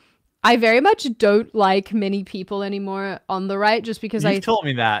 but I very much don't like many people anymore on the right, just because you told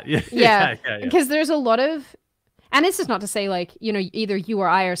me that. Yeah. Because there's a lot of, and this is not to say like, you know, either you or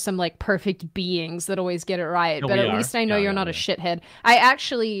I are some like perfect beings that always get it right, but at least I know you're not a shithead.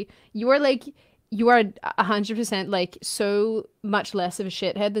 You are 100% like so much less of a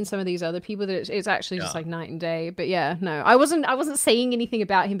shithead than some of these other people that it's actually just like night and day. But yeah, no, I wasn't saying anything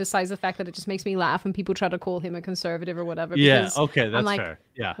about him besides the fact that it just makes me laugh when people try to call him a conservative or whatever. Yeah, okay, that's fair.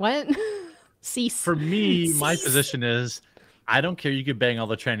 Yeah. What? Cease. For me, my Cease. position is, I don't care. You can bang all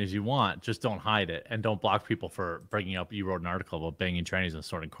the trannies you want, just don't hide it, and don't block people for bringing up. You wrote an article about banging trannies and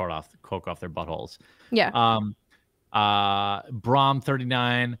snorting coke off their buttholes. Yeah. Brom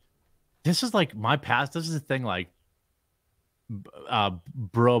 39. This is like my past. This is the thing. Like,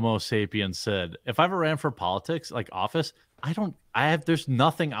 Bromo Sapien said, if I ever ran for politics, like office, there's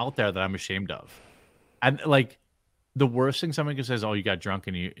nothing out there that I'm ashamed of. And like, the worst thing someone can say is, oh, you got drunk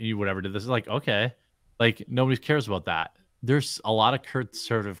and you whatever did this. Is like, okay, like nobody cares about that. There's a lot of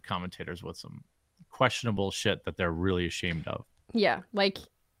conservative commentators with some questionable shit that they're really ashamed of. Yeah. Like,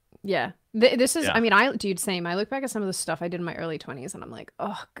 yeah. This is, Yeah. I mean, dude, same. I look back at some of the stuff I did in my early 20s and I'm like,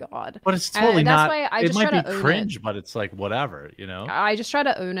 oh God. But it's totally that's not, why I it just might try be to own cringe, it. but it's like, whatever, you know? I just try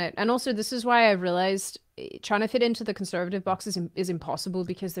to own it. And also, this is why I realized trying to fit into the conservative box is impossible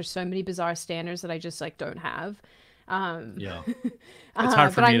because there's so many bizarre standards that I just like don't have. Yeah. It's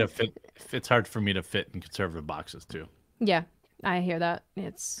hard for me to fit. It's hard for me to fit in conservative boxes too. Yeah, I hear that.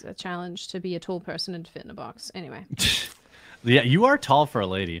 It's a challenge to be a tall person and fit in a box. Anyway. Yeah, you are tall for a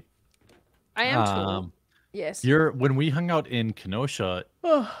lady. I am tall. Yes. When we hung out in Kenosha,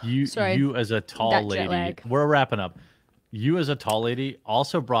 you as a tall lady. We're wrapping up. You as a tall lady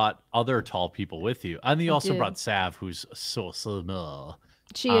also brought other tall people with you, and you also brought Sav, who's so small.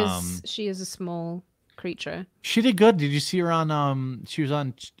 She is a small creature. She did good. Did you see her on? She was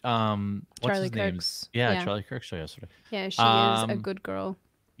on what's Charlie his name? Kirk's. Yeah, Charlie Kirk's show yesterday. Yeah, she is a good girl.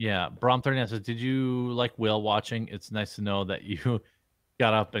 Yeah, Brom 39 says, did you like whale watching? It's nice to know that you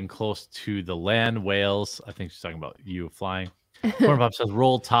got up and close to the land whales. I think she's talking about you flying. Corn Pop says,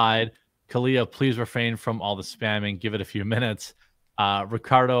 roll tide. Kalia, please refrain from all the spamming. Give it a few minutes.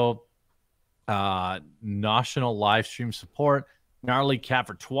 Ricardo, national live stream support. Gnarly Cat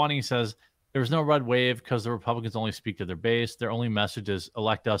for 20 says, there's no red wave because the Republicans only speak to their base. Their only message is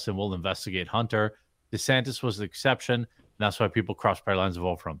elect us and we'll investigate Hunter. DeSantis was the exception. And that's why people cross party lines and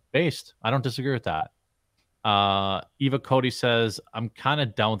vote for him. Based. I don't disagree with that. Eva Cody says, I'm kind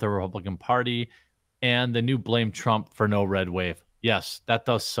of down with the Republican Party and the new blame Trump for no red wave. Yes, that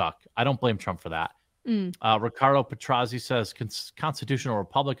does suck. I don't blame Trump for that. Ricardo Petrazzi says, Constitutional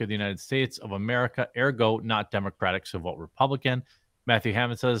Republic of the United States of America, ergo not Democratic, so vote Republican. Matthew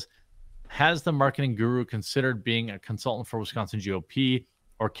Hammond says, has the marketing guru considered being a consultant for Wisconsin GOP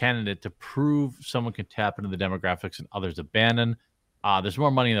or candidate to prove someone can tap into the demographics and others abandon? There's more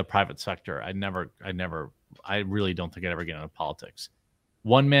money in the private sector. I really don't think I'd ever get into politics.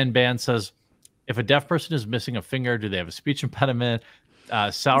 One Man Band says, if a deaf person is missing a finger, do they have a speech impediment?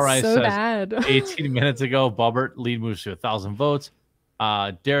 Saurai says, bad. 18 minutes ago, Bobbert lead moves to 1,000 votes.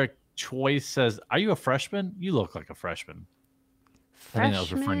 Derek Choice says, are you a freshman? You look like a freshman. I think that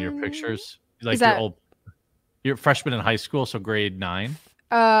was referring to your pictures. Like you're a freshman in high school, so grade 9.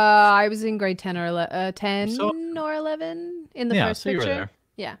 I was in grade 10 or 11 in the first picture. You were there.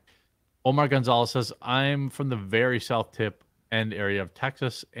 Yeah. Omar Gonzalez says, I'm from the very south tip end area of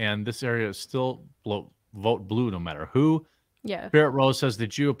Texas, and this area is still vote blue no matter who. Yeah. Barrett Rose says the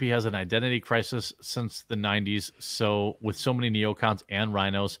GOP has an identity crisis since the 90s. So with so many neocons and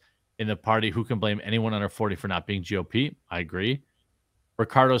rhinos in the party, who can blame anyone under 40 for not being GOP? I agree.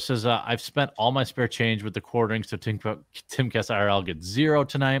 Ricardo says, I've spent all my spare change with the quartering, so Timcast IRL gets 0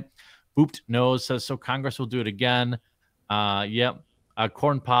 tonight. Booped Nose says, so Congress will do it again. Yep.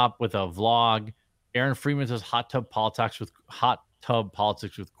 Corn Pop with a vlog. Aaron Freeman says, hot tub politics with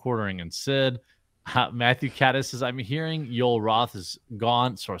quartering and Sid. Matthew Caddis says, I'm hearing Yoel Roth is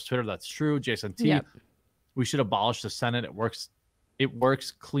gone. Source Twitter, that's true. Jason T. Yep. We should abolish the Senate. It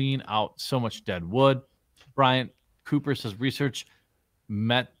works clean out so much dead wood. Bryant Cooper says, research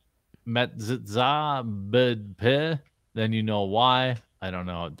then you know why. I don't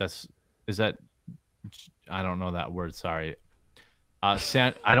know. I don't know that word. Sorry. I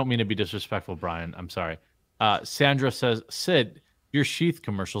don't mean to be disrespectful, Brian. I'm sorry. Sandra says, Sid, your Sheath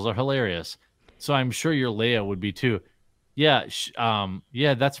commercials are hilarious. So I'm sure your Leia would be too. Yeah.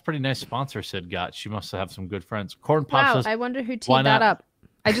 Yeah, that's a pretty nice sponsor Sid got. She must have some good friends. Corn Pop says, I wonder who teed that up.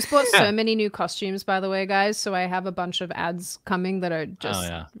 I just bought so many new costumes, by the way, guys. So I have a bunch of ads coming that are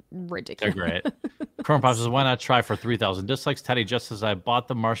just ridiculous. They're great. Corn Pop says, why not try for 3,000 dislikes? Teddy just says, I bought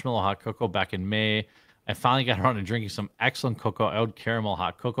the marshmallow hot cocoa back in May. I finally got around to drinking some excellent cocoa out caramel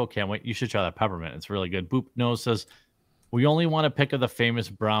hot cocoa. Can't wait. You should try that peppermint. It's really good. Boop Nose says, we only want a pick of the famous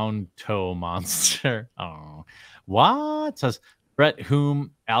brown toe monster. Oh, what? Says Brett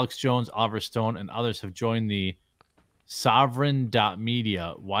Hume, Alex Jones, Oliver Stone, and others have joined the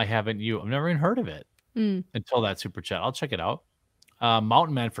Sovereign.media. Why haven't you? I've never even heard of it until that super chat. I'll check it out.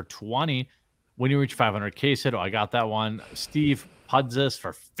 Mountain Man for 20. When you reach 500K, Sid, I got that one. Steve Pudzis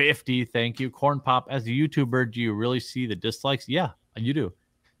for 50. Thank you. Corn Pop, as a YouTuber, do you really see the dislikes? Yeah, you do.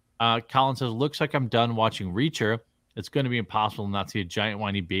 Colin says, looks like I'm done watching Reacher. It's going to be impossible not to see a giant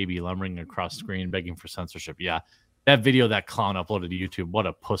whiny baby lumbering across screen begging for censorship. Yeah, that video that clown uploaded to YouTube, what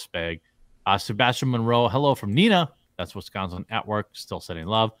a puss bag. Sebastian Monroe, hello from Nina. That's Wisconsin at work, still sending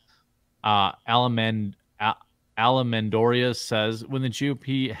love. Alamandoria says, when the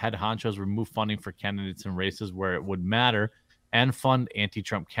GOP head honchos remove funding for candidates in races where it would matter and fund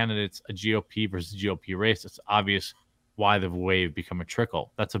anti-Trump candidates, a GOP versus GOP race, it's obvious why the wave become a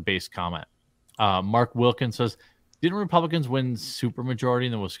trickle. That's a base comment. Mark Wilkins says, didn't Republicans win supermajority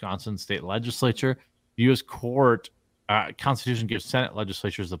in the Wisconsin state legislature? The U.S. court Constitution gives Senate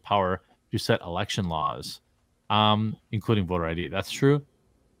legislatures the power to set election laws, including voter ID. That's true.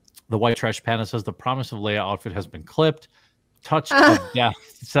 The White Trash Panda says the promise of Leia outfit has been clipped. Touch of death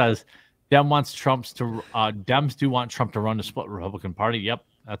says Dems do want Trump to run to split Republican Party. Yep,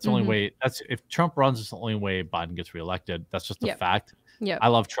 that's the only way. That's if Trump runs, it's the only way Biden gets reelected. That's just a fact. Yeah, I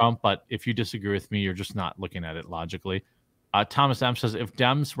love Trump, but if you disagree with me, you're just not looking at it logically. Thomas M says if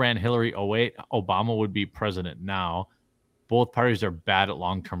Dems ran Hillary 08, Obama would be president now. Both parties are bad at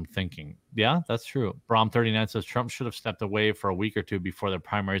long-term thinking. Yeah, that's true. Brom39 says Trump should have stepped away for a week or two before their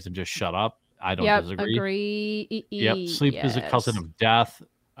primaries and just shut up. I don't disagree. Agree. Yep. Sleep is a cousin of death.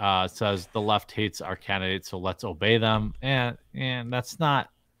 Says the left hates our candidates, so let's obey them. And that's not.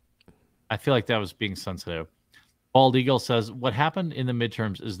 I feel like that was being sensitive. Bald Eagle says what happened in the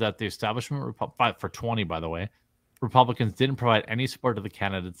midterms is that the establishment for 20, by the way, Republicans didn't provide any support to the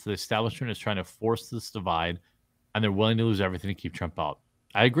candidates. The establishment is trying to force this divide, and they're willing to lose everything to keep Trump out.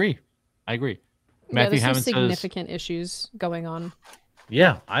 I agree. Matthew there's Hammond some significant issues going on.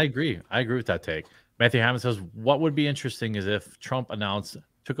 Yeah, I agree. I agree with that take. Matthew Hammond says, what would be interesting is if Trump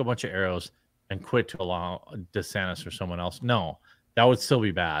took a bunch of arrows and quit to allow DeSantis or someone else. No, that would still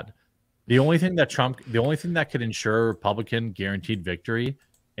be bad. The only thing that could ensure Republican guaranteed victory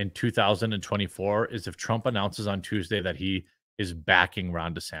in 2024 is if Trump announces on Tuesday that he is backing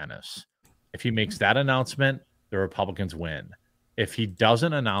Ron DeSantis. If he makes that announcement, the Republicans win. If he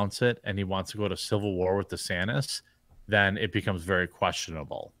doesn't announce it and he wants to go to civil war with DeSantis, then it becomes very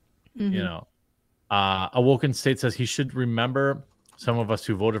questionable. You know, Awoken State says he should remember some of us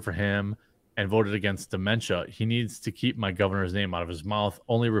who voted for him and voted against dementia. He needs to keep my governor's name out of his mouth.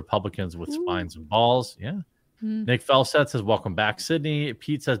 Only Republicans with spines and balls. Yeah. Nick Felsett says, welcome back, Sydney.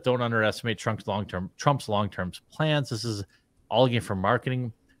 Pete says, don't underestimate Trump's long-term plans. This is all again for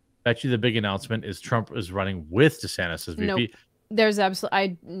marketing. Bet you the big announcement is Trump is running with DeSantis as VP. Nope. There's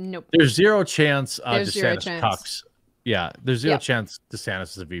absolutely nope. There's zero chance DeSantis cucks. Yeah, there's zero chance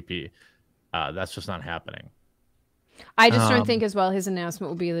DeSantis is a VP. That's just not happening. I just don't think as well his announcement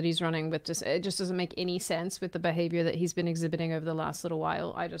will be that he's running with it just doesn't make any sense with the behavior that he's been exhibiting over the last little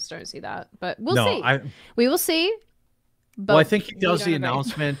while. I just don't see that. But we'll see. We will see. But well, I think he does the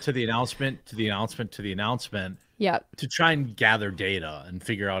announcement to the announcement to the announcement to the announcement. Yeah. To try and gather data and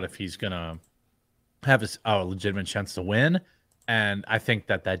figure out if he's going to have a legitimate chance to win. And I think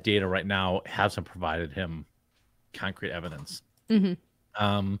that data right now hasn't provided him concrete evidence.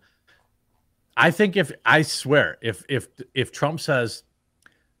 I think if Trump says,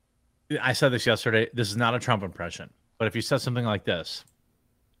 I said this yesterday, this is not a Trump impression, but if he says something like this,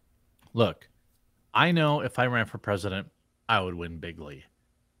 look, I know if I ran for president, I would win bigly.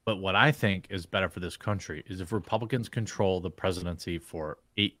 But what I think is better for this country is if Republicans control the presidency for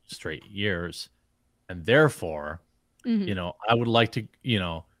 8 straight years, and therefore, I would like to,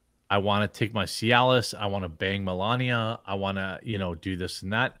 I want to take my Cialis, I want to bang Melania, I want to, do this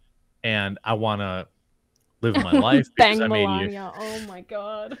and that, and I want to live my life. Bang Melania, oh my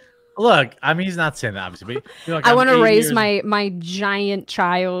God. Look, I mean, he's not saying that, obviously, but I want to raise my giant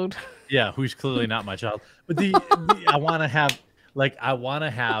child. Yeah, who's clearly not my child. But I want to have, I want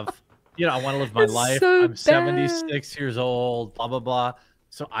to live my life. So I'm 76 years old, blah, blah, blah.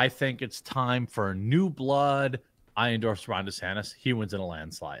 So I think it's time for new blood. I endorse Ron DeSantis. He wins in a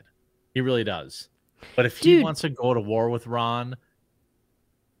landslide. He really does. But if he wants to go to war with Ron,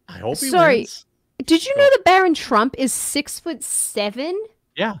 I hope he wins. Did you know that Barron Trump is 6'7"?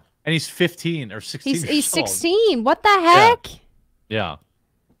 Yeah. And he's 15 or 16 He's 16. What the heck? Yeah.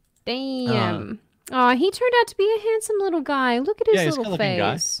 Damn. He turned out to be a handsome little guy. Look at his little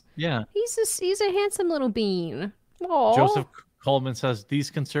face. Guy. Yeah. He's a handsome little bean. Aww. Joseph Coleman says, these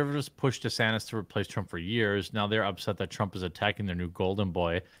conservatives pushed DeSantis to replace Trump for years. Now they're upset that Trump is attacking their new golden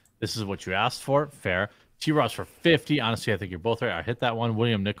boy. This is what you asked for. Fair. T-Ross for 50. Honestly, I think you're both right. I hit that one.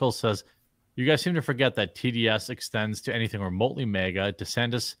 William Nichols says, you guys seem to forget that TDS extends to anything remotely mega.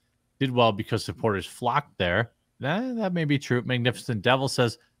 DeSantis did well because supporters flocked there. That may be true. Magnificent Devil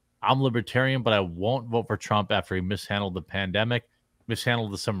says, I'm libertarian, but I won't vote for Trump after he mishandled the pandemic,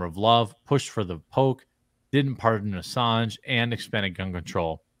 mishandled the summer of love, pushed for the poke, didn't pardon Assange, and expanded gun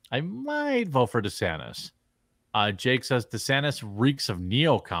control. I might vote for DeSantis. Jake says, DeSantis reeks of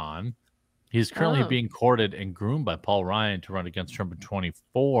neocon. He's currently being courted and groomed by Paul Ryan to run against Trump in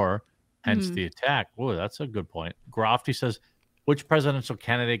 24, hence the attack. Oh, that's a good point. Grofty says, which presidential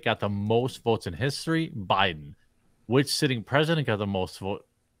candidate got the most votes in history? Biden. Which sitting president got the most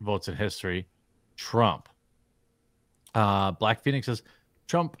votes in history? Trump. Black Phoenix says,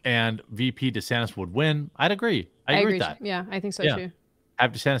 Trump and VP DeSantis would win. I'd agree. I agree with that. Yeah, I think so too.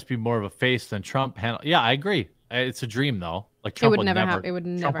 Have DeSantis be more of a face than Trump. Yeah, I agree. It's a dream though. Like Trump would never happen. It would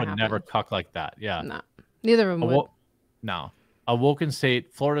never happen. Never cuck like that. Yeah. No. Neither of them would. No. Awoken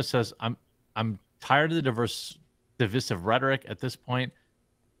State, Florida says, I'm tired of the divisive rhetoric at this point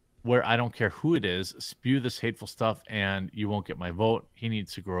where I don't care who it is, spew this hateful stuff and you won't get my vote. He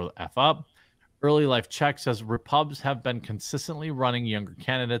needs to grow the F up. Early Life Check says Repubs have been consistently running younger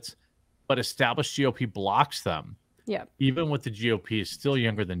candidates, but established GOP blocks them. Yeah. Even with the GOP is still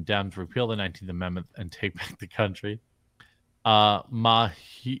younger than Dems, repeal the 19th Amendment and take back the country. Mahio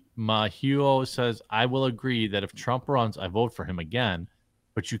says, I will agree that if Trump runs, I vote for him again,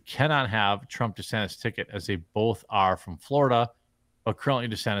 but you cannot have Trump DeSantis ticket as they both are from Florida, but currently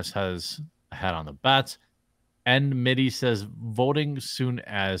DeSantis has a hat on the bets. And Mitty says, voting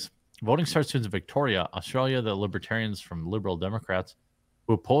starts soon in Victoria, Australia. The libertarians from Liberal Democrats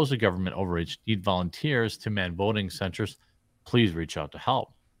who oppose the government overreach need volunteers to man voting centers. Please reach out to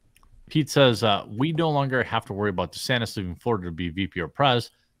help. Pete says, we no longer have to worry about DeSantis leaving Florida to be VP or Pres.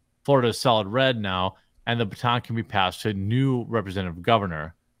 Florida is solid red now, and the baton can be passed to a new representative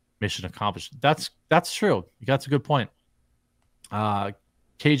governor. Mission accomplished. That's true. That's a good point.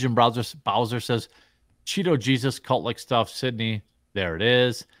 Cajun Bowser says, Cheeto Jesus, cult-like stuff, Sydney. There it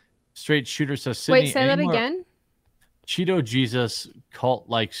is. Straight Shooter says, Sydney. Wait, say that again? Cheeto Jesus,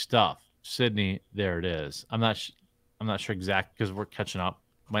 cult-like stuff, Sydney. There it is. I'm not sure exact because we're catching up.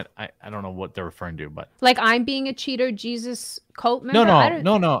 But I don't know what they're referring to, but like I'm being a Cheeto Jesus cult member.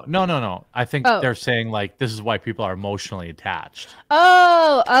 No. I think they're saying like this is why people are emotionally attached.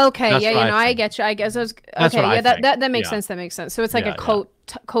 Oh, okay. That's I get you. I guess I was okay. Yeah, that makes sense. That makes sense. So it's like a cult.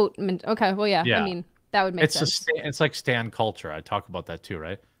 Okay. Well, yeah. I mean, that would make sense. It's like stan culture. I talk about that too,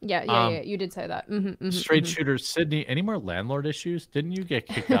 right? Yeah. You did say that. Straight Shooter, Sydney. Any more landlord issues? Didn't you get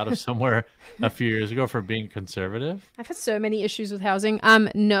kicked out of somewhere a few years ago for being conservative? I've had so many issues with housing.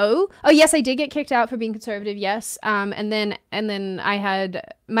 No. Oh, yes, I did get kicked out for being conservative. Yes. And then I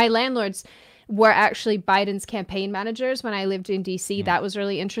had my landlords were actually Biden's campaign managers when I lived in DC. That was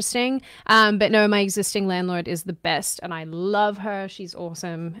really interesting. But no, my existing landlord is the best and I love her. She's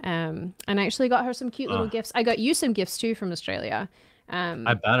awesome. And I actually got her some cute little gifts. I got you some gifts too from Australia.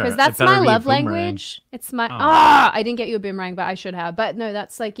 I better. Because that's my love language. It's my I didn't get you a boomerang, but I should have. But no,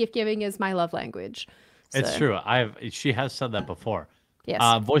 that's like gift giving is my love language. So. It's true. She has said that before. Yes.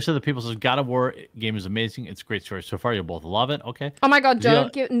 Voice of the People says God of War game is amazing. It's a great story so far. You'll both love it. Okay. Oh my God!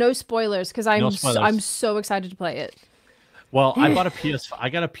 Don't give no spoilers because I'm so excited to play it. Well, I got a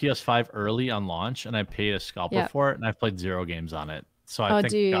PS5 early on launch, and I paid a scalper for it, and I've played 0 games on it. So I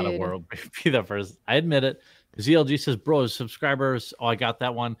think God of War will be the first. I admit it. ZLG says, bros, subscribers. Oh, I got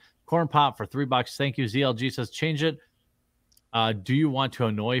that one. Corn Pop for $3. Thank you. ZLG says, change it. Do you want to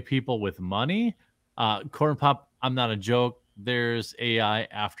annoy people with money? Corn Pop, I'm not a joke. There's AI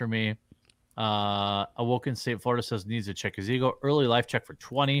after me. Awoken State Florida says needs to check his ego. Early Life Check for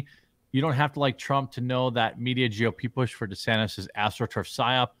 20. You don't have to like Trump to know that media GOP push for DeSantis is AstroTurf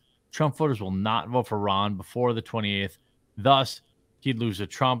PSYOP. Trump voters will not vote for Ron before the 28th. Thus, he'd lose to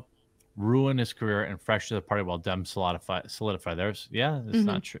Trump, ruin his career, and fracture the party while Dems solidify theirs. Yeah, it's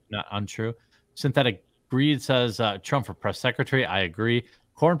not true, not untrue. Synthetic Greed says Trump for press secretary. I agree.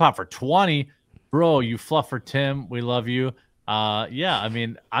 Corn Pop for 20. Bro, you fluff for Tim. We love you. Yeah, I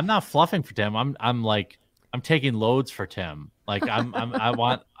mean, I'm not fluffing for Tim. I'm taking loads for Tim. Like I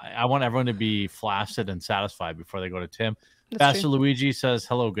want everyone to be flaccid and satisfied before they go to Tim. Pastor Luigi says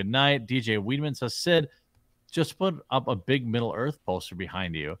hello, good night. DJ Weedman says Sid, just put up a big Middle Earth poster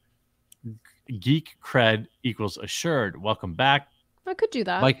behind you. Geek cred equals assured. Welcome back. I could do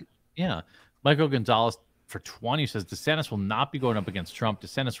that. Michael Gonzalez for 20 says DeSantis will not be going up against Trump.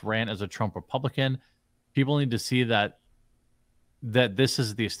 DeSantis ran as a Trump Republican. People need to see that this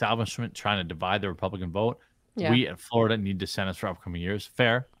is the establishment trying to divide the Republican vote. Yeah. We at Florida need DeSantis for upcoming years.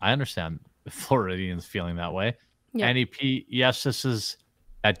 Fair. I understand the Floridians feeling that way. Yeah. NEP, yes, this is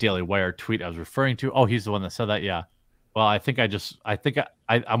that Daily Wire tweet I was referring to. Oh, he's the one that said that. Yeah. Well, I'm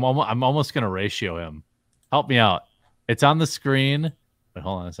almost going to ratio him. Help me out. It's on the screen. Wait,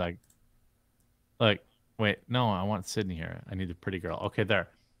 hold on a sec. Look, wait, no, I want Sydney here. I need the pretty girl. Okay, there.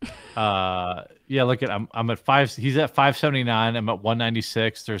 Yeah, look at I'm at 5. He's at 579. I'm at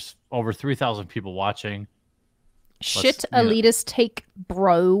 196. There's over 3,000 people watching. Shit, elitist take,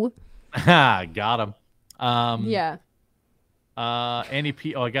 bro. Got him. Yeah. Andy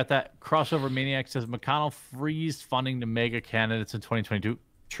P. Oh, I got that. Crossover Maniac says McConnell freezed funding to mega candidates in 2022.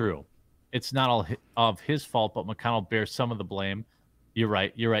 True. It's not all of his fault, but McConnell bears some of the blame. You're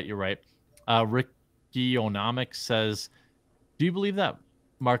right. Ricky Onomics says, do you believe that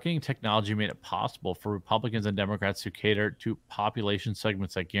marketing technology made it possible for Republicans and Democrats to cater to population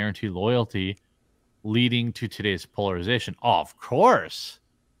segments that guarantee loyalty, leading to today's polarization? Oh, of course.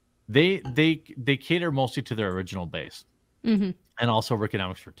 They cater mostly to their original base. Mm-hmm. And also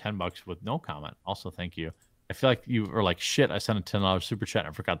Rickonomics for $10 with no comment. Also, thank you. I feel like you were like, shit, I sent a $10 super chat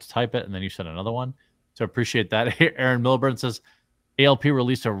and I forgot to type it, and then you sent another one. So I appreciate that. Aaron Milburn says, ALP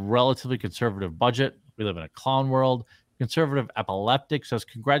released a relatively conservative budget. We live in a clown world. Conservative Epileptic says,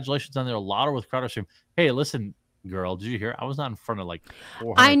 congratulations on their lotto with Crowder stream. Hey, listen, girl, did you hear? I was not in front of like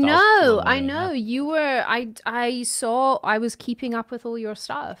 400,000. I know. You were, I saw, I was keeping up with all your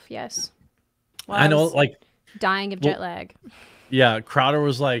stuff. Yes. Well, I know, like, dying of jet lag. Yeah, Crowder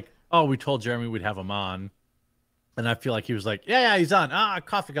was like, oh, we told Jeremy we'd have him on. And I feel like he was like, yeah, he's on.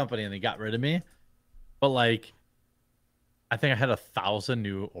 Coffee company. And they got rid of me. But like, I think I had 1,000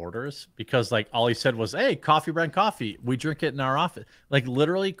 new orders because like all he said was, hey, coffee brand coffee. We drink it in our office. Like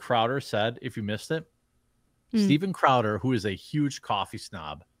literally Crowder said, if you missed it, Steven Crowder, who is a huge coffee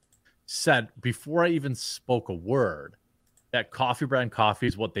snob, said before I even spoke a word that coffee brand coffee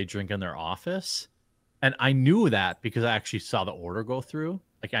is what they drink in their office. And I knew that because I actually saw the order go through.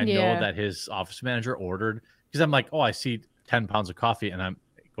 Like I know that his office manager ordered, because I'm like, oh, I see 10 pounds of coffee, and it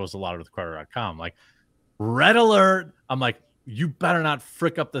goes a lot with Crowder.com. Like, red alert. I'm like, you better not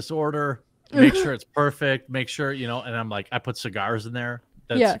frick up this order. Make sure it's perfect. Make sure, and I'm like, I put cigars in there.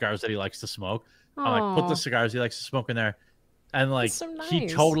 Cigars that he likes to smoke. I'm like, put the cigars he likes to smoke in there. And like, so nice. He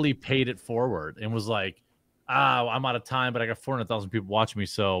totally paid it forward and was like, I'm out of time, but I got 400,000 people watching me.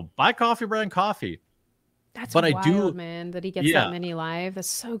 So buy coffee brand coffee. That's wild, man, that he gets that many live. That's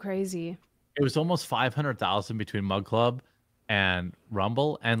so crazy. It was almost 500,000 between Mug Club and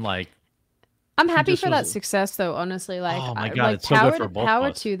Rumble, and like, I'm happy for that success, though. Honestly, like, oh my god, like, it's so good for both power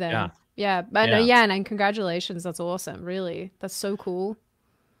of us. to them. Yeah, and congratulations. That's awesome. Really, that's so cool.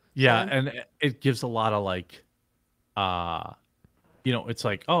 Yeah, and it gives a lot of like, it's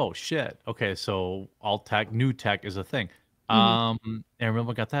like, oh shit, okay, so alt tech, new tech is a thing. And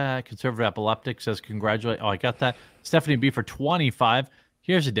remember, got that. Conservative Epileptic says, congratulate. Oh, I got that. Stephanie B for 25.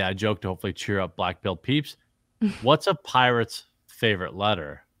 Here's a dad joke to hopefully cheer up black belt peeps. What's a pirate's favorite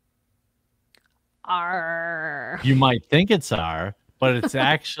letter? R. You might think it's R, but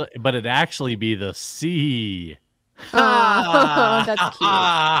it actually be the C. Oh, that's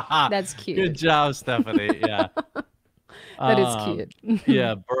cute. That's cute. Good job, Stephanie. Yeah. That is cute.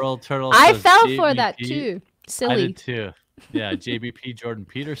 Yeah, Burl Turtle. I fell for that too. Silly. I did too. Yeah, JBP Jordan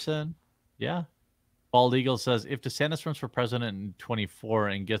Peterson. Yeah. Bald Eagle says, if DeSantis runs for president in 24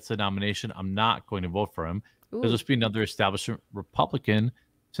 and gets the nomination, I'm not going to vote for him. There'll just be another establishment Republican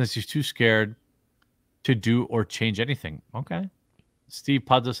since he's too scared to do or change anything. Okay. Steve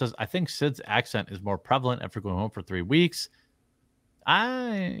Pudza says, I think Sid's accent is more prevalent after going home for 3 weeks.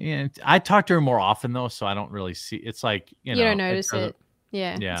 I talk to her more often, though, so I don't really see. It's like, you don't notice it.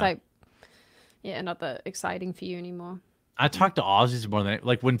 Yeah. It's like, not that exciting for you anymore. I talk to Aussies more than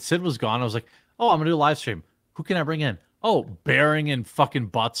like when Sid was gone. I was like, oh, I'm gonna do a live stream. Who can I bring in? Oh, Bering and fucking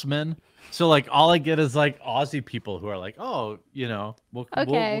Buttsman. So like all I get is like Aussie people who are like, oh, we'll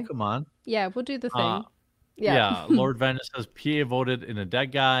come on. Yeah, we'll do the thing. Yeah. Lord Venice says PA voted in a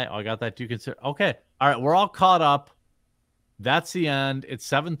dead guy. Oh, I got that. Do you consider? Okay. All right. We're all caught up. That's the end. It's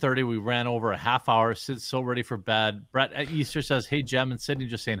 7:30. We ran over a half hour. Sid's so ready for bed. Brett at Easter says, hey, Jem and Sydney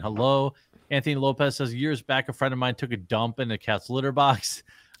just saying hello. Anthony Lopez says, years back, a friend of mine took a dump in a cat's litter box.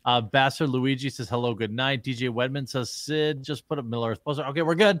 Bastard Luigi says, hello, good night. DJ Wedman says, Sid, just put a Middle Earth poster. Okay,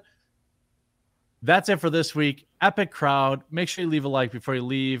 we're good. That's it for this week. Epic crowd. Make sure you leave a like before you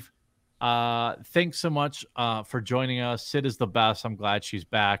leave. Thanks so much for joining us. Sid is the best. I'm glad she's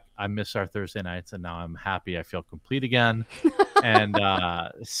back. I miss our Thursday nights, and now I'm happy. I feel complete again. And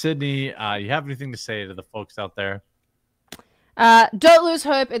Sydney, you have anything to say to the folks out there? Don't lose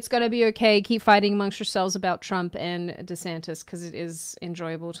hope. It's going to be okay. Keep fighting amongst yourselves about Trump and DeSantis because it is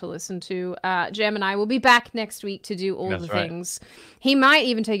enjoyable to listen to. Jam and I will be back next week to do all the things. He might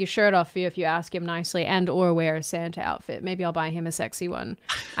even take his shirt off for you if you ask him nicely and or wear a Santa outfit. Maybe I'll buy him a sexy one.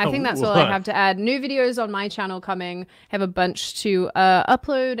 I think that's all I have to add. New videos on my channel coming. Have a bunch to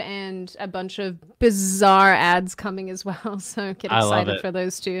upload and a bunch of bizarre ads coming as well. So get excited for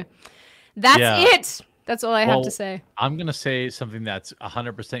those two. That's it. That's all I have to say. I'm going to say something that's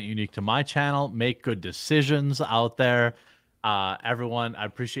 100% unique to my channel. Make good decisions out there. Everyone, I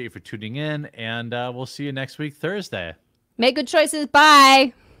appreciate you for tuning in, and we'll see you next week, Thursday. Make good choices.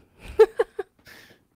 Bye.